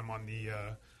big time on the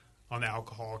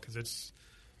alcohol, because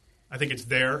I think it's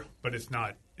there, but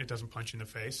it doesn't punch you in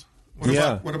the face.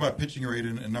 What about pitching rate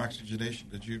and oxygenation?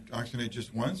 Did you oxygenate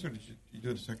just once, or did you do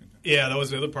it a second time? Yeah, that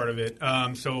was the other part of it.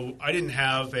 So I didn't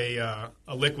have a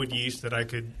liquid yeast that I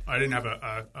didn't have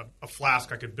a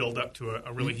flask I could build up to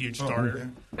a really huge starter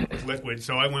with liquid.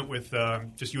 So I went with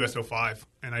just USO5,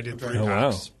 and I did 3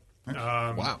 packs.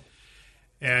 Wow.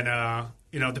 And,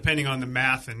 depending on the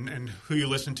math and who you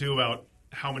listen to about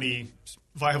how many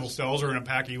viable cells are in a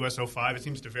pack of USO5, it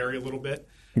seems to vary a little bit.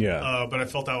 Yeah. But I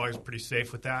felt that I was pretty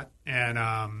safe with that. And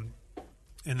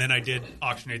then I did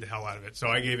oxygenate the hell out of it. So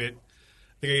I gave it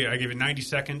 90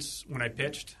 seconds when I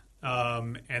pitched,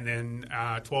 And then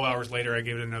 12 hours later, I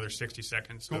gave it another 60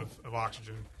 seconds of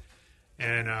oxygen.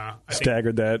 And I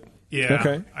staggered that. Yeah.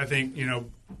 Okay. I think,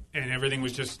 and everything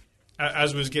was just,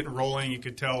 as it was getting rolling, you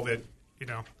could tell that,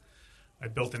 I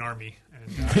built an army.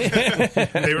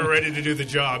 And they were ready to do the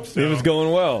job. So. It was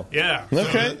going well. Yeah.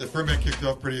 Okay. So the ferment kicked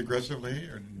off pretty aggressively?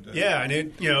 Yeah, and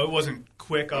it wasn't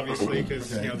quick, obviously, because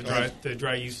the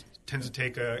dry yeast tends to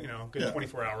take a good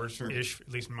 24 hours-ish,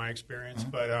 at least in my experience.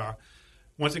 But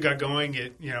once it got going,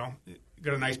 it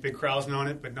got a nice big krausen on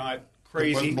it, but not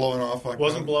crazy. It wasn't blowing off.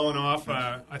 Blowing off.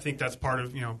 I think that's part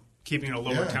of keeping a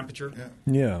lower temperature.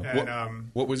 Yeah. And,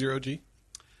 what was your OG?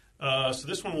 So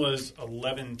this one was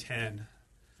 1110.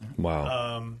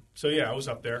 Wow. So yeah, I was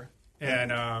up there.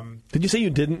 And did you say you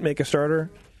didn't make a starter?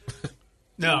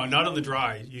 No, not on the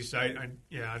dry. I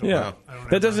don't know.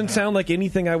 That doesn't sound like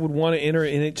anything I would want to enter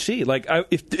NHC. Like,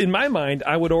 if in my mind,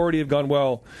 I would already have gone,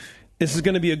 well, this is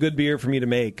going to be a good beer for me to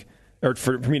make or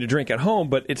for me to drink at home,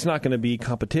 but it's not going to be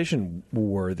competition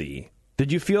worthy.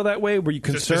 Did you feel that way? Were you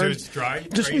concerned? Just because it was dry?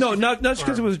 Just not just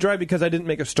because it was dry. Because I didn't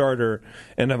make a starter,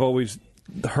 and I've always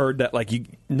heard that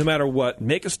no matter what,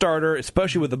 make a starter,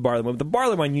 especially with the barley wine. With the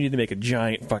barley wine, you need to make a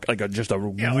giant just a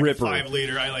ripper. Like a 5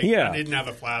 liter. I didn't have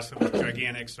a flask that was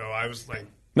gigantic, so I was like.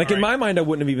 In my mind, I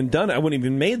wouldn't have even done it. I wouldn't have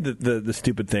even made the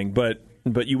stupid thing.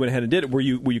 But you went ahead and did it. Were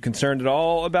you concerned at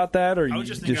all about that, or I was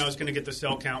just thinking I was going to get the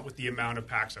cell count with the amount of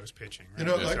packs I was pitching.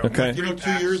 Right?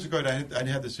 2 years ago, I'd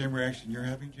had the same reaction you're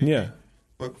having, JP. Yeah.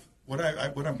 But what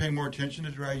I'm paying more attention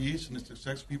to dry yeast and the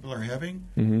success people are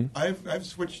having, I've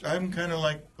switched. I'm kind of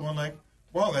going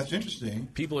wow, that's interesting.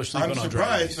 People are sleeping on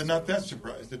dry yeast. I'm surprised, but not that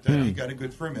surprised that you got a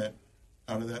good ferment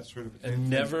out of that sort of thing. And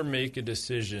never make a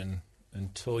decision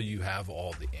until you have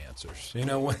all the answers.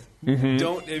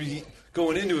 Don't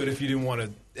going into it if you didn't want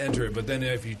to enter it, but then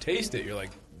if you taste it, you're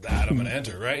like, that I'm going to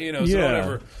enter, right? So don't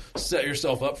ever set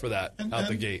yourself up for that out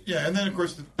the gate. Yeah, and then of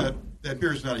course that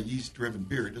beer is not a yeast-driven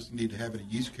beer. It doesn't need to have any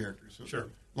yeast character. So sure. As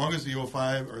long as the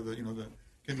 05 or the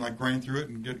can grind through it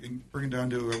and bring it down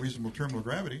to a reasonable terminal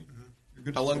gravity. You're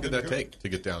good. How long did that take to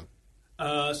get down?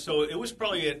 So it was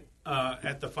probably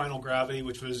at the final gravity,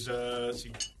 which was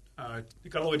it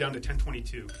got all the way down to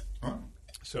 1022. Oh.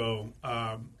 So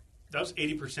that was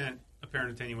 80%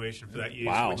 apparent attenuation for that yeast,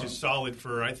 wow. which is solid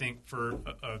for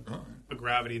a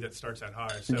gravity that starts that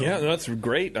high. So, yeah, that's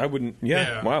great. I wouldn't.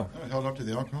 Yeah. Wow. It held up to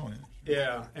the alcohol.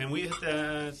 Yeah, and we hit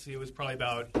that. It was probably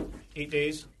about 8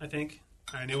 days, I think,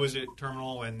 and it was at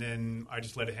terminal. And then I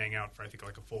just let it hang out for I think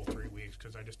like a full 3 weeks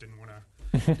because I just didn't want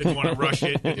to rush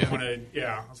it. Didn't want to.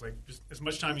 Yeah, I was like just as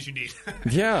much time as you need.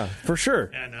 Yeah, for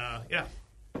sure. And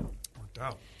worked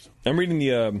out. So. I'm reading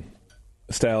the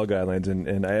style guidelines,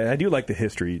 and I do like the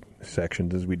history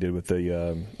sections as we did with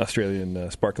the Australian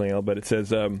sparkling ale, but it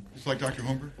says it's like Dr.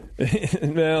 Holmberg.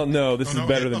 Well, no, this is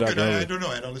better than Dr. Holmberg. I don't know.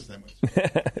 I don't listen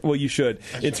that much. Well, you should.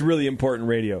 It's really important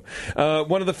radio.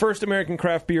 One of the first American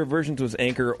craft beer versions was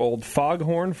Anchor Old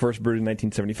Foghorn, first brewed in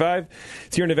 1975.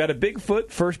 Sierra Nevada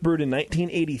Bigfoot, first brewed in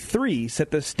 1983,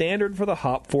 set the standard for the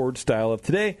hop-forward style of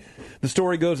today. The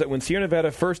story goes that when Sierra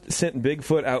Nevada first sent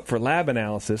Bigfoot out for lab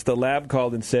analysis, the lab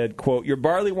called and said, quote, "Your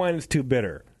barley wine is too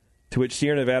bitter," to which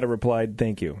Sierra Nevada replied,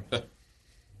 "Thank you."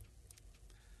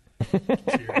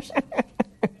 Cheers.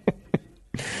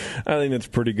 I think that's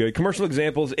pretty good. Commercial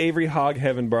examples: Avery Hog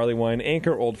Heaven barley wine,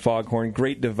 Anchor Old Foghorn,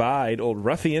 Great Divide Old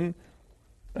Ruffian,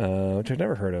 which I've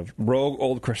never heard of, Rogue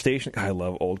Old Crustacean. I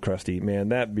love Old Crusty. Man,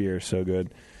 that beer is so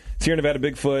good. Sierra Nevada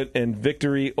Bigfoot and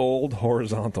Victory Old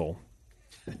Horizontal.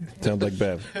 Sounds like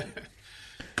Bev.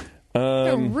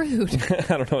 So rude.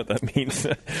 I don't know what that means.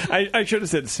 I should have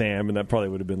said Sam, and that probably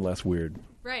would have been less weird.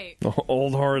 Right.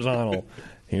 Old Horizontal.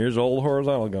 Here's Old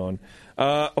Horizontal going.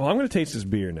 Well, I'm going to taste this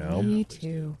beer now. Me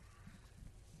too.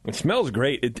 It smells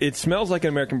great. It smells like an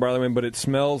American barley wine, but it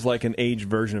smells like an aged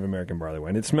version of American barley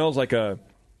wine. It smells like a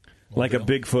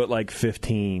Bigfoot, like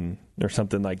 15 or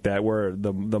something like that, where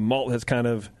the malt has kind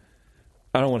of,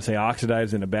 I don't want to say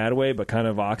oxidized in a bad way, but kind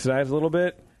of oxidized a little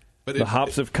bit. But the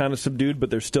hops have kind of subdued,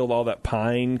 but there's still all that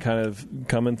pine kind of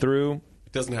coming through.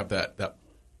 It doesn't have that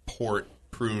port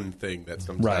prune thing that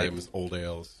sometimes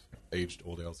aged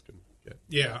old ales can get.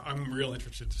 Yeah, I'm real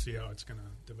interested to see how it's going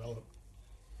to develop.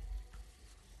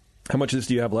 How much of this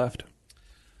do you have left?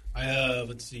 I have,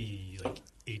 let's see, like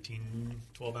 18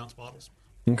 12-ounce bottles.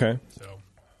 Okay. So,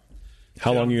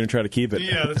 how long are you going to try to keep it?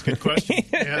 Yeah, that's a good question.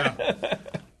 Yeah.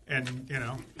 And,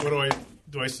 what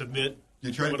do I submit?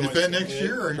 You try to defend next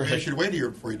year, or you should wait a year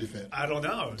before you defend? I don't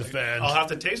know. Defend. I'll have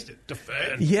to taste it.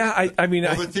 Defend. Yeah, I mean...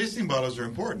 Well, the tasting bottles are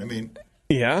important. I mean...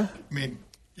 Yeah? I mean,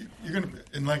 you're going to...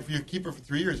 And, if you keep it for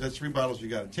 3 years, that's 3 bottles you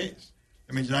got to taste.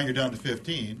 I mean, now you're down to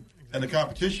 15. Exactly. And the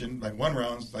competition, like one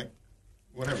round's like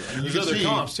whatever. I mean, There's other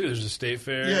comps too. There's a state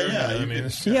fair. Yeah. I mean,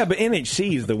 Yeah, but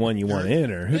NHC is the one you want to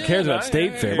enter. Who cares about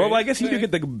state fair? Well, I guess you do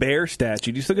get the bear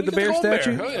statue. Do you still get the bear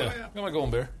statue? Oh yeah, got my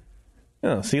golden bear.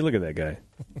 Oh, see, look at that guy.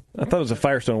 I thought it was a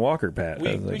Firestone Walker, Pat.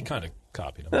 We kind of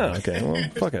copied him. Oh, okay. Well,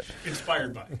 fuck it.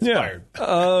 Inspired by. Yeah.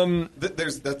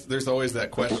 There's always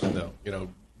that question though.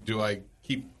 Do I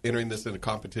keep entering this in a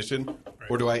competition,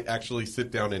 or do I actually sit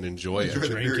down and enjoy it?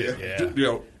 Drink it.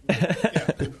 Yeah.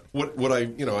 What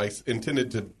I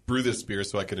intended to brew this beer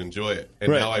so I could enjoy it,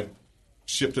 and now I've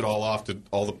shipped it all off to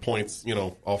all the points,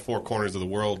 all four corners of the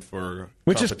world for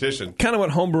competition. Is kind of what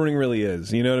homebrewing really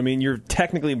is. You know what I mean? You're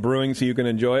technically brewing so you can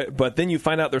enjoy it, but then you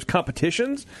find out there's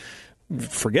competitions.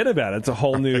 Forget about it. It's a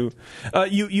whole new.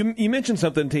 You mentioned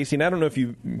something, Tasty, and I don't know if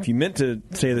you meant to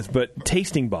say this, but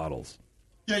tasting bottles.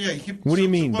 Yeah. What do you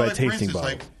mean by like, tasting for instance,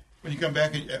 bottles? Like when you come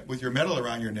back with your medal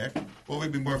around your neck, what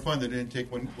would be more fun than to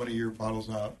take one of your bottles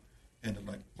out and to,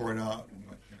 pour it out and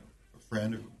a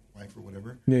friend or wife or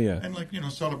whatever. Yeah. And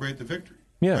celebrate the victory.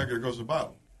 Yeah. There goes the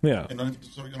bottle. Yeah. And then,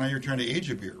 so now you're trying to age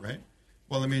a beer, right?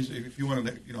 Well, that means if you want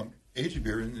to age a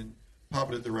beer and then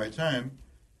pop it at the right time,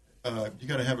 you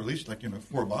got to have at least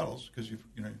 4 bottles because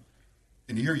in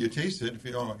a year you taste it. If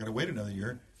you I got to wait another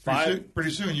year.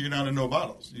 Pretty soon you're down to no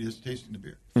bottles. You're just tasting the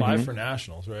beer. 5 for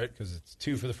nationals, right? Because it's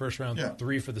 2 for the first round, Yeah.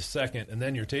 3 for the second, and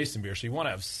then you're tasting beer. So you want to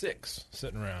have 6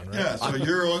 sitting around, right? Yeah. So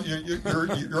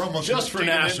you're almost just for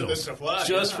nationals.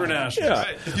 Just for nationals.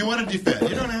 Yeah. If you want to defend,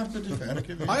 you don't have to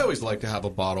defend. I always like to have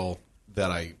a bottle that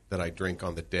I drink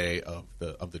on the day of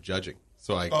the judging,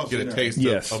 so I get a taste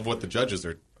of what the judges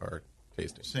are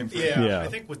tasting. Same for I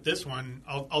think with this one,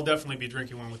 I'll definitely be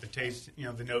drinking one with the taste,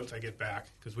 the notes I get back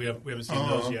because we haven't seen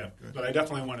those yet. Good. But I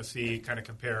definitely want to see, kind of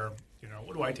compare.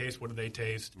 What do I taste? What do they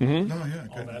taste? Mm-hmm. No, yeah,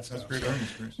 all good. that stuff. That's great learning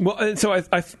experience. Well, and so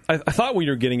I thought what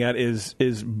you were getting at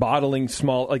is bottling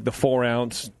small, like the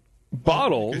 4-ounce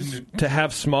bottles to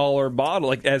have smaller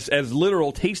bottle, as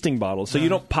literal tasting bottles. So you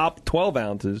don't pop 12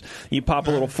 ounces, you pop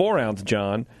a little 4-ounce,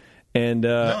 John. And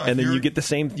then you get the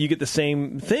same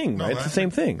thing, right? It's the same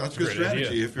thing. That's a good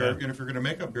strategy. If you're going to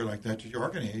make a beer like that, you are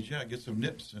going to age. Yeah, get some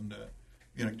nips and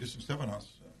do some 7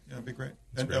 ounce. It'd be great.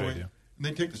 That's a great idea. And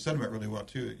they take the sediment really well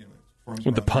too.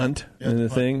 With the punt and the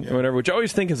thing or whatever, which I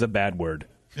always think is a bad word.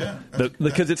 Yeah,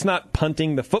 because it's not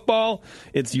punting the football;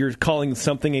 it's you're calling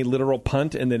something a literal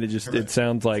punt, and then it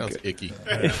sounds like icky.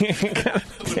 A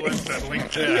little unsettling.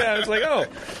 Yeah, it's like,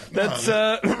 that's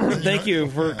thank you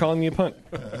for calling me a punt.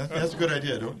 That's a good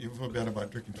idea. Don't even feel bad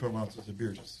about drinking 12 ounces of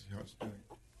beer. Just see how it's doing.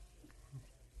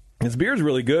 This beer is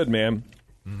really good, man.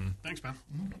 Mm-hmm. Thanks, man.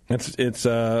 It's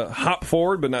hop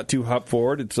forward, but not too hop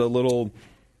forward. It's a little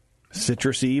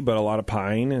citrusy, but a lot of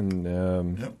pine and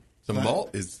the malt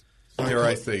is, dare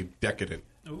I say, decadent.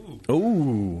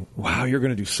 Ooh, wow! You're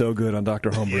going to do so good on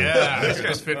Dr. Homebrew. Yeah, this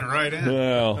guy's fitting right in.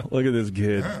 Wow, look at this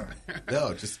kid.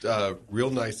 No, just real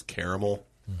nice caramel,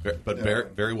 but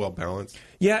very well balanced.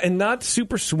 Yeah, and not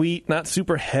super sweet, not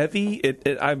super heavy.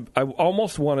 I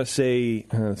almost want to say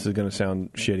this is going to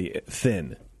sound shitty.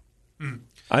 Thin.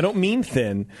 I don't mean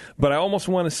thin, but I almost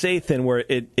want to say thin, where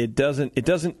it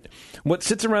doesn't. What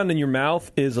sits around in your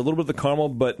mouth is a little bit of the caramel,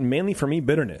 but mainly for me,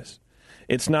 bitterness.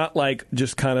 It's not like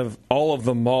just kind of all of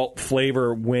the malt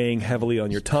flavor weighing heavily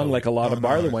on your tongue like a lot of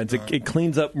barley wines. It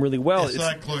cleans up really well. It's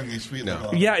not cloyingly sweet.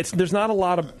 No. Yeah, there's a lot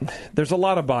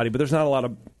of body, but there's not a lot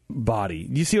of body.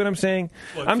 Do you see what I'm saying?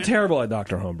 I'm terrible at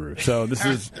Dr. Homebrew, so this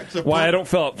is why I don't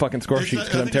fill out fucking score sheets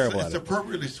because I'm terrible at it. It's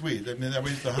appropriately sweet. I mean, that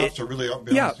means the hops are really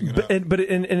balancing it out. But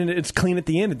it's clean at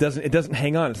the end. It doesn't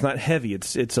hang on. It's not heavy.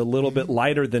 It's a little bit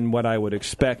lighter than what I would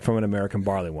expect from an American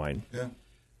barley wine. Yeah.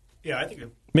 Yeah, I think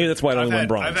maybe that's why I only won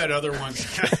bronze. I've had other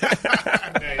ones.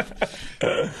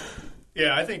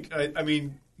 Yeah, I think I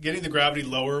mean getting the gravity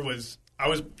lower I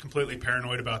was completely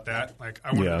paranoid about that. Like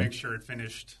I wanted to make sure it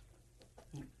finished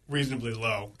reasonably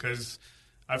low because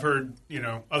I've heard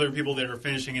other people that are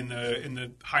finishing in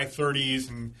the high 30s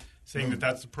and saying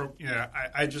that's the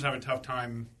I just have a tough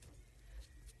time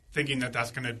thinking that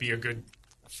that's going to be a good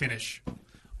finish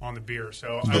on the beer.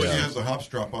 So especially as the hops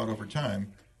drop out over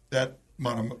time, that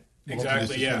amount of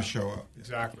exactly is going to show up.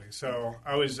 Exactly. So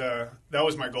I was that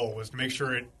was my goal, was to make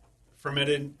sure it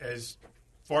fermented as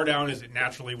far down as it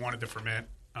naturally wanted to ferment,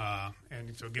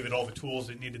 and so give it all the tools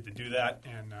it needed to do that.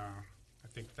 And I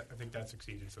think that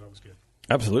succeeded. So that was good.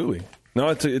 Absolutely. No,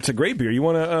 it's a great beer. You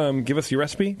want to give us your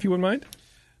recipe if you wouldn't mind?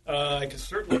 I can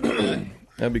certainly do that.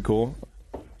 That'd be cool.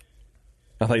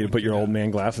 I thought you'd put your old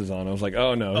man glasses on. I was like,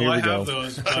 oh no, here we go. I have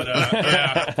those,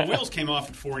 but the wheels came off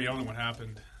at 40. I don't know what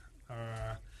happened.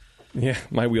 Yeah,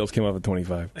 my wheels came off at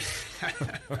 25.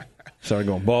 Started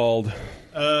going bald.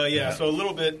 Yeah, so a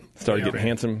little bit. Started getting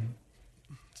handsome.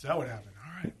 Is that what happened?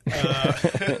 All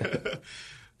right.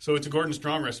 So it's a Gordon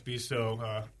Strong recipe,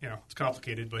 so it's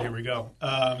complicated, but here we go.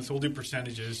 So we'll do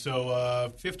percentages.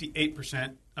 So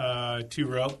 58%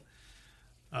 two-row,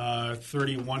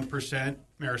 31%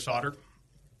 Maris Otter,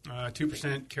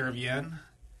 2% Caribbean,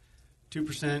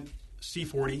 2%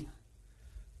 C40,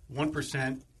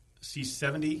 1%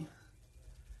 C70,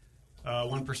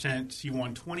 1%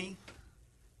 C120,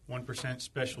 1%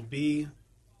 Special B,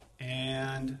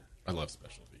 and... I love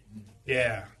Special B.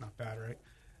 Yeah, not bad, right?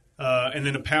 And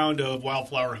then a pound of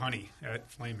wildflower honey at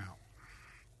Flame Out.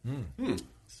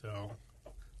 So,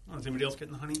 is anybody else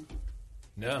getting the honey?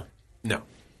 No.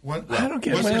 What, I don't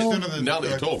get what it. percent of the Now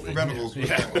that you told me. fermentables was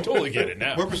Yeah, I totally get it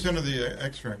now. What percent of the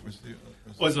extract was the...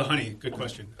 Was the honey? Good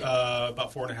question.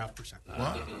 About 4.5%.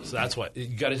 Wow. So that's what you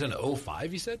got it in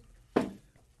 05. You said.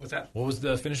 What's that? What was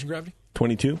the finishing gravity?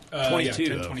 22. 22.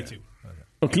 Yeah, Okay. 22.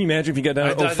 Well, can you imagine if you got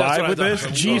down to 05 with this?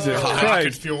 Jesus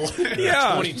Christ. Fuel.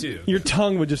 Yeah. 22. Your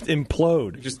tongue would just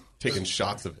implode. You're just taking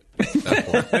shots of it at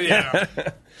that point. Yeah.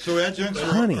 So adjuncts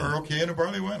are okay in a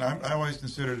barley wine? I always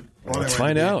considered barley Let's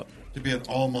wine find out. to be an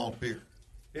all malt beer.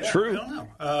 Yeah, True. I don't know.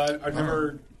 I've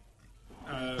never...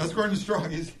 That's Gordon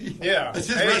Strong. Yeah. That's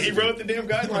his Hey, recipe. he wrote the damn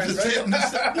guidelines, I'm just right? saying.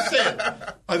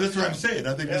 That's what I'm saying.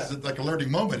 I think this is like a learning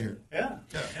moment here. Yeah.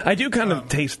 I do kind of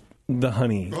taste the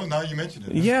honey. Well, now you mentioned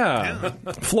it. Yeah.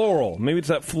 Floral. Maybe it's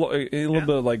that a little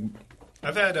bit of like...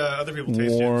 I've had other people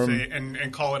taste Warm. it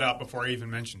and call it out before I even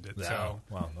mentioned it. So,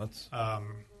 wow, that's.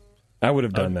 I would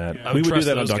have done that. yeah. We would do trust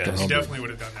that on those Dr. guys. you Humber. definitely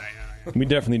would have done that. Yeah. We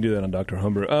definitely do that on Dr.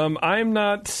 Humber. I'm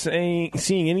not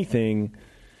seeing anything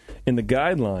in the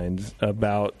guidelines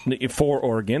about for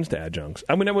or against adjuncts.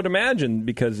 I mean, I would imagine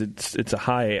because it's a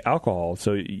high alcohol,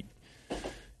 so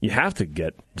you have to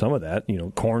get some of that,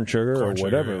 corn sugar or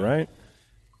whatever, yeah. right?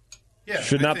 Yeah.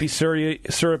 Should not be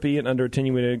syrupy and under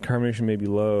attenuated. Carbonation may be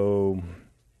low.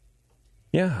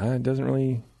 Yeah, it doesn't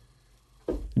really...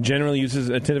 Generally uses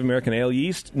attentive American ale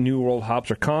yeast. New World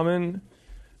hops are common.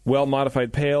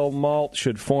 Well-modified pale malt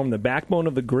should form the backbone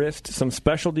of the grist. Some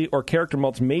specialty or character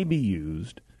malts may be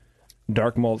used.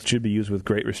 Dark malts should be used with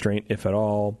great restraint, if at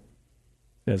all,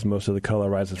 as most of the color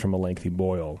arises from a lengthy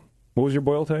boil. What was your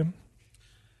boil time?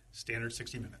 Standard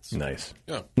 60 minutes. Nice.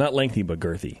 Yeah. Not lengthy, but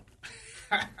girthy.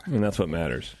 And that's what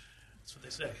matters. That's what they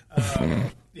say.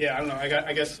 Yeah, I don't know.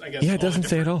 I guess. Yeah, it doesn't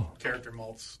say at all. Character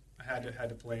malts. I had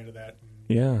to play into that.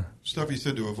 Yeah. Stuff you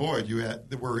said to avoid,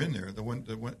 that were in there. The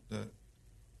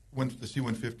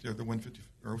C150 or the 150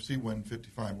 or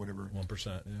C155, whatever.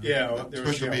 1%. Yeah, there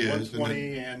was Special B is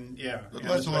 120 and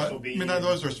that's a lot. Special B. I mean,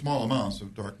 those are small amounts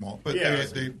of dark malt, but Yeah.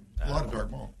 they a lot of dark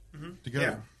malt together.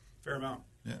 Yeah, fair amount.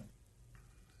 Yeah.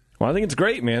 Well, I think it's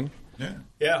great, man. Yeah.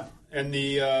 Yeah, and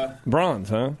the Bronze,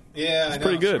 huh? yeah, It's I know,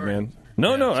 pretty good, sorry. man.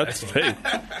 No, that's hey.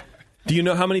 Do you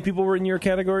know how many people were in your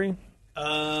category?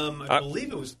 I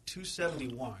believe it was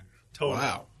 271 total.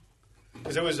 Wow.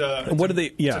 Because it was What do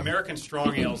they? Yeah, it's American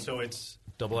Strong Ale, so it's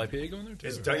double IPA going there too?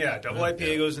 it's double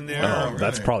IPA goes in there. Oh,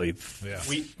 that's probably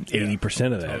Wheat,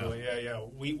 80% of that. totally, yeah.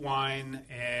 Wheat wine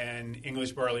and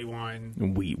English barley wine.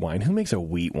 Wheat wine. Who makes a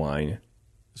wheat wine?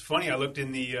 It's funny. I looked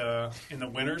in the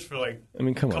winners for I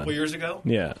mean, come a couple on. years ago,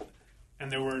 Yeah.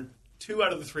 and there were 2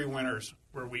 out of the 3 winners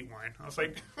were wheat wine. I was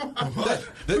like, What?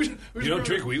 You don't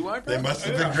drink wheat wine, bro? They must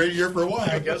have been a great year for wine.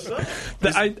 I guess so.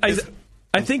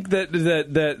 I think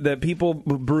that people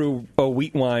who brew a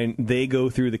wheat wine, they go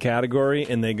through the category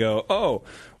and they go, oh,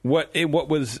 what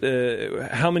was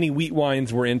how many wheat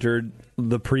wines were entered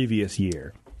the previous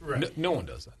year? Right. No one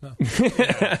does that.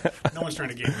 No. No one's trying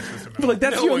to game the system. But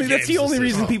that's the only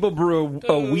reason people brew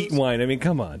a wheat wine. I mean,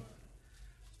 come on.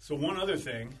 So one other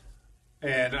thing,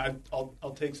 and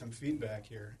I'll take some feedback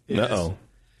here. is Uh-oh.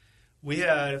 We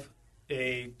have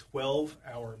a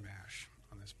 12-hour mash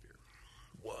on this beer.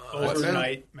 Whoa.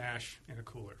 Overnight mash in a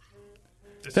cooler.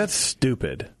 That's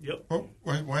stupid. Yep. Oh,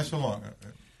 why so long?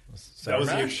 That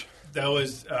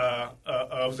was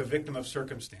I was a victim of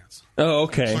circumstance. Oh,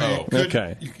 okay. So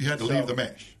okay. You had to leave the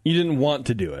mash. You didn't want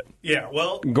to do it. Yeah,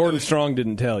 well... Gordon Strong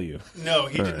didn't tell you. No,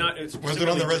 he All did right. not... Was it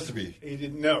on the recipe? He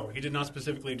did not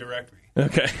specifically direct me.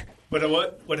 Okay. But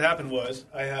what happened was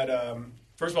I had...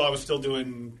 first of all, I was still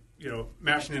doing,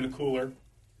 mashing in a cooler.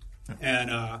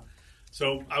 And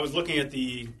so I was looking at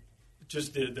the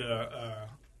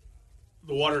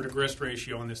water to grist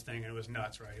ratio on this thing, and it was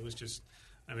nuts, right? It was just...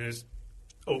 it's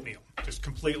oatmeal, just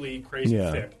completely crazy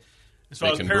thick. And so I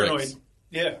was paranoid. Bricks.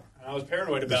 Yeah, and I was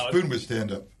paranoid about the spoon would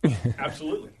stand up.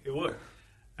 Absolutely, it would. And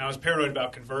I was paranoid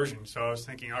about conversion, so I was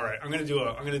thinking, all right, I'm going to do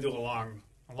a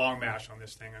long mash on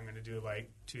this thing. I'm going to do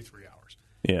like 2-3 hours.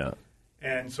 Yeah.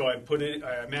 And so I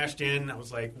mashed in. I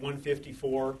was like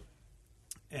 154,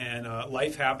 and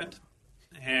life happened,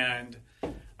 and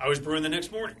I was brewing the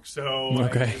next morning. So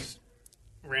I just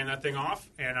ran that thing off,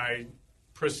 and I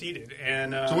proceeded.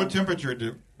 And so what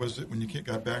temperature was it when you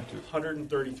got back to?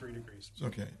 133 degrees.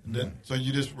 Okay. And then, so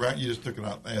you just took it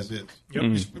out as is. Yep.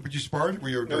 But you sparged?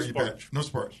 No sparge. No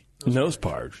sparge. No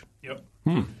sparge. Yep.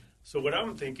 So what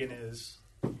I'm thinking is,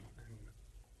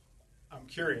 I'm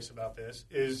curious about this,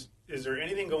 is there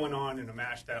anything going on in a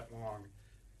mash that long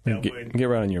that would get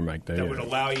right on your mic there. That would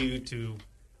allow you to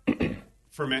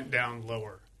ferment down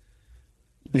lower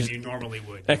than you normally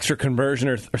would? Extra conversion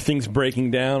or things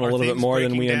breaking down a little bit more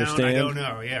than we understand? I don't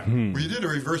know, yeah. Well, you did a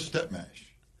reverse step mash.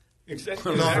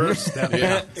 Exactly. Reverse step.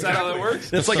 Yeah. Is that how that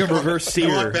works? It's like a reverse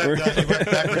sear.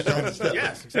 Backwards down the step.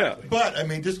 Yes, exactly. But, I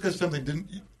mean, just because something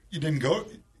you didn't go,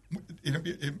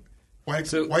 why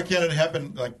can't it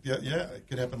happen? Like, it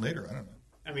could happen later. I don't know.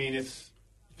 I mean, what's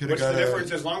the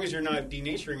difference? As long as you're not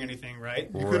denaturing anything,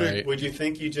 right? Would you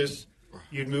think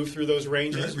you'd move through those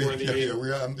ranges?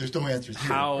 There's no answers here.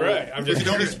 Right. I'm just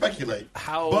don't speculate.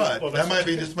 But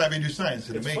this might be new science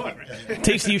to make. Fun, right?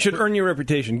 Tasty, you should earn your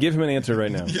reputation. Give him an answer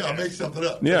right now. Yeah, I'll make something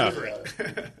up. Yeah.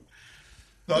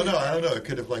 No, I don't know. It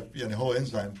could have the whole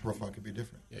enzyme profile could be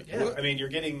different. Yeah. I mean, you're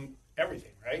getting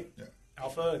everything, right? Yeah.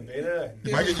 Alpha and beta.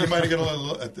 You might get a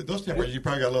little. At those temperatures, you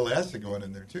probably got a little acid going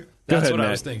in there too. That's what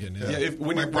I was thinking. Yeah.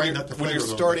 When you're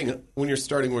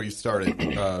starting where you started,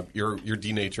 you're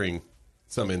denaturing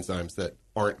some enzymes that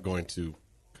aren't going to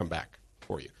come back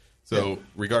for you. So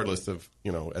regardless of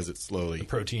as it slowly the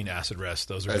protein acid rest,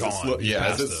 those are gone.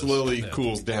 As it slowly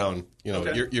cools down,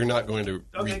 you're not going to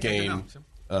regain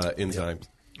enzymes.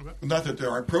 Not that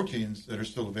there aren't proteins that are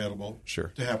still available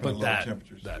to happen at lower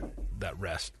temperatures. That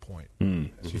rest point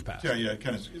as you've passed. Yeah,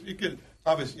 kind of. You could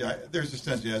obviously. There's a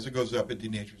sense. As it goes up, it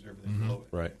denatures everything below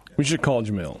it. Right. We should call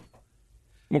Jamil.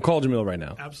 We'll call Jamil right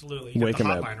now. Absolutely. Wake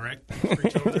him up. Right?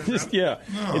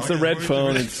 It's the red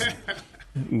phone. It's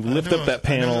lift up that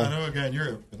panel. I know a guy in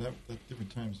Europe, but that's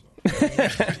different time zone.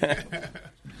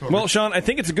 Well, Sean, I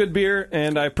think it's a good beer,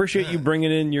 and I appreciate you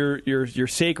bringing in your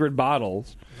sacred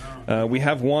bottles. We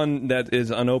have one that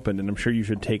is unopened, and I'm sure you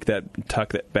should tuck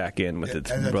that back in with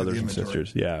its brothers and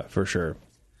sisters. Yeah, for sure.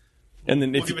 And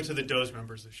then we'll give it to the DOZE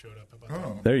members that showed up.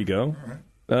 There you go.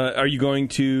 Are you going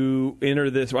to enter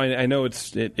this? I know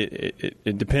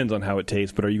it depends on how it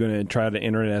tastes, but are you going to try to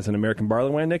enter it as an American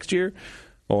barley wine next year,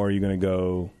 or are you going to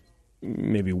go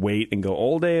maybe wait and go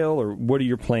old ale, or what are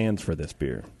your plans for this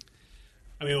beer?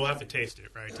 I mean, we'll have to taste it,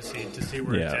 right, to see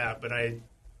where it's at. But I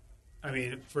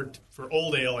mean, for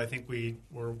old ale, I think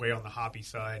we're way on the hoppy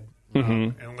side,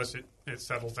 unless it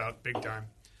settles out big time.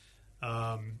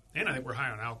 And I think we're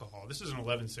high on alcohol. This is an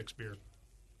 11.6 beer,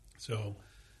 so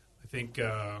I think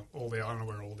old ale. I don't know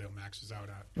where old ale maxes out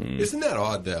at. Isn't that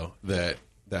odd though that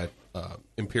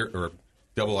or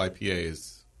double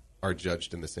IPAs are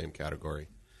judged in the same category?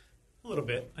 A little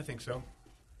bit, I think so.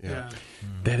 Yeah.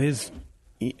 That is.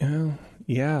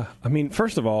 Yeah. I mean,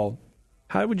 first of all,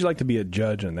 how would you like to be a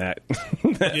judge on that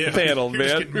panel, man?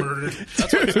 Just getting murdered.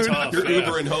 That's tough. You're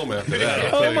Ubering home after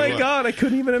that. Oh, my God. I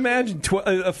couldn't even imagine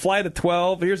a flight of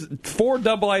 12. Here's 4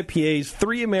 double IPAs,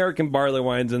 3 American barley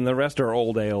wines, and the rest are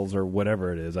old ales or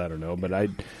whatever it is. I don't know. But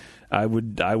I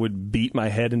would beat my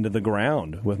head into the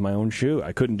ground with my own shoe.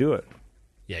 I couldn't do it.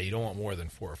 Yeah, you don't want more than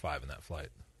 4 or 5 in that flight,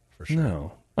 for sure.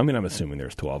 No. I mean, I'm assuming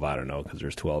there's 12. I don't know because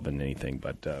there's 12 in anything,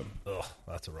 but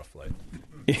that's a rough flight.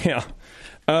 Yeah.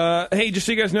 Hey, just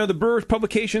so you guys know, the Brewers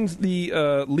Publications,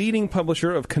 the leading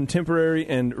publisher of contemporary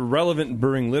and relevant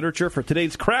brewing literature for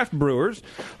today's craft brewers,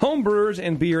 home brewers,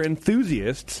 and beer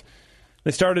enthusiasts.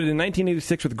 They started in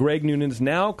 1986 with Greg Noonan's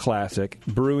now classic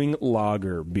Brewing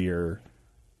Lager Beer,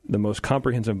 the most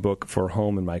comprehensive book for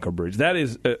home and microbrews. That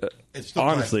is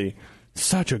honestly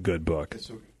such a good book.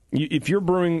 If you're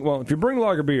brewing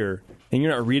lager beer and you're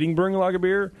not reading Brewing Lager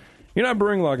Beer, you're not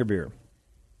brewing lager beer.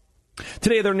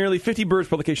 Today, there are nearly 50 Brewers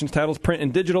Publications titles, print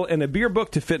and digital, and a beer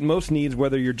book to fit most needs.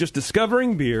 Whether you're just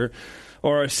discovering beer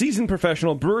or a seasoned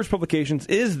professional, Brewers Publications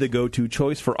is the go-to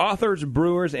choice for authors,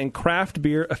 brewers, and craft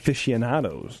beer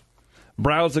aficionados.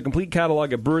 Browse the complete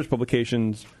catalog at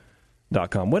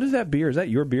brewerspublications.com. What is that beer? Is that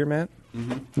your beer, Matt?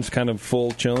 Mm-hmm. It's kind of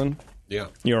full chilling? Yeah.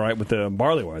 You're all right with the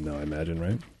barley wine, though, I imagine,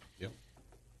 right? Yep.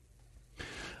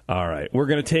 All right. We're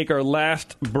going to take our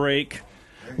last break.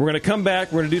 We're going to come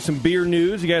back. We're going to do some beer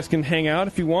news. You guys can hang out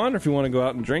if you want, or if you want to go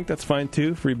out and drink, that's fine,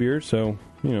 too. Free beer, so,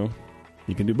 you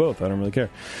can do both. I don't really care.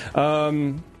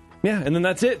 And then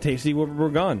that's it, Tasty. We're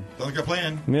gone. Sounds like a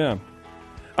plan. Yeah.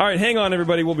 All right, hang on,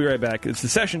 everybody. We'll be right back. It's The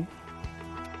Session.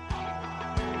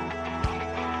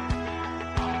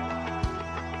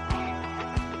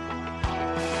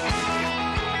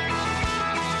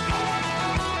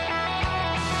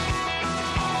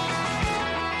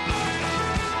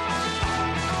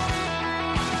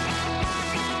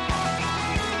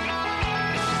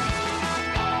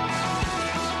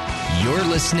 You're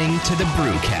listening to the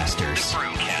Brewcasters.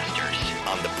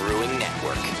 On the Brewing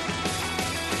Network.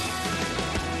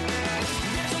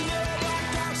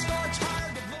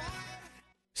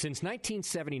 Since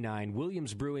 1979,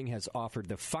 Williams Brewing has offered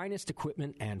the finest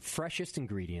equipment and freshest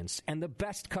ingredients and the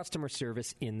best customer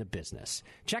service in the business.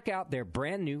 Check out their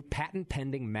brand new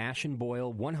patent-pending mash and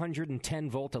boil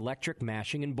 110-volt electric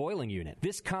mashing and boiling unit.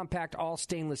 This compact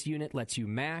all-stainless unit lets you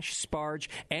mash, sparge,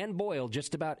 and boil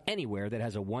just about anywhere that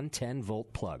has a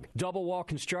 110-volt plug. Double-wall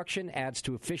construction adds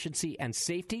to efficiency and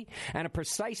safety, and a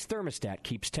precise thermostat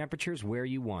keeps temperatures where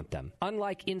you want them.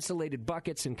 Unlike insulated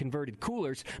buckets and converted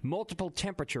coolers, multiple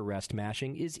temperature rest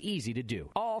mashing is easy to do,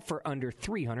 all for under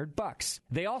 $300.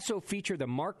 They also feature the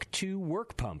Mark II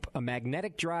work pump, a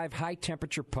magnetic drive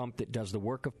high-temperature pump that does the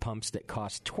work of pumps that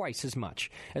cost twice as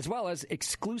much, as well as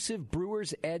exclusive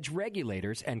Brewer's Edge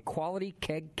regulators and quality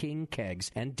Keg King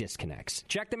kegs and disconnects.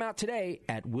 Check them out today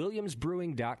at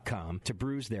williamsbrewing.com to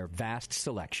brews their vast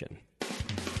selection.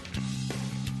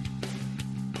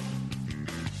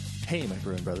 Hey, my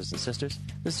brewing brothers and sisters.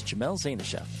 This is Jamel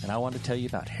Zainashev, and I want to tell you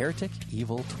about Heretic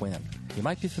Evil Twin. You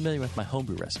might be familiar with my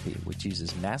homebrew recipe, which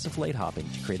uses massive late hopping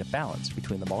to create a balance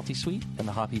between the malty sweet and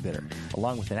the hoppy bitter,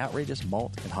 along with an outrageous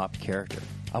malt and hop character.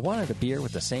 I wanted a beer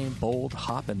with the same bold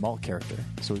hop and malt character,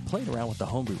 so we played around with the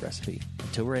homebrew recipe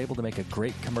until we were able to make a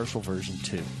great commercial version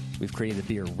too. We've created a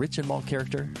beer rich in malt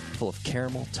character, full of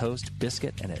caramel, toast,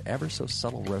 biscuit, and an ever so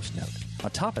subtle roast note.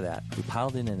 On top of that, we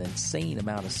piled in an insane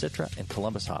amount of Citra and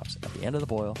Columbus hops at the end of the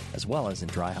boil, as well as in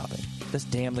dry hopping. This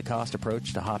damn-the-cost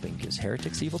approach to hopping gives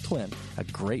Heretic's Evil Twin a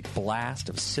great blast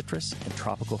of citrus and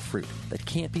tropical fruit that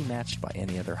can't be matched by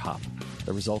any other hop.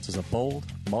 The result is a bold,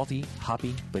 malty,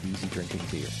 hoppy, but easy-drinking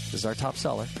beer. This is our top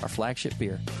seller, our flagship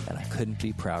beer, and I couldn't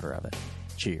be prouder of it.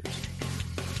 Cheers.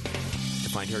 To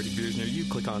find Heretic beers near you,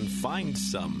 click on Find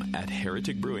Some at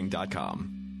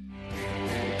hereticbrewing.com.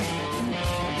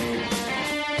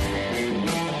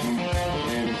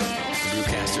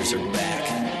 Brewcasters are back.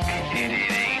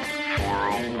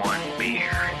 888-401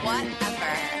 beer.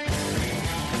 Whatever.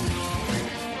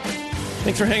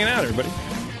 Thanks for hanging out, everybody.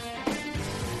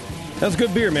 That was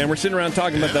good beer, man. We're sitting around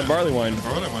talking about that barley wine.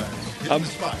 Barley wine.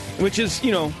 It's fine. Which is,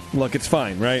 look, it's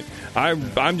fine, right?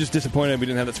 I'm just disappointed we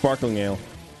didn't have that sparkling ale.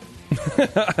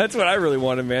 That's what I really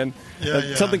wanted, man.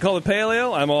 Yeah. Something called a pale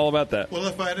ale? I'm all about that. Well,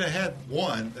 if I'd had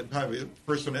one, that'd probably be the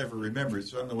first one I ever remembered,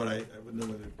 so I don't know what I wouldn't know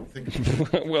what to think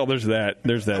of. Well, there's that.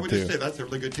 There's that, I would too. just say that's a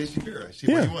really good tasting beer. I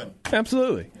see why you won.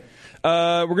 Absolutely.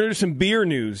 We're going to do some beer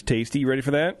news, Tasty. You ready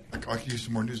for that? I could use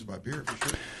some more news about beer, for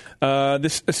sure.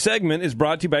 This segment is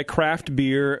brought to you by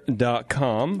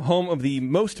craftbeer.com, home of the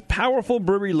most powerful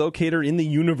brewery locator in the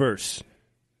universe.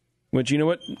 Which, you know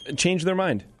what? Change their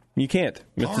mind. You can't.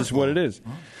 It's just what it is.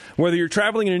 Whether you're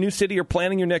traveling in a new city or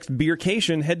planning your next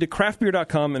beercation, head to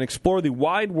craftbeer.com and explore the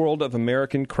wide world of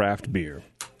American craft beer.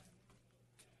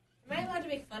 Am I allowed to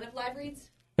make fun of live reads?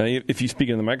 If you speak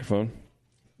in the microphone.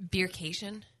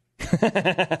 Beercation.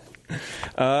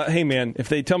 Hey, man, if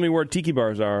they tell me where tiki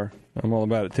bars are, I'm all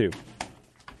about it, too.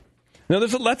 Now,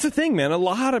 that's the thing, man. A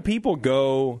lot of people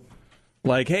go...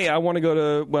 Like, hey, I want to go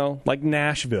to, like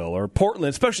Nashville or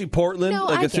Portland, especially Portland. No,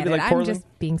 like I a city get it. like Portland. I'm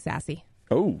just being sassy.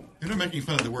 Oh. You're not making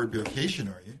fun of the word beercation,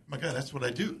 are you? My God, that's what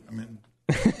I do. I mean,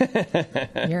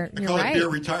 you're I call right. it beer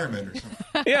retirement or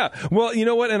something. Yeah. Well, you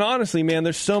know what? And honestly, man,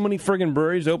 there's so many friggin'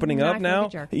 breweries opening up now.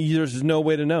 There's no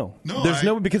way to know.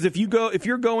 Because if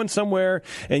you're going somewhere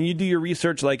and you do your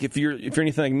research, like if you're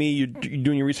anything like me, you're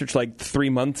doing your research like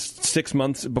 3 months, 6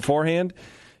 months beforehand.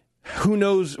 Who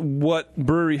knows what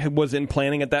brewery was in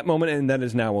planning at that moment and that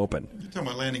is now open? You're talking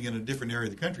about landing in a different area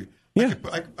of the country. Yeah.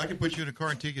 I could put you in a car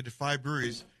and take you to 5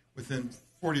 breweries within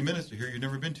 40 minutes to here you've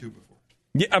never been to before.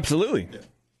 Yeah, absolutely. Yeah.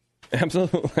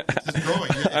 Absolutely. It's growing.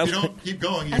 If you don't keep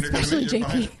going, you're going to be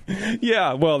behind.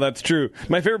 Yeah, well, that's true.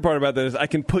 My favorite part about that is I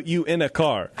can put you in a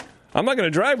car. I'm not going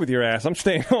to drive with your ass. I'm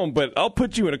staying home, but I'll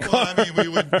put you in a car. Well, I mean, we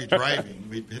wouldn't be driving.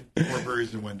 We'd hit 4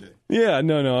 breweries in one day. Yeah,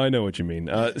 no, I know what you mean.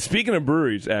 Speaking of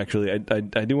breweries, actually, I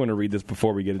do want to read this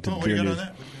before we get into the beer news.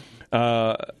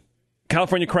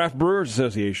 California Craft Brewers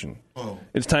Association. Oh.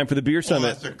 It's time for the Beer Summit.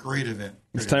 That's a great event.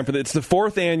 It's time for it's the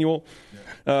 4th annual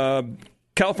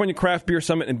California Craft Beer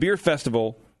Summit and Beer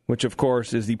Festival, which, of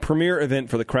course, is the premier event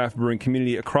for the craft brewing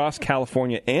community across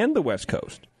California and the West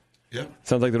Coast. Yeah.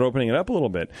 Sounds like they're opening it up a little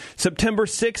bit. September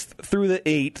 6th through the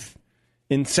 8th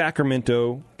in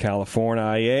Sacramento,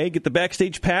 California. Get the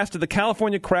backstage pass to the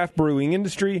California craft brewing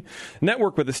industry.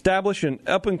 Network with established and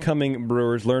up-and-coming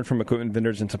brewers. Learn from equipment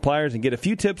vendors and suppliers and get a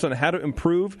few tips on how to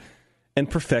improve and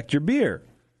perfect your beer.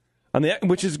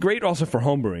 Which is great also for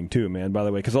homebrewing too, man. By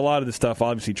the way, because a lot of the stuff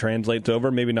obviously translates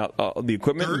over. Maybe not the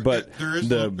equipment, but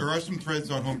there are some threads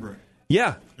on homebrewing.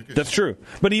 Yeah, that's true.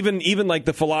 But even like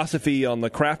the philosophy on the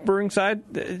craft brewing side,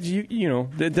 you know,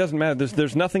 it doesn't matter.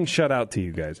 There's nothing shut out to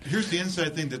you guys. Here's the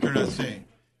inside thing that they're not saying.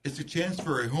 It's a chance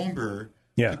for a home brewer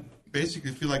to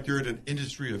basically feel like you're at an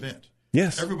industry event.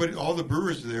 Yes. Everybody, all the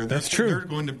brewers are there. That's true. They're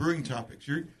going to brewing topics.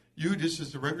 You just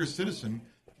as a regular citizen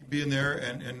be in there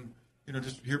and you know,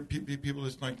 just hear people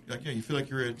just like you feel like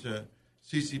you're at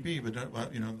CCB,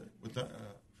 but you know, with the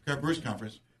Craft Brewers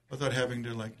Conference, without having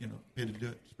to pay to do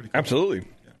it. It's pretty cool. Absolutely.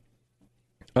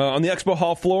 Yeah. On the expo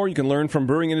hall floor, you can learn from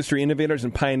brewing industry innovators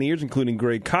and pioneers, including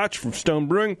Greg Koch from Stone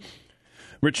Brewing,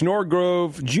 Rich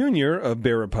Norgrove Jr. of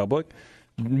Bear Republic,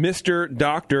 Mr.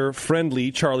 Dr.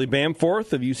 Friendly Charlie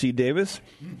Bamforth of UC Davis,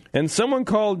 and someone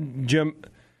called Jamal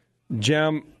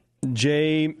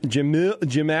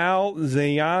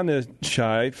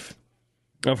Zayanashiv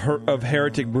of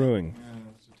Heretic Brewing.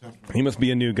 He must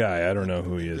be a new guy. I don't know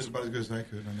who he is. About as good as I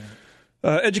could on that.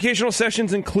 Educational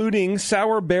sessions including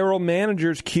Sour Barrel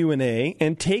Manager's Q&A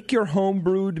and Take Your Home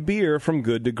Brewed Beer from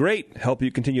Good to Great. Help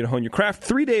you continue to hone your craft.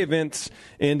 3-day events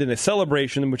end in a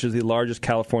celebration, which is the largest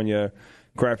California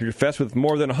craft beer fest with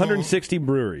more than 160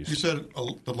 breweries. You said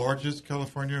the largest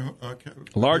California...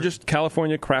 largest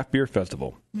California craft beer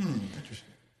festival. Interesting.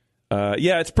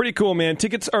 Yeah, it's pretty cool, man.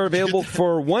 Tickets are available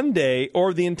for one day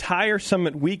or the entire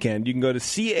summit weekend. You can go to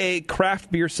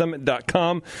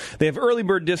cacraftbeersummit.com. They have early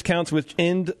bird discounts which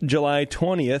end July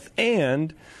 20th.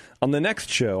 And on the next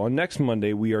show, on next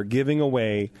Monday, we are giving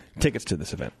away tickets to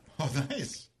this event. Oh,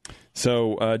 nice.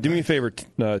 So do me a favor,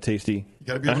 Tasty. You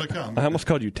got to be able to come. I almost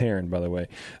called you Taryn, by the way.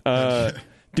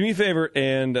 Do me a favor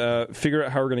and figure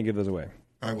out how we're going to give those away.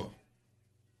 I will.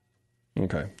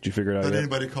 Okay. Did you figure it out Not yet?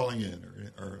 anybody calling in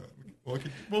or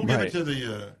we'll get it to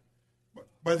the.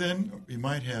 By then, we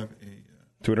might have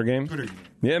a Twitter game.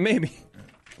 Yeah, maybe. Yeah.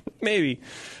 Maybe.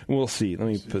 We'll see. Let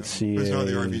me put C. That's how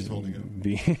the RV's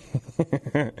holding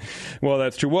up. Well,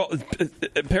 that's true. Well,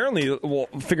 apparently, we'll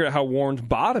figure out how Warren's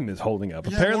bottom is holding up.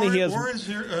 Yeah, apparently, he Warren's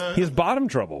has bottom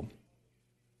trouble.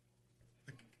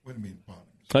 What do you mean bottom?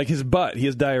 Like his butt. He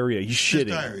has diarrhea. He's shitting.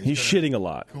 Diarrhea. He's shitting a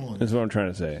lot. Cool. That's what I'm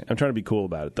trying to say. I'm trying to be cool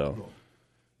about it, though. Cool.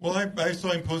 Well, I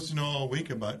saw him posting all week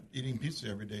about eating pizza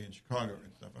every day in Chicago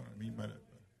and stuff. I don't know. He might have.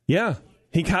 Yeah.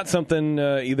 He caught something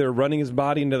either running his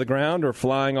body into the ground or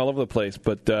flying all over the place.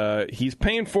 But he's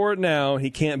paying for it now. He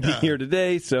can't be here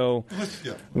today, so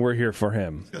we're here for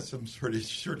him. He's got some sort of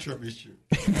short-term issue.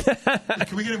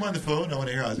 Can we get him on the phone? I want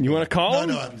to hear how it's going. You want to call him?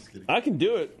 No, I'm just kidding. I can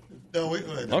do it. No, wait.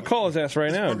 I'll call his ass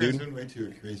right now, dude. This way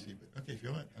too crazy, but okay, if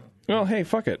you want. Well, hey,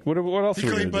 fuck it. What else are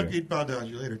we going to do? He'd bow down to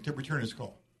you later. To return his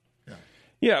call.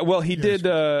 Yeah, well, he did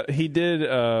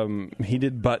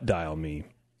butt dial me.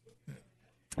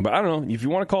 But I don't know. If you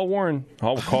want to call Warren,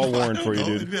 I'll call Warren for you,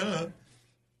 dude.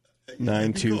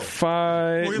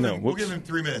 925. We'll give him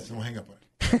 3 minutes and we'll hang up on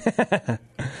it.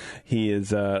 He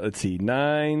is, let's see,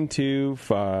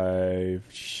 925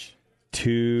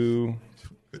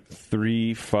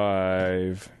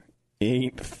 235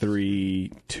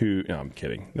 832. No, I'm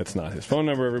kidding. That's not his phone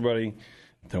number, everybody.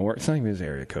 Don't worry. It's not even his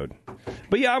area code.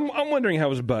 But yeah, I'm wondering how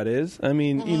his butt is. I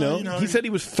mean, he said he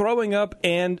was throwing up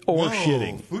or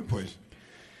shitting. Food poisoning.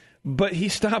 But he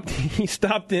stopped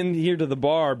in here to the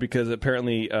bar because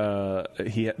apparently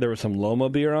there was some Loma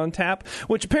beer on tap,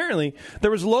 which apparently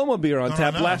there was Loma beer on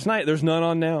tap last night. There's none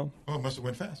on now. Oh, it must have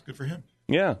went fast. Good for him.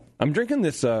 Yeah. I'm drinking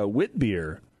this wit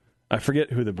beer. I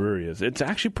forget who the brewery is. It's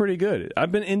actually pretty good.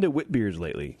 I've been into wit beers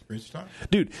lately. Great stuff.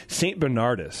 Dude, St.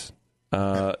 Bernardus.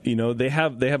 They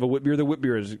have a wit beer. The wit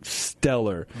beer is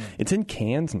stellar. It's in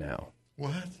cans now.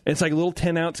 What? It's like little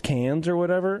 10-ounce cans or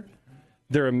whatever.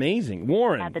 They're amazing.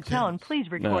 Warren. At the tone,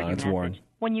 please record your message. Warren.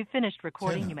 When you've finished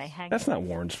recording, you may hang up. That's not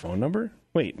Warren's phone number.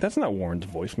 Wait, that's not Warren's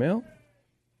voicemail.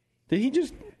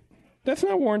 That's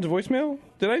not Warren's voicemail?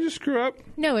 Did I just screw up?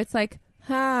 No, it's like,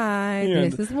 hi,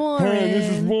 this is Warren. Hi,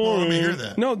 this is Warren. Let me hear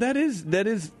that. No, that is,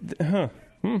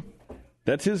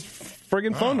 That's his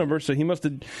friggin' phone number, so he must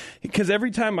have... Because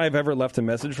every time I've ever left a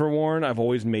message for Warren, I've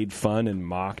always made fun and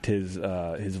mocked his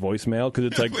voicemail, because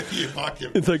it's like...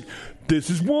 It's like, this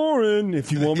is Warren.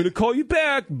 If you want me to call you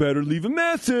back, better leave a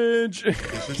message.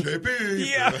 This is JP.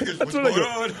 Yeah, that's what I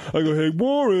go. I go, hey,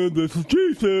 Warren, this is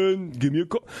Jason. Give me a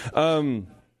call.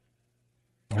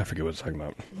 I forget what I was talking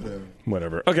about.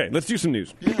 Whatever. Okay, let's do some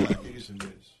news. Yeah, I'll give you some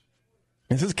news.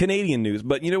 This is Canadian news,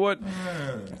 but you know what?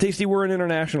 Tasty, we're an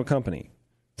international company.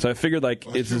 So I figured Well,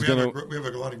 this is going to... We have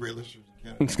a lot of great listeners in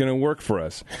Canada. It's going to work for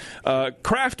us.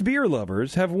 Craft beer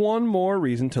lovers have one more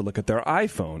reason to look at their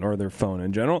iPhone or their phone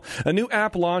in general. A new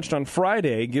app launched on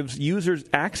Friday gives users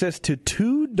access to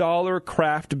 $2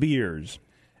 craft beers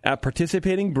at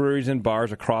participating breweries and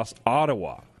bars across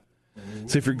Ottawa.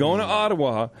 So if you're going to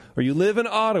Ottawa, or you live in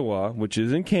Ottawa, which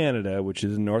is in Canada, which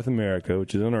is in North America,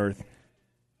 which is on Earth,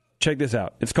 check this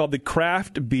out. It's called the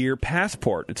Craft Beer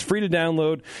Passport. It's free to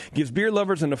download. Gives beer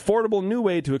lovers an affordable new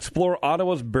way to explore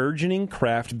Ottawa's burgeoning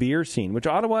craft beer scene, which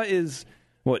Ottawa is,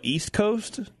 East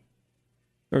Coast?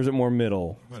 Or is it more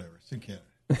middle? Whatever. It's in Canada.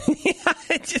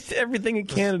 It's just everything in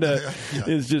Canada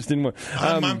is just in more.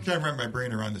 I'm trying to wrap my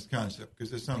brain around this concept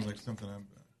because it sounds like something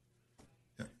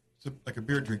it's like a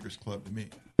beer drinkers club to me.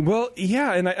 Well,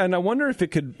 yeah, and I wonder if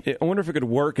it could. I wonder if it could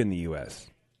work in the U.S.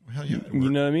 Well, hell yeah, you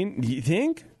know what I mean? You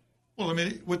think? Well, I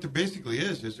mean, what there basically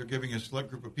is they're giving a select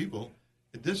group of people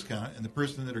a discount, and the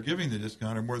person that are giving the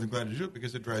discount are more than glad to do it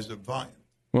because it drives up volume.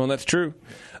 Well, that's true.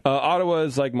 Ottawa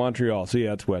is like Montreal, so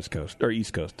yeah, it's West Coast or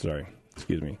East Coast. Sorry,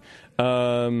 excuse me.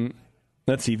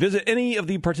 Let's see. Visit any of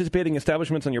the participating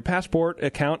establishments on your Passport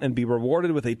account and be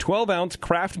rewarded with a 12-ounce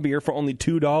craft beer for only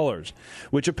 $2,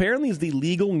 which apparently is the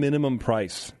legal minimum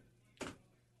price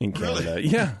in Canada. Really?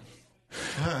 Yeah.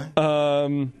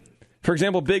 For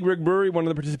example, Big Rig Brewery, one of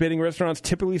the participating restaurants,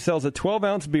 typically sells a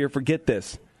 12-ounce beer for, get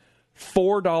this,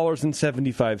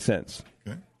 $4.75.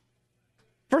 Okay.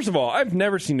 First of all, I've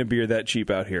never seen a beer that cheap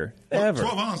out here. Ever.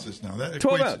 12 ounces now. That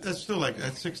 12 equates, ounces. That's still like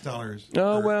at $6.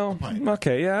 Oh, well, a pint.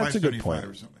 okay, yeah, that's a good point.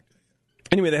 Or something like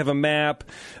that. Anyway, they have a map.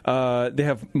 They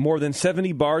have more than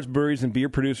 70 bars, breweries, and beer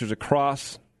producers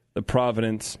across the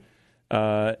Providence.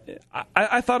 I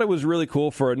thought it was really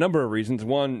cool for a number of reasons.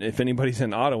 One, if anybody's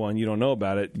in Ottawa and you don't know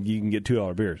about it, you can get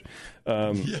 $2 beers.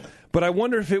 But I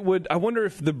wonder if it would. I wonder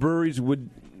if the breweries would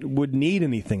need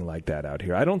anything like that out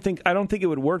here. I don't think it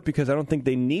would work because I don't think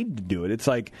they need to do it. It's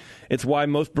why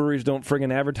most breweries don't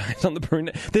friggin' advertise on the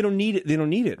brewery. They don't need it. They don't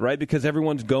need it, right? Because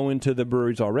everyone's going to the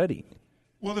breweries already.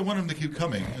 Well, they want them to keep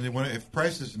coming, and they want if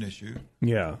price is an issue,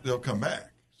 they'll come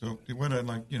back. So they want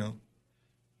to you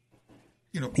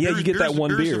get that one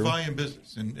beer. Beer's a volume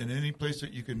business, and any place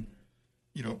that you can,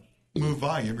 move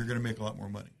volume, you're going to make a lot more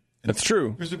money. And that's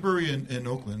true. There's a brewery in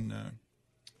Oakland.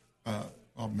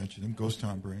 I'll mention them, Ghost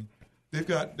Town Brewing. They've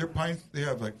got their pints. They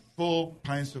have like full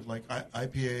pints of like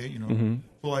IPA,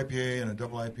 full IPA and a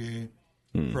double IPA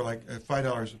for like $5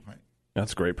 a pint.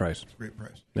 That's a great price. It's a great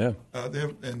price. Yeah. They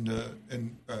have and you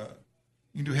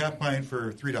can do half pint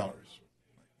for $3.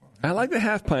 I like the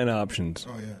half pint options.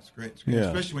 Oh yeah, it's great. Yeah.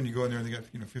 Especially when you go in there and they got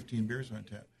 15 beers on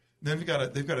tap. And then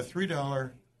they've got a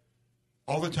 $3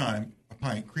 all the time a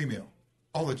pint cream ale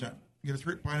all the time. You get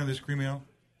a pint of this cream ale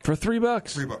for $3.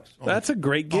 $3. That's a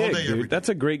great gig, dude. That's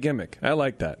a great gimmick. I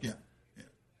like that. Yeah.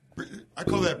 I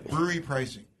call that brewery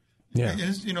pricing. Yeah. And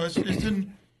it's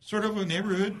in sort of a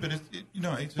neighborhood, but it's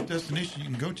a destination you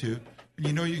can go to,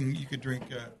 and you could drink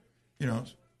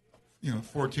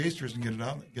 4 tasters and get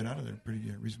out of there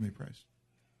pretty reasonably priced.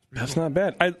 That's not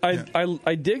bad.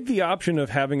 I dig the option of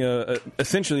having a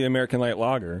essentially American light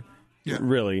lager,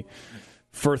 really,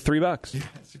 for $3. Yeah,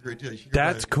 that's a great deal.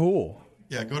 That's cool.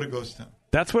 Yeah, go to Ghost Town.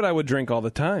 That's what I would drink all the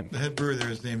time. The head brewer there,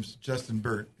 his name's Justin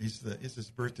Burt. It's his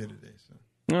birthday today. So.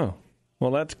 Oh,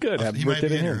 well, that's good. Happy birthday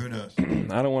to him. Who knows?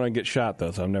 I don't want to get shot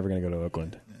though, so I'm never going to go to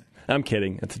Oakland. Yeah. I'm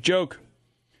kidding. It's a joke.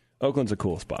 Oakland's a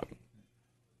cool spot.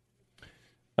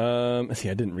 See,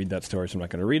 I didn't read that story, so I'm not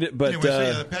going to read it. But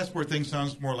anyway, the passport thing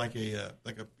sounds more like a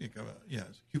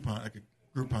coupon, like a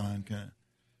Groupon kind of.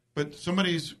 But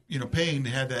somebody's paying to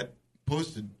have that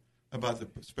posted about the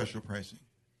special pricing.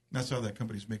 That's how that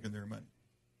company's making their money.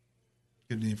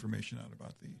 Getting the information out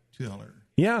about the $2.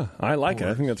 Yeah, I like it.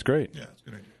 I think that's great. Yeah, it's a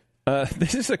good idea.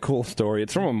 This is a cool story.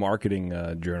 It's from a marketing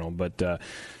journal, but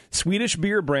Swedish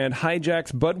beer brand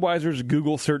hijacks Budweiser's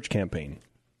Google search campaign.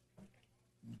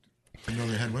 I know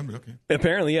they had one, but okay.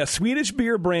 Apparently, yeah. Swedish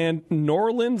beer brand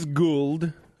Norrlands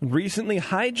Guld recently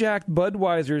hijacked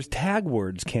Budweiser's Tag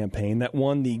Words campaign that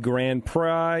won the Grand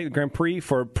Prix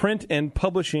for print and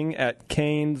publishing at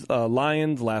Cannes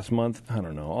Lions last month. I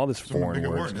don't know, all this foreign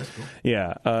words. That's cool.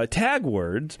 Yeah. Tag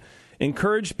Words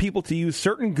encouraged people to use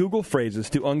certain Google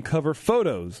phrases to uncover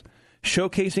photos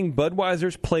showcasing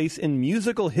Budweiser's place in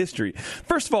musical history.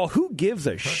 First of all, who gives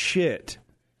a shit?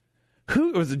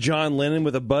 Who was it? John Lennon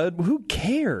with a Bud? Who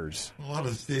cares? A lot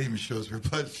of the stadium shows were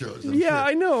Bud shows. I'm sure.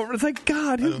 I know. It's like,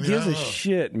 God, who gives a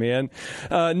shit, man?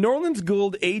 Norrlands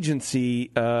Guld agency,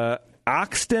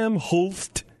 Axtem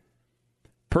Hulst,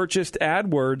 purchased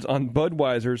AdWords on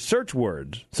Budweiser's search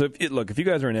words. So, if you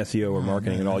guys are in SEO or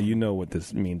marketing at all, you know what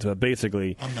this means. So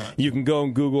basically, you can go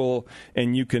on Google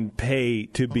and you can pay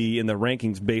to be in the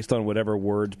rankings based on whatever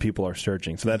words people are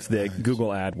searching. So that's the Google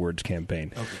AdWords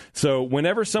campaign. Okay. So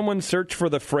whenever someone searched for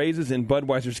the phrases in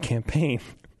Budweiser's campaign,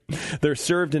 they're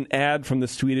served an ad from the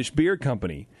Swedish beer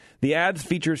company. The ads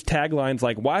features taglines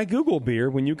like, "Why Google beer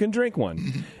when you can drink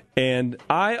one?" And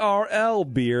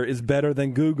IRL beer is better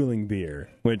than Googling beer,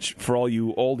 which for all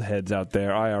you old heads out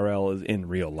there, IRL is in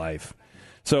real life.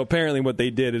 So apparently what they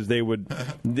did is they would,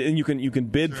 and you can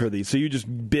bid for these. So you just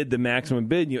bid the maximum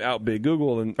bid, and you outbid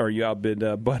Google, or you outbid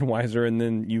Budweiser, and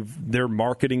then they're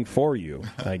marketing for you,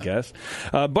 I guess.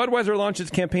 Budweiser launched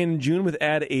its campaign in June with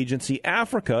ad agency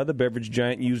Africa. The beverage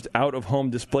giant used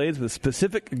out-of-home displays with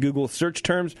specific Google search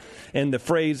terms and the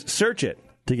phrase "search it"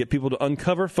 to get people to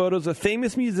uncover photos of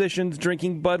famous musicians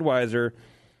drinking Budweiser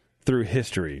through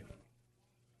history.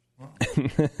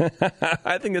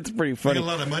 I think that's pretty funny. Put a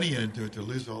lot of money into it to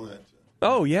lose all that.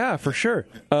 Oh, yeah, for sure.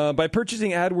 By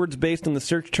purchasing AdWords based on the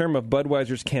search term of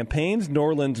Budweiser's campaigns,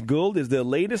 Norrlands Guld is the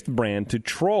latest brand to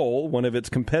troll one of its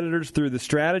competitors through the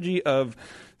strategy of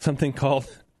something called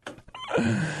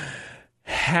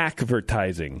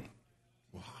hackvertising.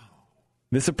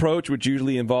 This approach, which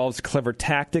usually involves clever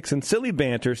tactics and silly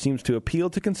banter, seems to appeal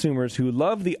to consumers who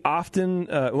often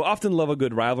love a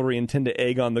good rivalry and tend to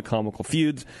egg on the comical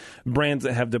feuds. Brands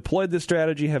that have deployed this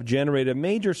strategy have generated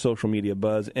major social media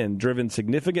buzz and driven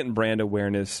significant brand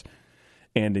awareness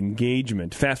and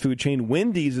engagement. Fast food chain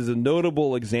Wendy's is a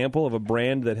notable example of a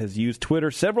brand that has used Twitter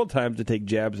several times to take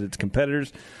jabs at its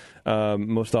competitors,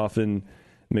 most often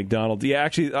McDonald's. Yeah,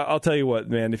 actually, I'll tell you what,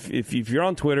 man. If you're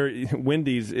on Twitter,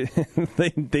 Wendy's,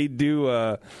 they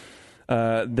do.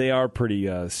 They are pretty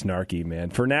snarky, man.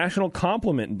 For National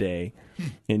Compliment Day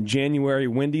in January,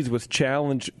 Wendy's was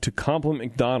challenged to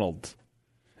compliment McDonald's,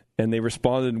 and they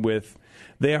responded with,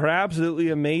 "They are absolutely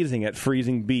amazing at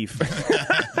freezing beef."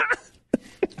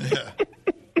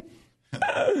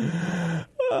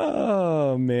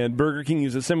 Oh man, Burger King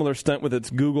used a similar stunt with its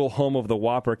Google Home of the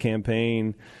Whopper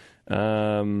campaign.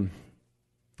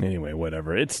 Anyway,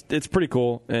 whatever. It's pretty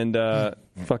cool, and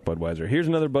fuck Budweiser. Here's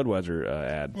another Budweiser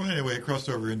ad. Well, anyway, it crossed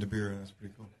over into beer. That's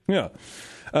pretty cool.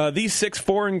 Yeah. These 6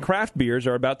 foreign craft beers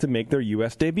are about to make their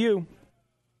U.S. debut.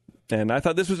 And I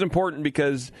thought this was important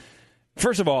because,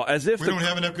 first of all, as if we don't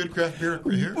have enough good craft beer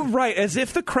here, right? As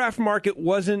if the craft market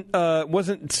wasn't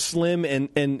slim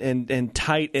and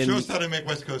tight and show us how to make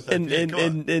West Coast and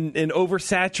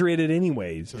oversaturated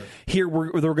anyways. Sure. Here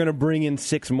we're going to bring in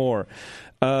 6 more.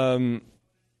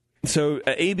 So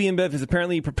AB InBev is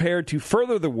apparently prepared to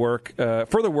further work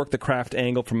the craft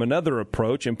angle from another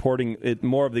approach, importing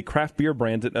more of the craft beer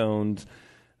brands it owns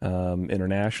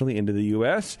internationally into the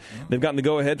U.S. They've gotten the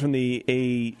go-ahead from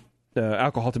the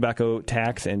Alcohol, Tobacco,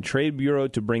 Tax, and Trade Bureau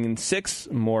to bring in 6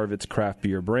 more of its craft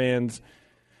beer brands.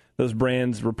 Those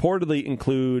brands reportedly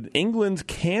include England's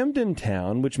Camden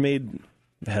Town, which made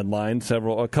headlines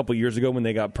a couple years ago when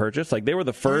they got purchased. Like they were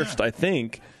the first, I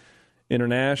think,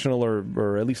 international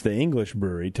or at least the English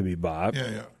brewery to be bought.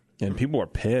 Yeah. And people were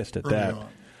pissed at that.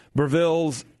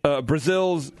 Brazil's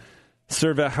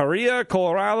Cervejaria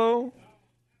Colorado.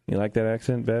 You like that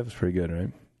accent, Bev? It's pretty good,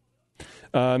 right?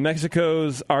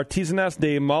 Mexico's Artesanas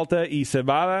de Malta y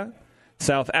Cebada,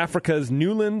 South Africa's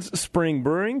Newlands Spring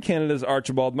Brewing, Canada's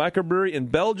Archibald Microbrewery,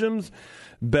 and Belgium's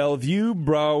Bellevue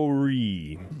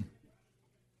Brewery.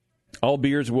 All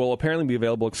beers will apparently be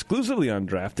available exclusively on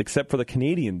draft, except for the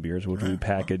Canadian beers, which will be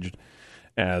packaged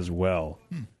as well.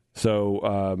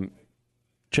 So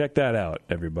check that out,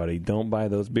 everybody. Don't buy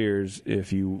those beers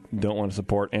if you don't want to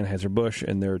support Anheuser-Busch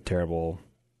and their terrible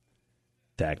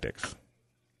tactics.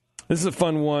 This is a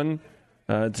fun one.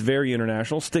 It's very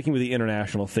international, sticking with the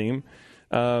international theme.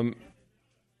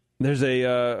 There's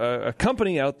a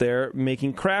company out there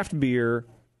making craft beer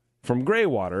from gray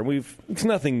water. It's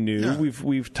nothing new. Yeah.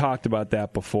 We've talked about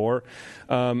that before.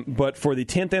 But for the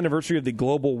 10th anniversary of the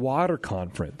Global Water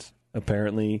Conference,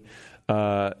 apparently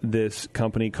this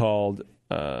company called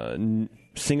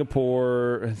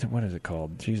Singapore. What is it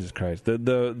called? Jesus Christ!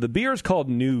 The beer is called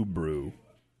New Brew.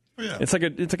 Oh, yeah. It's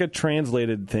like a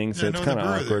translated thing, so it's kind of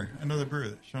awkward. I know the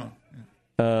brewer, Sean.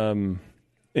 Yeah.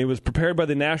 It was prepared by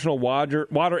the National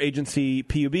Water Agency,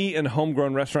 PUB, and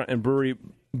Homegrown Restaurant and Brewery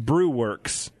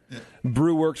Brewworks. Yeah.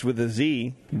 Brewworks with a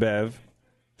Z, Bev.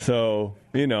 So,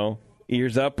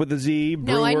 ears up with a Z, Brewworks with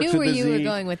a Z. No, I knew where you were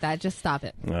going with that. Just stop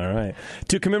it. All right.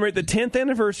 To commemorate the 10th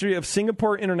anniversary of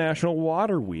Singapore International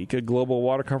Water Week, a global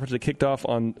water conference that kicked off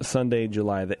on Sunday,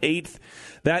 July the 8th.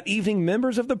 That evening,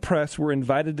 members of the press were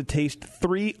invited to taste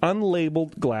 3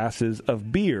 unlabeled glasses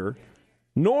of beer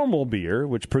normal beer,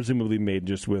 which presumably made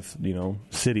just with,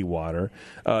 city water,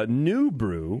 New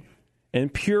Brew,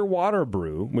 and Pure Water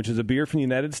Brew, which is a beer from the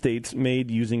United States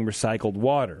made using recycled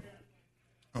water.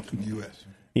 Oh, from the U.S.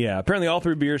 Yeah, apparently all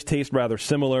three beers taste rather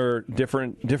similar,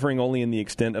 differing only in the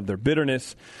extent of their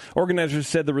bitterness. Organizers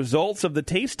said the results of the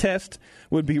taste test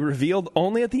would be revealed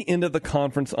only at the end of the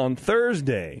conference on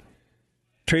Thursday.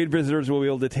 Trade visitors will be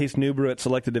able to taste New Brew at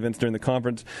selected events during the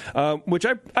conference, which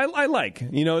I like.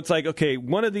 It's like, okay,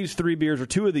 one of these three beers or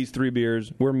two of these three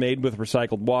beers were made with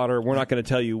recycled water. We're not going to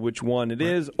tell you which one it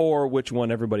is or which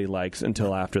one everybody likes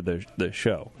until after the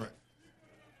show. Right.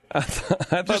 I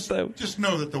thought that... Just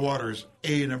know that the water is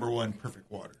number one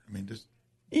perfect water. I mean, just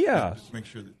make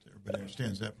sure that everybody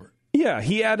understands that part. Yeah,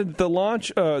 he added the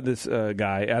launch. This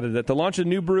guy added that the launch of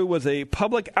New Brew was a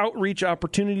public outreach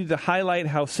opportunity to highlight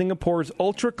how Singapore's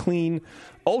ultra clean,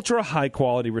 ultra high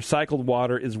quality recycled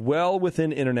water is well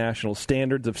within international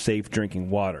standards of safe drinking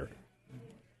water.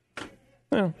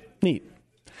 Well, neat.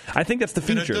 I think that's the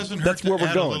future. And it doesn't hurt that's to where we're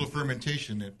add going. A little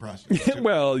fermentation in process.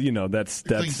 Well, that's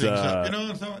clean things up.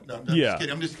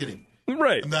 I'm just kidding.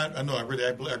 Right.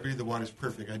 I believe the water's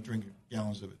perfect. I drink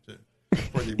gallons of it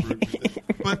before they brew it.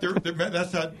 But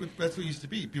that's what it used to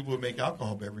be. People would make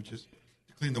alcohol beverages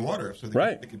to clean the water up so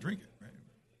they could drink it. Right?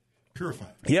 Purify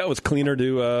it. Yeah, it was cleaner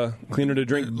to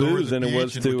drink booze than it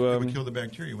was to. It would kill the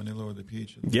bacteria when they lower the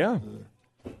pH. Yeah.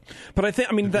 But I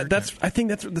think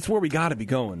that's where we got to be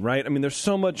going, right? I mean, there's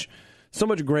so much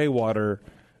gray water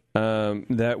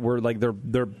that we're like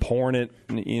they're pouring it,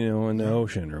 in the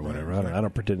ocean or whatever. I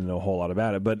don't pretend to know a whole lot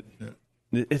about it, but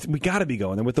we got to be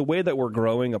going there with the way that we're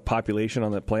growing a population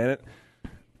on that planet.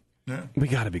 Yeah. We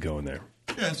got to be going there.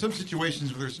 Yeah, in some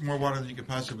situations where there's more water than you could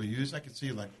possibly use, I could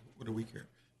see what do we care?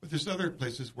 But there's other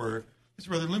places where it's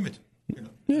rather limited.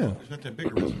 Yeah, there's not that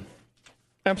big a reservoir.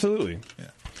 Absolutely. Yeah.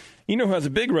 You know who has a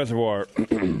big reservoir?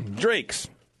 Drake's.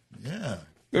 Yeah.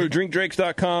 Go to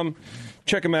drinkdrakes.com.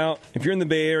 Check them out. If you're in the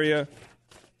Bay Area,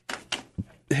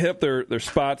 hit up their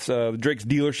spots. Drake's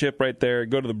dealership right there.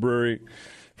 Go to the brewery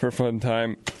for a fun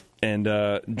time and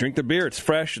drink their beer. It's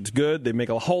fresh. It's good. They make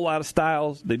a whole lot of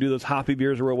styles. They do those hoppy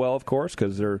beers real well, of course,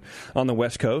 because they're on the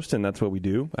West Coast, and that's what we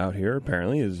do out here,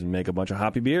 apparently, is make a bunch of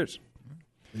hoppy beers.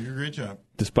 You do a great job.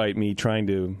 Despite me trying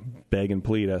to beg and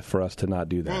plead for us to not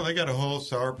do that. Well, they got a whole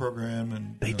sour program.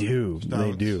 And They do.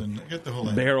 And get the whole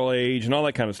barrel age and all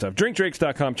that kind of stuff.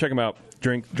 DrinkDrakes.com. Check them out.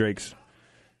 Drink Drakes.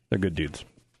 They're good dudes.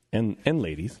 And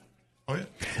ladies. Oh, yeah.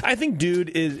 I think dude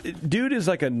is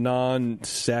like a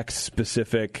non-sex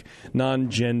specific,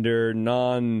 non-gender,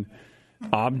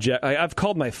 non-object. I've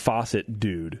called my faucet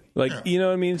dude. You know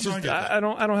what I mean? It's just I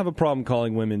don't have a problem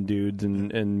calling women dudes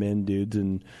and men dudes,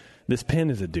 and this pen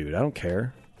is a dude. I don't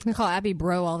care. I call Abby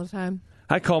bro all the time.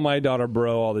 I call my daughter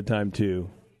bro all the time too.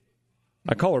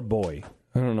 I call her boy.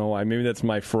 I don't know why. Maybe that's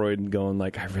my Freud going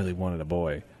I really wanted a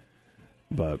boy.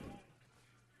 But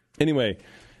anyway,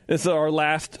 this is our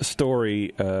last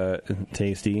story,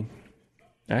 Tasty.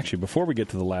 Actually, before we get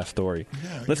to the last story,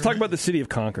 let's talk about the city of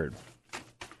Concord.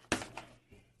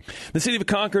 The city of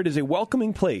Concord is a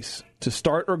welcoming place to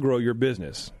start or grow your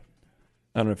business.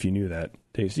 I don't know if you knew that,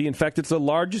 Tasty. In fact, it's the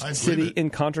largest city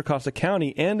in Contra Costa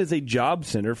County and is a job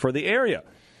center for the area.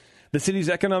 The city's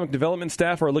economic development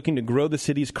staff are looking to grow the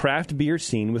city's craft beer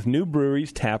scene with new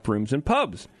breweries, tap rooms, and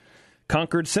pubs.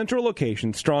 Concord's central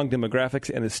location, strong demographics,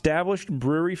 and established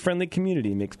brewery-friendly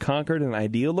community makes Concord an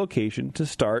ideal location to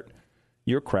start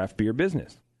your craft beer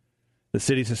business. The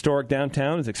city's historic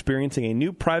downtown is experiencing a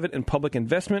new private and public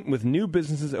investment with new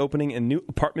businesses opening and new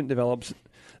apartment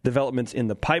developments in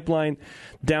the pipeline.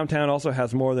 Downtown also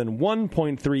has more than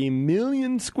 1.3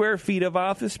 million square feet of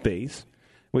office space,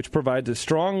 which provides a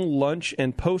strong lunch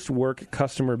and post-work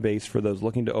customer base for those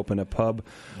looking to open a pub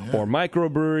or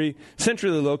microbrewery.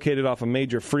 Centrally located off of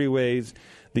major freeways,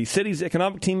 the city's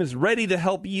economic team is ready to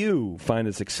help you find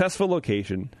a successful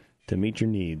location to meet your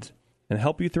needs and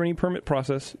help you through any permit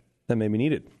process that may be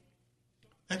needed.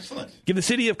 Excellent. Give the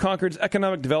City of Concord's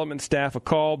economic development staff a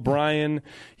call. Brian,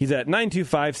 he's at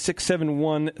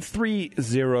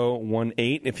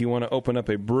 925-671-3018 if you want to open up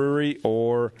a brewery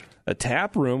or a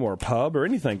tap room or a pub or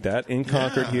anything like that in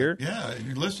Concord here. Yeah,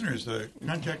 your listeners,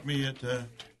 contact me at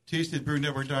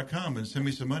tasteitbrewinetwork.com and send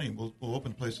me some money. We'll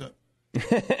open the place up.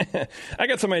 I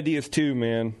got some ideas too,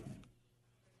 man.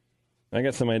 I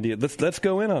got some ideas. Let's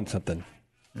go in on something.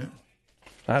 Yeah.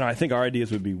 I don't know. I think our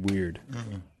ideas would be weird.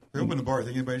 They open the bar.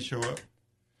 Think anybody show up?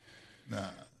 Nah.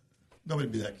 Nobody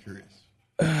would be that curious.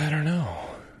 I don't know.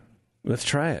 Let's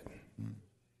try it.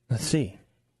 Let's see.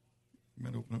 You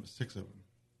might open up 6 of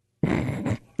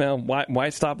them. Well, why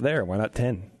stop there? Why not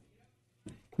 10?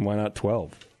 Why not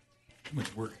 12? Too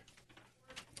much work.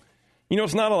 You know,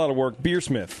 it's not a lot of work.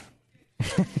 Beersmith.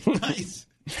 Nice.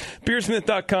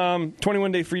 Beersmith.com,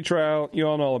 21-day free trial. You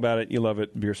all know all about it. You love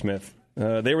it, Beersmith.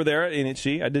 They were there at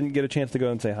NHC. I didn't get a chance to go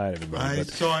and say hi to everybody. I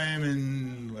saw him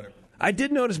in whatever. I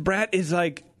did notice Brad is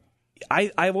like,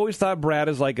 I've always thought Brad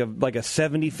is like a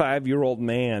 75-year-old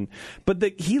man, but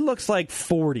he looks like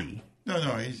 40.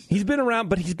 No, he's been around,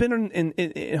 but he's been in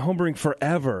homebrewing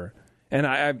forever, and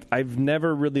I've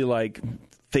never really like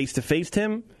face-to-faced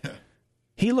him.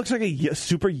 He looks like a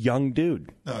super young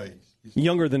dude. No, he's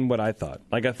younger than what I thought.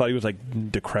 Like, I thought he was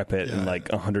like decrepit and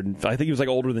like 100. I think he was like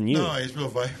older than you. No, he's real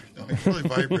vibrant. No, he's really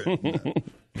vibrant.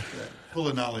 Full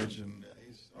of knowledge, and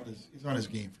he's on his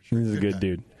game for sure. He's a good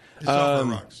dude. He's off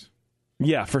the rocks.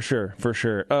 Yeah, for sure.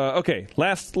 Okay,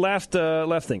 last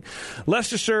thing.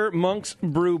 Leicestershire monks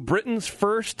brew Britain's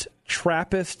first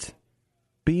Trappist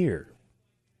beer.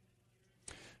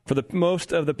 For the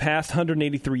most of the past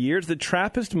 183 years, the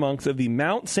Trappist monks of the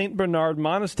Mount St. Bernard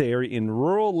Monastery in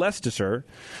rural Leicestershire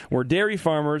were dairy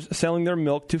farmers selling their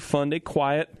milk to fund a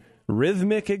quiet,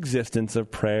 rhythmic existence of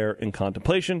prayer and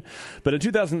contemplation. But in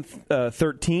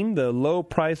 2013, the low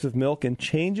price of milk and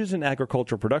changes in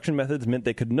agricultural production methods meant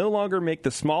they could no longer make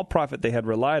the small profit they had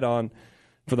relied on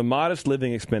for the modest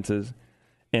living expenses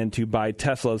and to buy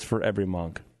Teslas for every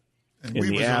monk and in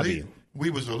the abbey. We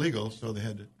was illegal, so they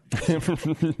had to.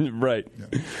 Right.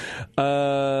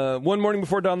 Yeah. One morning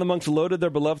before dawn, the monks loaded their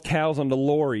beloved cows onto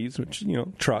lorries, which,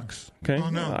 trucks. Okay. Oh,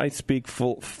 no. I speak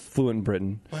fluent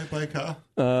Britain. Bye, cow.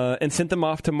 And sent them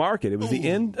off to market. It was the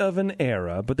end of an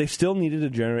era, but they still needed to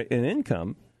generate an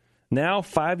income. Now,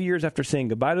 5 years after saying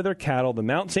goodbye to their cattle, the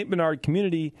Mount St. Bernard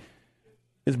community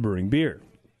is brewing beer.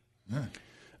 Yeah.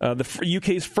 The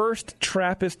UK's first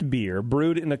Trappist beer,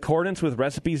 brewed in accordance with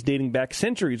recipes dating back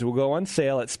centuries, will go on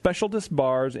sale at specialist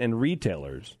bars and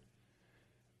retailers.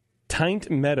 Tynt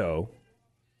Meadow,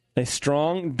 a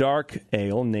strong, dark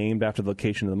ale named after the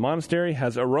location of the monastery,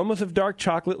 has aromas of dark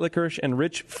chocolate, licorice, and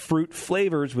rich fruit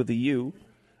flavors with a U,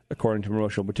 according to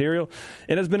promotional material.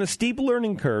 It has been a steep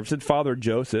learning curve, said Father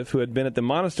Joseph, who had been at the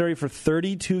monastery for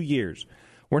 32 years.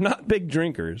 We're not big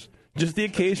drinkers. Just the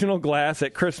occasional glass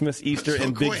at Christmas, Easter,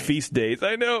 and big feast days.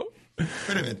 I know. Wait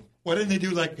a minute. Why didn't they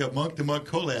do like monk-to-monk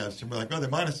collabs and be like, they're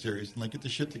monasteries and like get the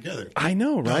shit together? I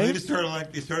know, right? No, they started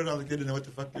out like they didn't know what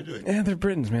the fuck they're doing. Yeah, they're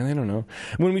Britons, man. They don't know.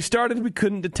 When we started, we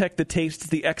couldn't detect the tastes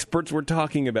the experts were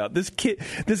talking about. This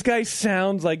guy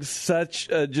sounds like such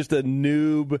just a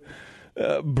noob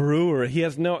brewer. He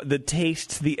has the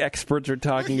tastes the experts are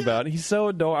talking about. He's so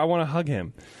adorable. I want to hug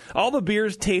him. All the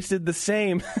beers tasted the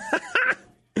same.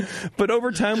 But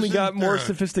over time, we got more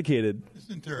sophisticated.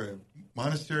 Isn't there a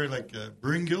monastery like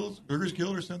Brewers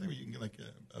Guild or something where you can get like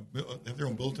have their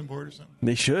own bulletin board or something?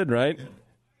 They should, right? Yeah.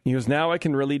 He goes, now I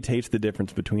can really taste the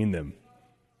difference between them.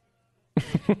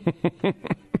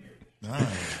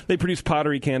 Nice. They produce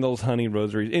pottery, candles, honey,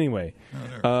 rosaries. Anyway,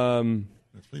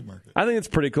 flea market. I think it's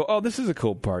pretty cool. Oh, this is a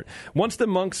cool part. Once the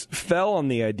monks fell on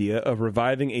the idea of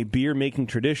reviving a beer-making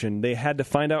tradition, they had to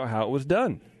find out how it was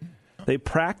done. They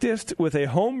practiced with a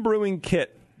home brewing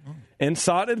kit and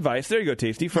sought advice, there you go,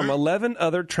 Tasty, from 11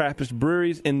 other Trappist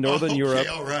breweries in Northern Europe,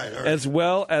 all right. as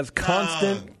well as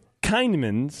Constant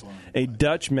Kindmans, a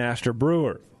Dutch master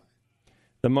brewer.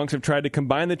 The monks have tried to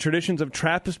combine the traditions of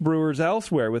Trappist brewers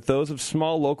elsewhere with those of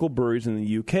small local breweries in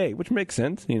the UK, which makes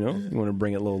sense, you want to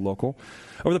bring it a little local.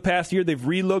 Over the past year, they've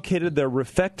relocated their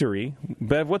refectory.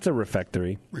 Bev, what's a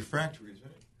refectory? Refractories,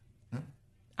 right? Huh?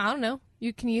 I don't know.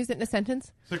 You can use it in a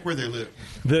sentence. It's like where they live.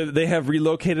 They have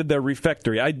relocated their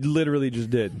refectory. I literally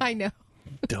just did. I know.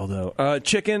 Dildo.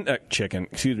 Chicken,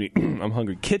 excuse me. I'm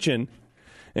hungry. Kitchen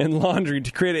and laundry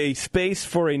to create a space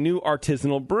for a new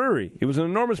artisanal brewery. It was an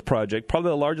enormous project,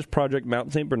 probably the largest project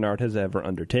Mount St. Bernard has ever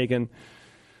undertaken.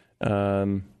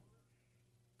 Anyway,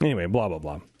 blah, blah,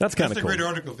 blah. That's kind of cool. That's a great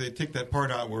article if they take that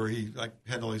part out where he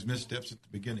had all these missteps at the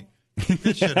beginning.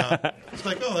 That shit out. It's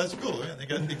like, oh, that's cool. Yeah,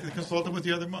 they consulted with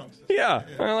the other monks. Yeah,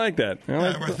 I like that.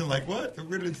 Everything like, what? It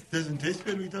really doesn't taste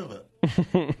good? What are you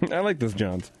talking about? I like those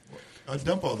Johns. I'll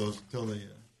dump all those until they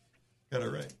got it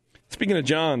right. Speaking of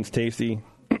Johns, Tasty,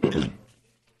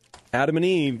 Adam and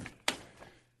Eve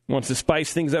wants to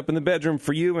spice things up in the bedroom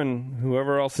for you and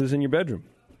whoever else is in your bedroom.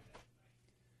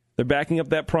 They're backing up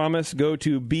that promise. Go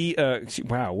to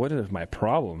wow, what is my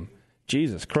problem?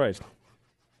 Jesus Christ.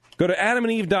 Go to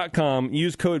adamandeve.com,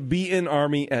 use code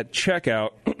BNARMY at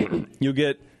checkout. You'll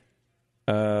get,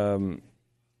 wow,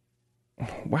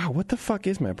 what the fuck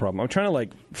is my problem? I'm trying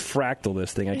to, fractal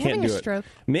this thing. I can't do it. Stroke?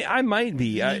 I might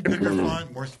be. Bigger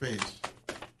font, more space.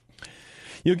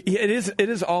 It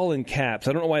is all in caps.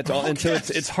 I don't know why it's all, and so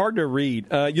it's hard to read.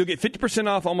 You'll get 50%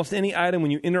 off almost any item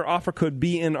when you enter offer code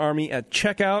BNARMY at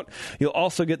checkout. You'll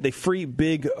also get the free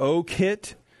Big O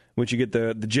kit, which you get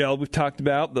the gel we've talked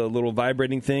about, the little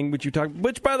vibrating thing, which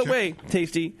by the way,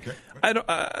 tasty. I don't.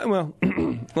 Well,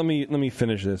 let me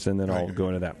finish this and then I'll go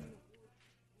into that.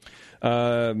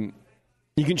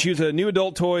 You can choose a new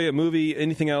adult toy, a movie,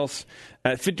 anything else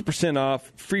at 50%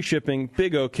 off, free shipping,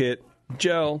 Big O kit,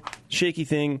 gel, shaky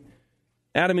thing,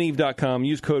 adamandeve.com.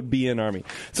 Use code BNARMY.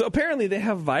 So apparently they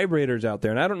have vibrators out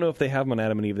there, and I don't know if they have them on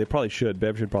Adam and Eve. They probably should.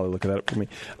 Bev should probably look that up for me.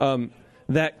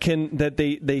 That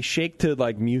they shake to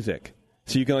like music.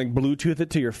 So you can like Bluetooth it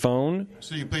to your phone.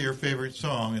 So you play your favorite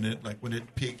song, and it like when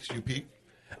it peaks, you peak.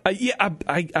 Yeah,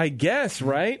 I guess,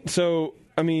 right? So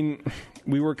I mean,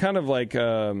 we were kind of like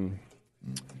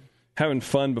having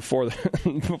fun before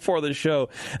the show.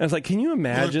 And I was like, can you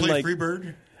imagine like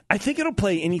Freebird? I think it'll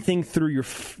play anything through your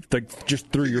just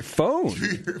through your phone.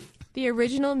 The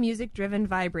original music-driven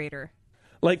vibrator.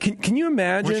 Like, can you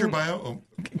imagine? What's your bio? Oh.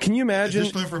 Can you imagine?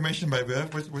 Additional information by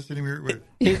Bev. What's the name of your?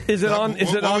 Is it on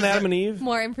Adam and Eve?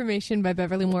 More information by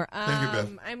Beverly Moore. Thank you,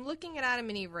 Bev. I'm looking at Adam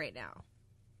and Eve right now.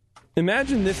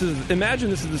 Imagine this is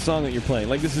the song that you're playing.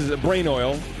 Like this is a Brain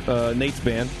Oil, Nate's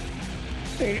band.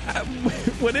 Hey,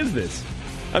 what is this?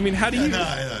 I mean, how do you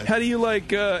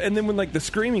like? And then when like the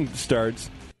screaming starts,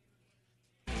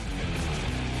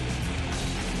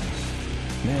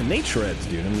 man, Nate shreds,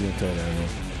 dude. I'm gonna tell you that.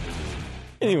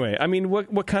 Anyway, I mean,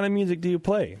 what kind of music do you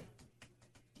play?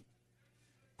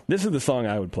 This is the song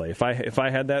I would play if I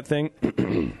had that thing.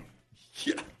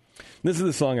 Yeah. This is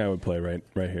the song I would play right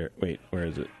here. Wait, where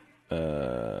is it?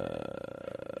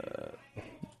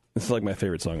 This is like my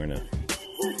favorite song right now.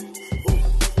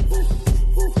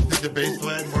 The bass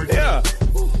line more. Yeah.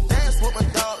 Dance with my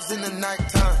dogs in the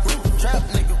nighttime. Trap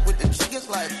nigga with the chickens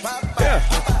like Popeye. Yeah.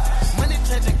 Money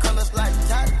changing colors like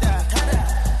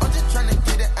tie-dye. I'm just trying to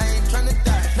get it, I ain't trying to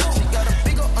die. She got a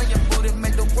big ol' on your booty,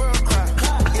 make the world cry.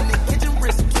 In the kitchen,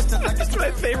 wrist twisting like That's my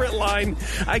favorite line.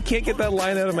 I can't get that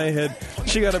line out of my head.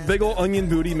 She got a big ol' onion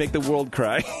booty, make the world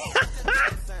cry.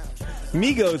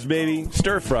 Migos, baby.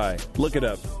 Stir fry. Look it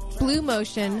up. Blue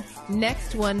Motion,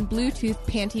 Next One, Bluetooth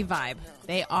Panty Vibe.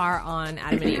 They are on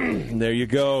Adam and Eve. There you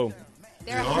go.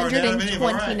 They're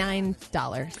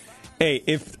 $129. Hey,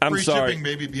 I'm free sorry. Shipping,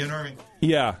 maybe be an army.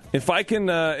 Yeah, if I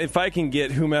can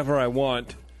get whomever I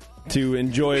want to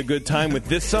enjoy a good time with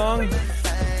this song,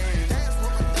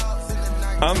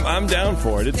 I'm down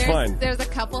for it. It's fine. There's a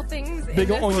couple things Big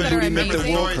in this that are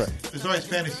amazing. There's always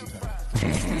fantasy time.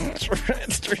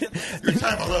 Your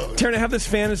time alone. Turn to have this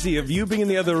fantasy of you being in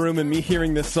the other room and me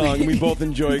hearing this song, and we both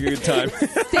enjoy a good time.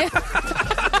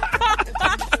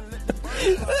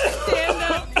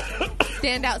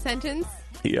 Standout sentence.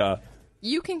 Yeah.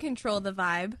 You can control the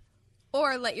vibe,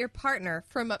 or let your partner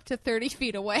from up to 30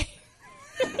 feet away.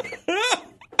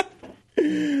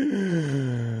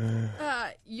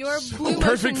 Your Blue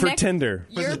perfect Motion for Tinder.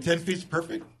 Was it 10 feet's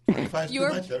perfect?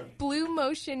 Your Blue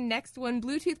Motion Next One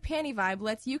Bluetooth Panty Vibe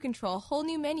lets you control a whole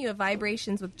new menu of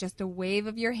vibrations with just a wave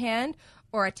of your hand,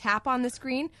 or a tap on the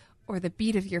screen, or the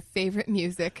beat of your favorite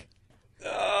music.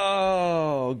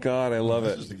 Oh, God, I love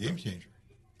it. This is a game changer.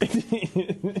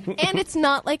 And it's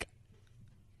not like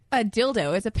a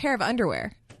dildo. It's a pair of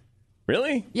underwear.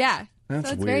 Really? Yeah. That's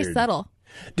so it's weird. very subtle.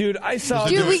 Dude, I saw...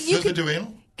 Does it do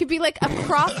anal? Could be like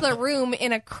across the room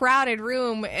in a crowded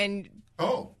room, and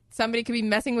somebody could be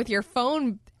messing with your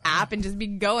phone app and just be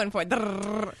going for it.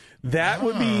 That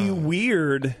would be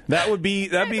weird. That'd be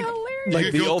hilarious. Like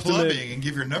You could the go ultimate clubbing and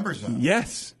give your numbers up.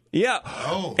 Yes. Yeah.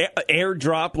 Oh.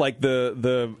 Airdrop like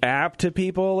the app to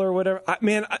people or whatever.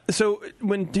 So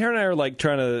when Tara and I are like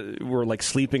we're like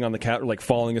sleeping on the couch or like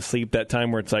falling asleep that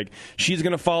time where it's like she's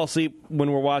going to fall asleep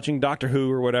when we're watching Doctor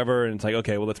Who or whatever, and it's like,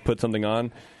 okay, well, let's put something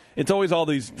on. It's always all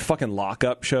these fucking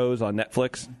lockup shows on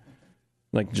Netflix.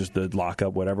 Like just the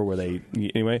lockup, whatever, where they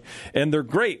anyway. And they're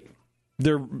great.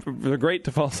 They're great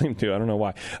to fall asleep to. I don't know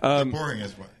why. They're boring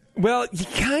as well. Well,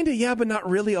 kind of, yeah, but not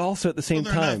really also at the same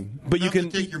time. But you can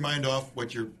take your mind off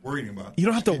what you're worrying about. You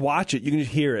don't have to watch it. You can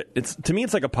just hear it. To me,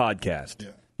 it's like a podcast. Yeah.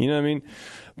 You know what I mean?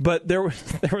 But there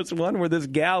was one where this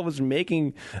gal was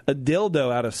making a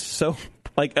dildo out of soap.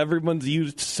 Like everyone's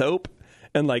used soap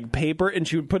and like paper, and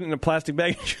she would put it in a plastic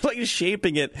bag, and she was like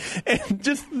shaping it, and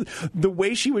just the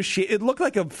way she was it looked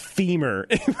like a femur.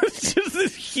 It was just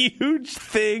this huge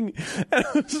thing, and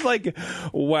I was like,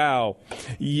 wow.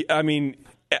 I mean,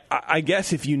 I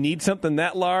guess if you need something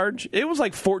that large, it was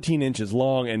like 14 inches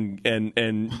long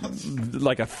and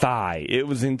like a thigh. It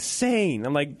was insane.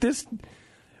 I'm like, this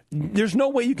There's no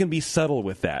way you can be subtle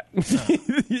with that.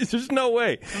 There's no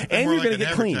way. And you're going to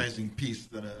get clean. Advertising piece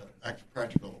than a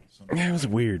practical. Yeah, it was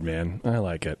weird, man. I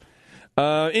like it.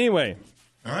 Anyway.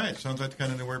 All right. Sounds like the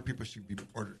kind of where people should be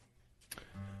ordered.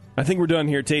 I think we're done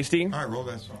here, Tasty. All right, roll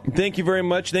that song. Thank you very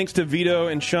much. Thanks to Vito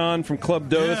and Sean from Club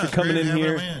DOZE for coming in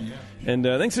here. And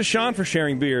thanks to Sean for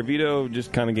sharing beer. Vito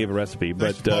just kind of gave a recipe.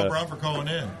 Thanks to Paul Brown for calling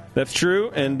in. That's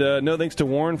true. And no thanks to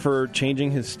Warren for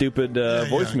changing his stupid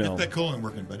voicemail. Get that colon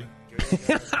working, buddy.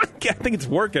 I think it's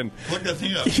working. Look that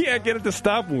thing up. Yeah, get it to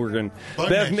stop working.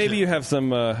 Bev, maybe you have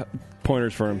some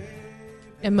pointers for him.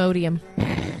 Imodium.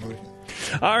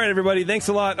 All right, everybody. Thanks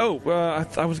a lot. Oh,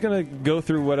 I was going to go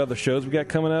through what other shows we got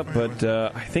coming up, but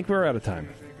I think we're out of time.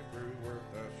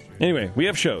 Anyway, we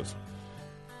have shows.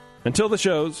 Until the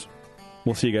shows,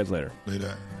 we'll see you guys later.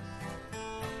 Later.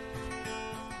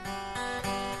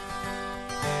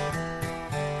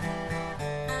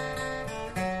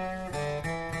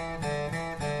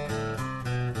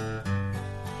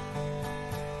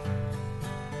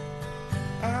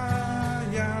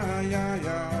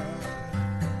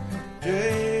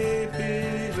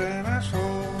 JP's an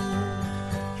asshole.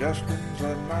 Justin's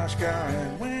a nice guy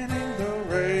and winning the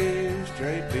race.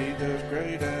 JP does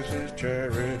great as his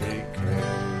charity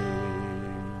case.